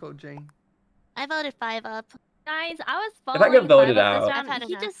to you, Koji. I voted 5-up. Guys, I was I following get voted 5-up this out. round. I've had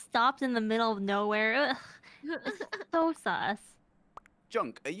He enough. just stopped in the middle of nowhere. Ugh. It's so sus.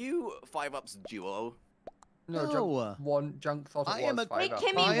 Junk, are you 5-up's duo? No, Junk thought it I am was a- 5 Wait, up.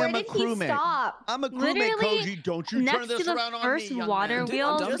 Kimmy, I where am a did he crewmate. stop? I'm a crewmate, Literally, Koji. Don't you next turn this to the around on first me, young water man. wheel.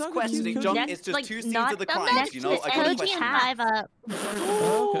 I'm DumbDog just is questioning Koji. Junk. Next, It's just like, 2 seeds not of the the crimes, next you know? to I gotta Koji question hat. that.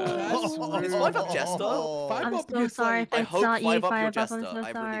 5-up. Is 5-up Jester? I'm 5-up so gets sorry like. if I it's hope not you, 5-up your 5-up. Jester. I'm so I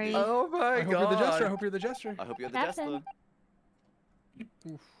really sorry. do. Oh my I hope you're the Jester. I god. hope you're the Jester. I hope you're the Captain.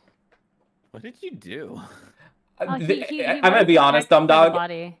 Jester. What did you do? Oh, I'm gonna be honest, DumbDog.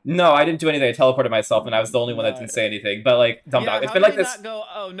 Body. No, I didn't do anything. I teleported myself, and I was the only one that didn't say anything. But like, DumbDog, Yeah, it's how been did like they this. Not go,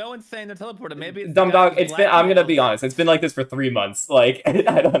 oh, no one's saying the teleporter. Maybe it's the guy DumbDog, who's it's been. I'm gonna be blackmailed. honest. It's been like this for 3 months. Like, I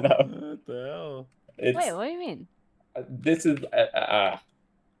don't know. What the hell? It's, Wait, what do you mean? This is.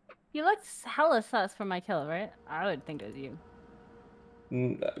 You looked hella sus for my kill, right? I would think it was you.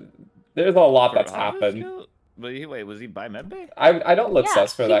 There's a lot that's For Hafu's happened. kill? But wait, was he by medbay? I don't look Yeah,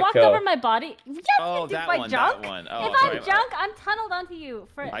 sus for he that walked kill. over my body. Yes, Oh, you did that my one, junk. that one. Oh, If sorry, I'm junk, I'm tunneled onto you.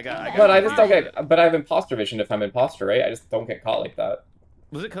 For I got But I you. just don't get. But I have imposter vision if I'm imposter, right? I just don't get caught like that.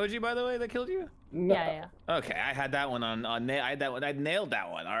 Was it Koji, by the way, that killed you? No. Yeah. Okay, I had that one on. I had that one. I nailed that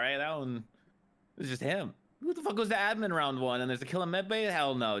one. All right, that one. It was just him. Who the fuck was the admin round 1? And there's a kill in medbay?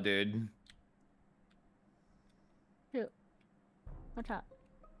 Hell no, dude. Watch out.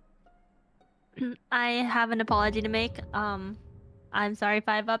 I have an apology to make. I'm sorry,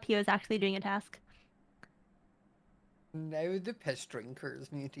 5-up. He was actually doing a task. Now the piss drinker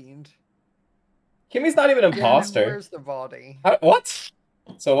is mutated. Kimmy's not even an imposter. Where's the body? What?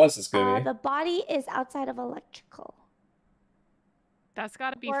 So what's this movie? The body is outside of electrical. That's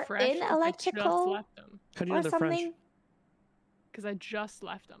got to be Or fresh. in 'cause I electrical? just left them. How do you Or know they're fresh? something. Because I just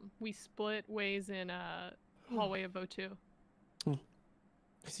left them. We split ways in hallway of O2.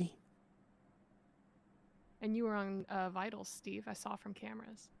 I see. And you were on Vitals, Steve. I saw from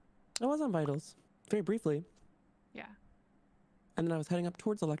cameras. I was on Vitals, very briefly, Yeah. and then I was heading up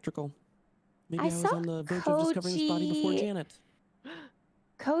towards electrical. Maybe I I was saw on the verge of discovering this body before Koji- Janet.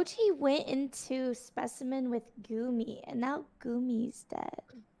 Koji went into specimen with Gumi, and now Gumi's dead.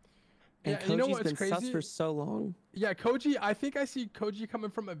 And Yeah, you know Koji's what's been sus crazy? for so long. Yeah, Koji. I think I see Koji coming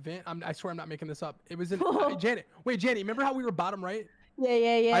from a vent. I swear I'm not making this up. It was in Janet. Wait, Janet. Remember how we were bottom right?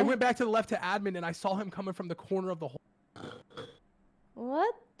 Yeah. I went back to the left to admin, and I saw him coming from the corner of the hole,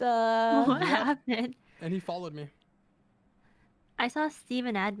 What the? What happened? and he followed me. I saw Steve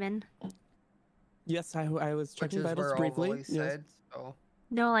in admin. Yes, I was Which checking is Vitals where briefly. Ovilee Yes. said. So.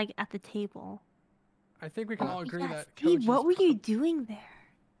 No, like at the table. I think we can all agree Yeah, that. Steve, what Koji's were you doing there?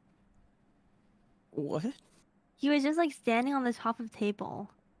 What? He was just like standing on the top of the table.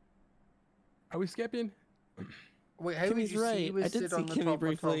 Are we skipping? Wait, how would Kimmy's you see he right. was I did sit see on the Kimmy top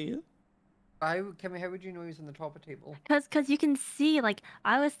briefly. Kimmy, how would you know he was on the top of the table? Cause you can see like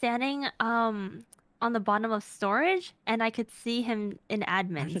I was standing on the bottom of storage, and I could see him in I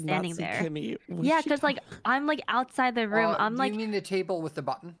admin did not standing see there. Kimmy. Was Yeah, she because like I'm like outside the room. I'm do like, you mean the table with the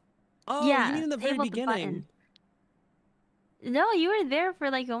button? Oh, yeah, you mean in the very table at the button. beginning? No, you were there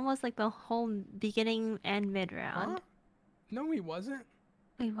for like almost like the whole beginning and mid Huh? round. No, he wasn't.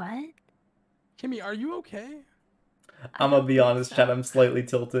 Wait, what? Kimmy, are you okay? I'm gonna be honest, chat. I'm slightly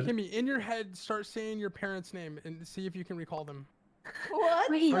tilted. Kimmy, in your head, start saying your parents' name and see if you can recall them.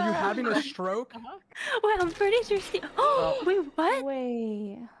 What? Wait, Are you having a stroke? wait, I'm pretty sure. Oh, wait, what?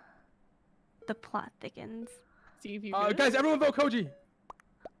 Wait. The plot thickens. Steve, you Guys, everyone vote Koji.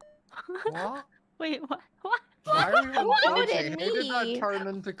 What? Wait, what? What? Why are you on What Koji? did How did that me? turn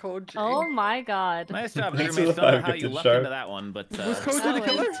into Koji? Oh my god. Nice job, This Crewmate. is Don't know a how you good lucked shark. into that one, but Was Koji the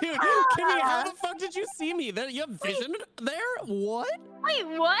killer? Dude, Kimmy, how the fuck did you see me? There, you have vision there? What? Wait,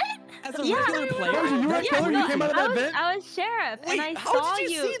 what? As a Yeah. regular player? Koji, you were a That's killer? You crazy. came out of that vent? I was sheriff, Wait, and I how saw did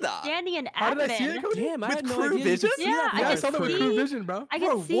you see that? standing in How did I see it, admin. Koji? Damn, I With had no crew idea. you vision? could see Yeah, that I Yeah, I could saw that with see- crew vision, bro. I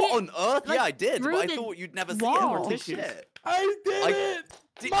Bro, could see what it. on earth? like, Yeah, I did, but I through thought the you'd never see it wall. or tissues. I did I- it!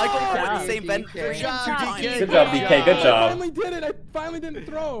 I got caught in Mom! the same vent DK. three Good job, times. DK. Good job, DK. Good I job. finally did it. I finally didn't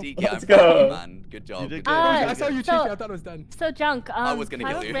throw. DK, Let's I'm go. proud of you, man. Good job. You did Good good. job. I saw you So- cheeky. I thought it was done. So Junk, I was gonna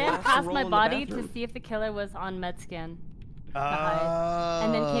I kill you. ran Have to past roll my in the body to bathroom. see if the killer was on med scan,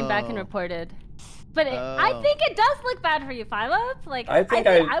 and then came back and Oh. reported. But I Oh. think it does look bad for you, Philo. Like I think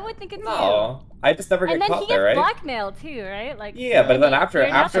I would think it's No, I just never you. get And then caught he gets there, right? blackmailed too, right? Like Yeah, but then after- you're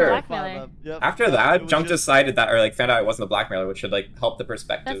not the after- blackmailer. After that, Junk decided that, or like found out it wasn't a blackmailer, which should like help the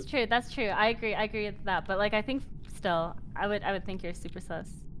perspective. That's true. That's true. I agree with that. But like I think still, I would think you're super sus.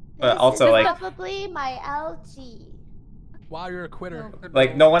 But This also, is like- probably my LG. Wow, you're a quitter.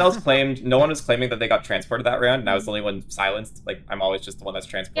 Like no one was claiming that they got transported that round, and I was the only one silenced. Like I'm always just the one that's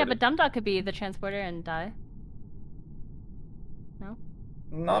Yeah, transported. but DumbDog could be the transporter and die. No.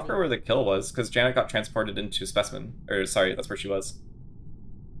 Not for where the kill was, because Janet got transported into Specimen. Or sorry, that's where she was.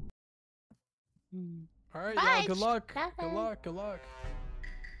 All right, Bye. yeah. Good luck. Good Nothing. luck. Good luck.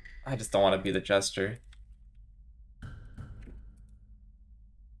 I just don't want to be the Jester.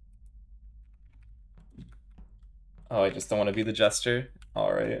 Oh, I just don't want to be the Jester.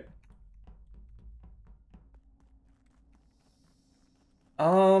 Alright.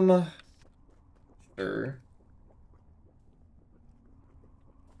 Sure.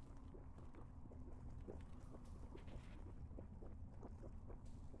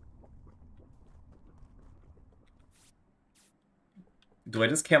 Do I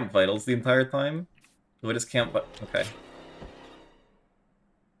just camp vitals the entire time? Do I just camp okay.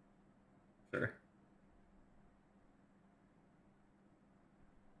 Sure.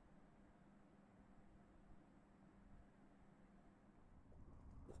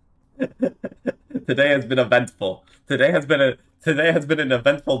 Today has been eventful. Today has been an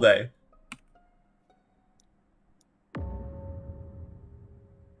eventful day.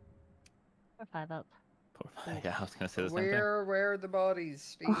 Or 5 up. Yeah, I was gonna say the same thing. Where are the bodies,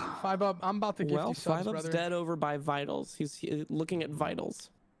 Steve? 5 up. I'm about to gift Well, you subs, 5 up's brother. dead over by vitals. He's looking at vitals.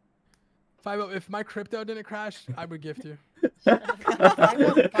 5 up. If my crypto didn't crash, I would gift you. Five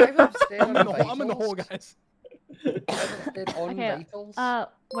up stayed on I'm in the hole, vitals? guys. Five up stayed on Okay. vitals?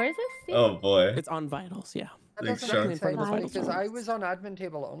 Where is this? Steve? Oh boy. It's on vitals, yeah. That Thanks, doesn't Sean. make In front of the sense vitals because one. I was on admin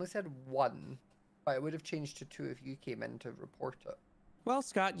table. It only said 1, but it would have changed to 2 if you came in to report it. Well,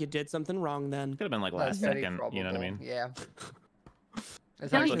 Scott, you did something wrong then. Could have been like That's last very second. You know what I probable, mean? Yeah.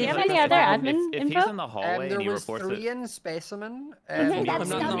 It's Don't actually you have very any other probable. admin If info? he's in the hallway There and he was reports 3 it, in specimen. Okay, and that's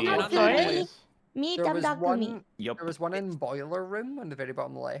not not me. not Not me. Me, There was DumbDog one. Yup. There was one in boiler room on the very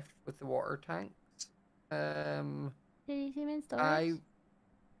bottom left with the water tanks. Did you see me in storage? I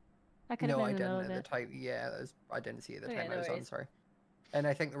I could have no, been I in the middle didn't of at the it. time. Yeah, I didn't see it at the Okay, time no I was on. worries. Sorry. And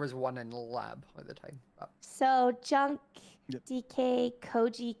I think there was one in the lab at the time. But So Junk, Yep. DK,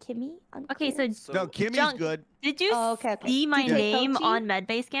 Koji, Kimmy. Okay, so No, Kimmy's Junk, good. did you Oh, okay, okay. see my DK name Koji? on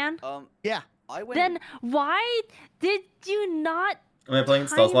medbay scan? Yeah. I went. Then why did you not? Am I playing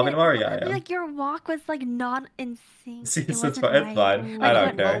Stealth time Lobby it? tomorrow? Yeah, I am. Like your walk was like not in sync. See, It it's wasn't fine. It's right. fine. I Like,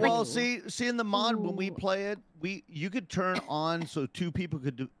 don't what- care. Well, see in the mod when we Ooh. play it, you could turn on so 2 people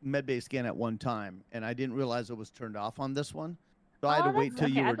could do medbay scan at one time, and I didn't realize it was turned off on this one, so I had to Oh, wait that's- till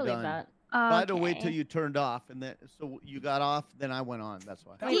okay, you I were believe done. that. So I had to wait till Okay. you turned off, and then so you got off, then I went on. That's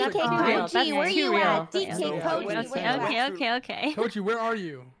why. That's DK, like too real. Koji, That's where too you real. at? That's DK, too real. Koji, That's where too you real. at? Okay. Koji, where are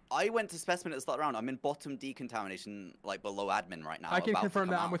you? I went to specimen at the start of the round. I'm in bottom decontamination, like below admin right now. I can about to confirm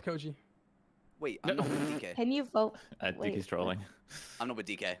come that I'm out. with Koji. Wait, I'm not with DK. Can you vote? Wait. DK's trolling. I'm not with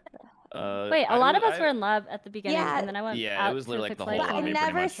DK. Wait, a lot of us I- were in lab at the beginning, Yeah. and then I went Yeah, it out was to literally, fix like, the lights, whole But and I lobby then-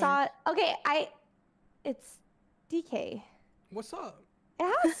 pretty never much. saw it. Okay, it's DK. What's up?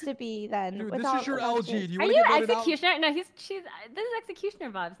 It has to be then. Dude, without this is your election. LG. Do you Are want to you get voted out? executioner? No, this is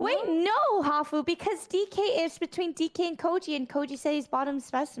executioner vibes. Wait, no? no, Hafu, because DK is between DK and Koji said he's bottom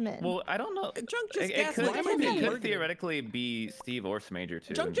specimen. Well, I don't know. Junk just It could, gaslit Kimmy. it could theoretically be Steve or Smajor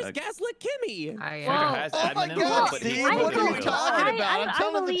too. Junk just gaslit Kimmy. Smajor has Oh my admin God, info, but Steve, he what wouldn't are you do it. talking about? I'm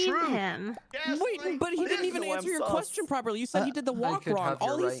telling the believe truth. him. Wait, but he didn't even answer your question properly. You said he did the walk could wrong. have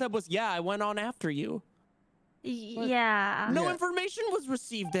your All he right. said was, "Yeah, I went on after you." Yeah. No information was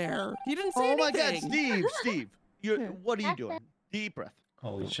received there. He didn't say Oh my anything. God, Steve, what are you doing? Deep breath.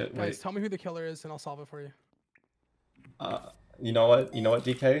 Holy shit! Guys, Wait. tell me who the killer is, and I'll solve it for you. You know what? You know what,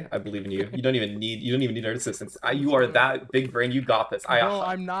 DK? I believe in you. You don't even need our assistance. You are that big brain. You got this. No,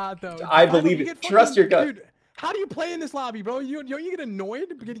 I'm not though. I Fine, believe you it. get Trust your gut. Dude, how do you play in this lobby, bro? Don't you get annoyed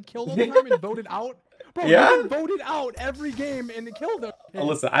getting killed all the time and voted out? Bro, Yeah? you get voted out every game and killed them. Oh,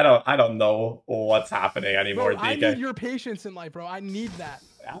 listen, I don't know what's happening anymore, Bro, I DK. need your patience in life, bro. I need that.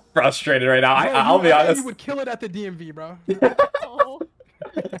 I'm frustrated right now. Bro, I'll be honest. You would kill it at the DMV, bro.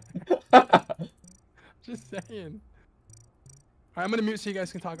 Just saying. All right, I'm gonna mute so you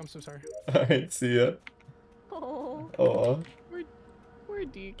guys can talk. I'm so sorry. All right, see ya. Oh. We're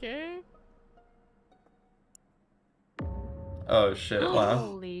DK. Oh shit! Wow.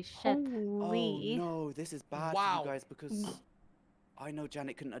 Holy shit. Holy. Oh no, this is bad Wow. for you guys because I know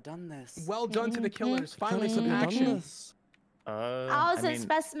Janet couldn't have done this. Well done to the killers. Finally, some Couldn't have done action. this. I was I a mean,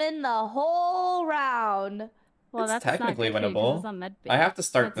 specimen the whole round. Well, It's that's technically not good for you 'cause winnable. it's on med I have to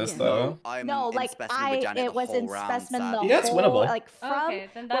start That's this good. though. I'm No, in like specimen with Janet it the was whole in round, specimen the sadly. Yeah, it's whole, winnable. like from Okay,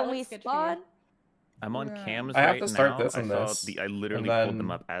 then that when we looks good for you. spawned. I'm on cams I have right to start now. this and I this, I literally and pulled them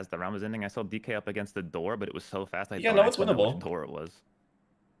then- up as the round was ending. I saw DK up against the door, but it was so fast. I Yeah, don't no, it's actually know winnable. which door it was.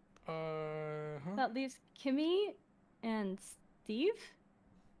 That leaves Kimmy and Steve.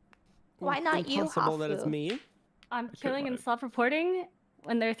 Why not you, Impossible that it's Hafu? me. I'm could've killing and wanted- self-reporting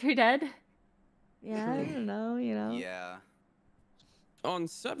when they're 3 dead. Yeah, I don't know, you know. Yeah. On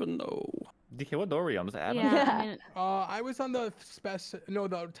 7 though. DK, what door were you on? Was it admin? Yeah, I mean, I was on the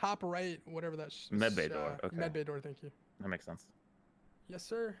the top right, whatever that's. Medbay door, okay. Medbay door, thank you. That makes sense. Yes,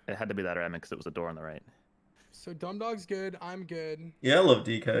 sir. It had to be that or admin because it was a door on the right. So DumbDog's good. I'm good. Yeah, I love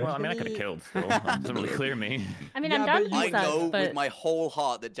DK. Well, I mean, I could have killed still. It doesn't really clear me. I mean, Yeah, I'm but done you- with I that, know but with my whole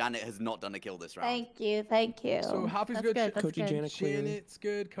heart that Janet has not done a kill this round. Thank you, thank you. So Hafu's that's good. good. That's Koji, good. Janet, clear. Janet's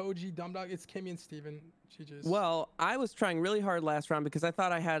good. Koji, DumbDog. It's Kimmy and Steven. GG's. Well, I was trying really hard last round because I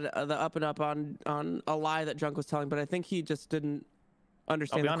thought I had the up and up on a lie that Junk was telling, but I think he just didn't I'll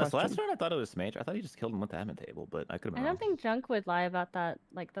understand be the honest, question. last round I thought it was Smajor. I thought he just killed him with the admin table, but I could have I been don't wrong. think Junk would lie about that.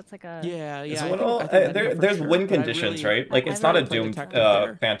 Like, that's like a. Yeah, It's yeah. winnable. There's win conditions, right? Like, it's not a doomed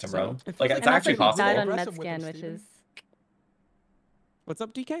phantom So- run. It feels Like, like it's you actually died Died possible. on med Aggressive with scan, him, which Steven. is. What's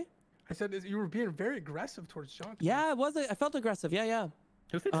up, DK? I said you were being very aggressive towards Junk. Yeah, I was. I felt aggressive. Yeah, yeah.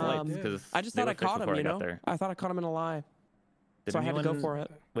 Who fixed the lights? Yeah. Because I just thought I caught him. You know, There. I thought I caught him in a lie, Did so I had to go anyone- for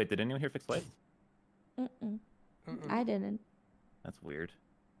it. Wait, did anyone here fix lights? Mm-mm. Mm-mm. I didn't. That's weird.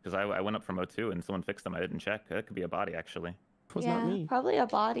 Because I went up from O2 and someone fixed them. I didn't check. That could be a body actually. It was yeah, not me. probably a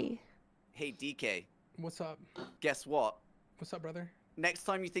body. Hey DK, What's up? guess what? What's up, brother? Next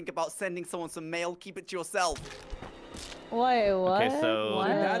time you think about sending someone some mail, keep it to yourself. Wait, what? Okay, so- What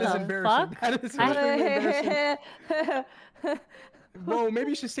That is the embarrassing. fuck? That is extremely embarrassing. Bro, maybe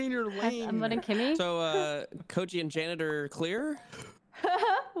you should stay in your lane. I'm voting Kimmy. So, Koji and Janet are clear.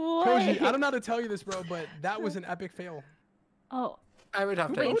 Koji, I don't know how to tell you this, bro, but that was an epic fail. Oh, I would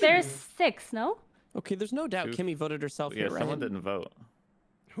have to. wait, there's 6, no? Okay, there's no doubt Who- Kimmy voted herself Yeah, here, right? someone didn't vote.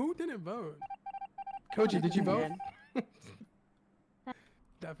 Who didn't vote? Koji, did you vote?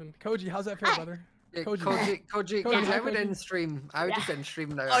 Devin. Koji, how's that feel, brother? Yeah, Koji. Koji, Koji, I would Koji. end stream. I would just end stream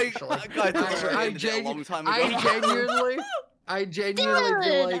now. I- Actually, guys, I ended it a long time ago. I genuinely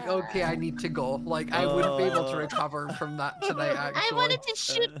feel like okay, I need to go. Like I wouldn't be able to recover from that tonight. Actually, I wanted to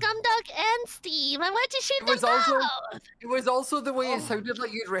shoot DumbDog and Steve. I wanted to shoot It them was also both. it was also the way it sounded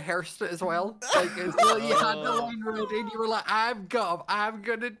like you'd rehearsed it as well. Like it's like you had the line ready and you were like, I'm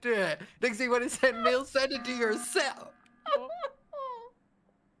gonna do it. Next thing when it said mail, send it to yourself.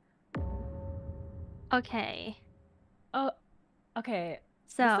 Okay. Oh, okay.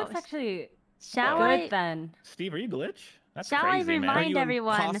 So, this looks actually shall good I? then. Steve, are you glitch? That's Shall I crazy, man. remind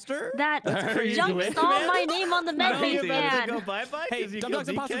everyone imposter? that Are you Junk glitch, saw man? my name on the No, medbay you're about to scan? go bye-bye Hey, 'cause you DumbDog's killed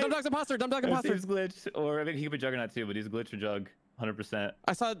imposter. DK? DumbDog's imposter. DumbDog imposter. Steve's glitch, or I mean, he could be Juggernaut too, but he's glitch or Jug, 100%.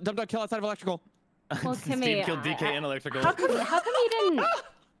 I saw DumbDog kill outside of electrical. Well, Steve Kimmy, killed DK and electrical. How come you didn't?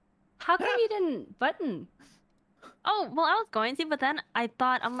 How come you didn't button? Oh, well, I was going to, but then I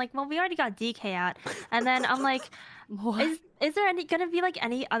thought, I'm like, well, we already got DK out. And then I'm like, is there gonna be like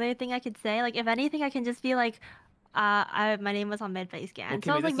any other thing I could say? Like, if anything, I can just be like, my name was on mid-face scan. Well,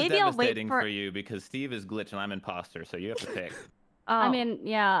 So I was Kimmy, like, this is maybe I'll wait devastating for. for you because Steve is glitch and I'm imposter, so you have to pick. I mean,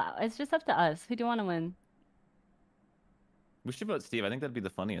 yeah, it's just up to us. Who do you want to win? We should vote Steve. I think that'd be the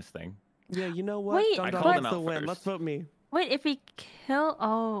funniest thing. Yeah, you know what? Wait, I DumbDog called him gets the out win. first. Let's vote me. Wait, if we kill,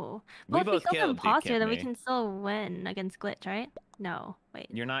 well, We if we both kill the killed imposter, then we DKMA. can still win against glitch, right? No, wait.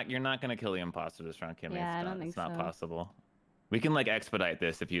 You're not gonna kill the imposter this round, Kimmy. Yeah, I it's don't not, think it's not so. possible. We can like expedite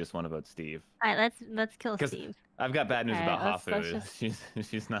this if you just want to vote Steve. All right, let's kill 'Cause Steve. I've got bad news Alright, about let's Hafu.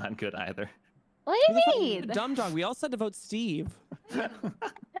 She's not good either. What do you mean? DumbDog, we all said to vote Steve.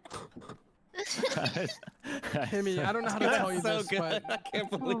 Kimmy, I don't know how to tell you so this, good. but I can't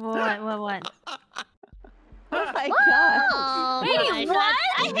believe What? Oh my god. Oh, Wait, my what? God.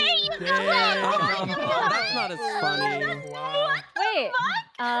 I hate you so That's not as funny. wow.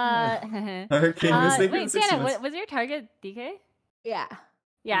 Wait. Hurricane mistake Wait, in 60 Janet, minutes. was your target DK? Yeah.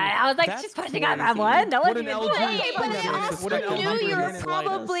 Yeah, I was like, That's she's pushing on that crazy. one. No What one's an even LG. doing Okay, it. but Yeah, I man, also what an knew LG you were Janet Light is.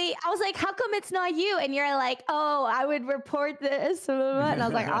 probably. I was like, how come it's not you? And you're like, oh, I would report this. And I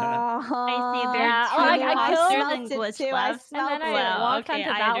was like, oh. I see. There's Yeah, two like, I killed imposters and it glitch too. I left. smelled And then it. I walked okay, onto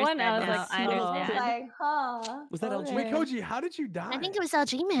I that one, and I understand was now. like, I I was understand. like, huh. Was that LG? Wait, Koji, how did you die? I think it was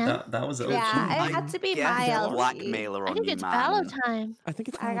LG, man. That was LG. Yeah, it had to be my Guess LG. blackmailer I on think you, it's man. Valor time. I think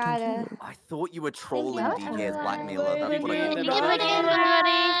it's I Valentine gotta- too. I thought you were trolling you. DK as blackmailer. That's what I Thank thought. you. Thank you,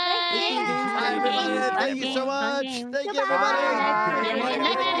 everybody. Thank you so much. Game. Thank you, Goodbye. everybody. Good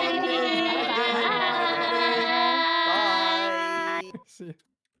night.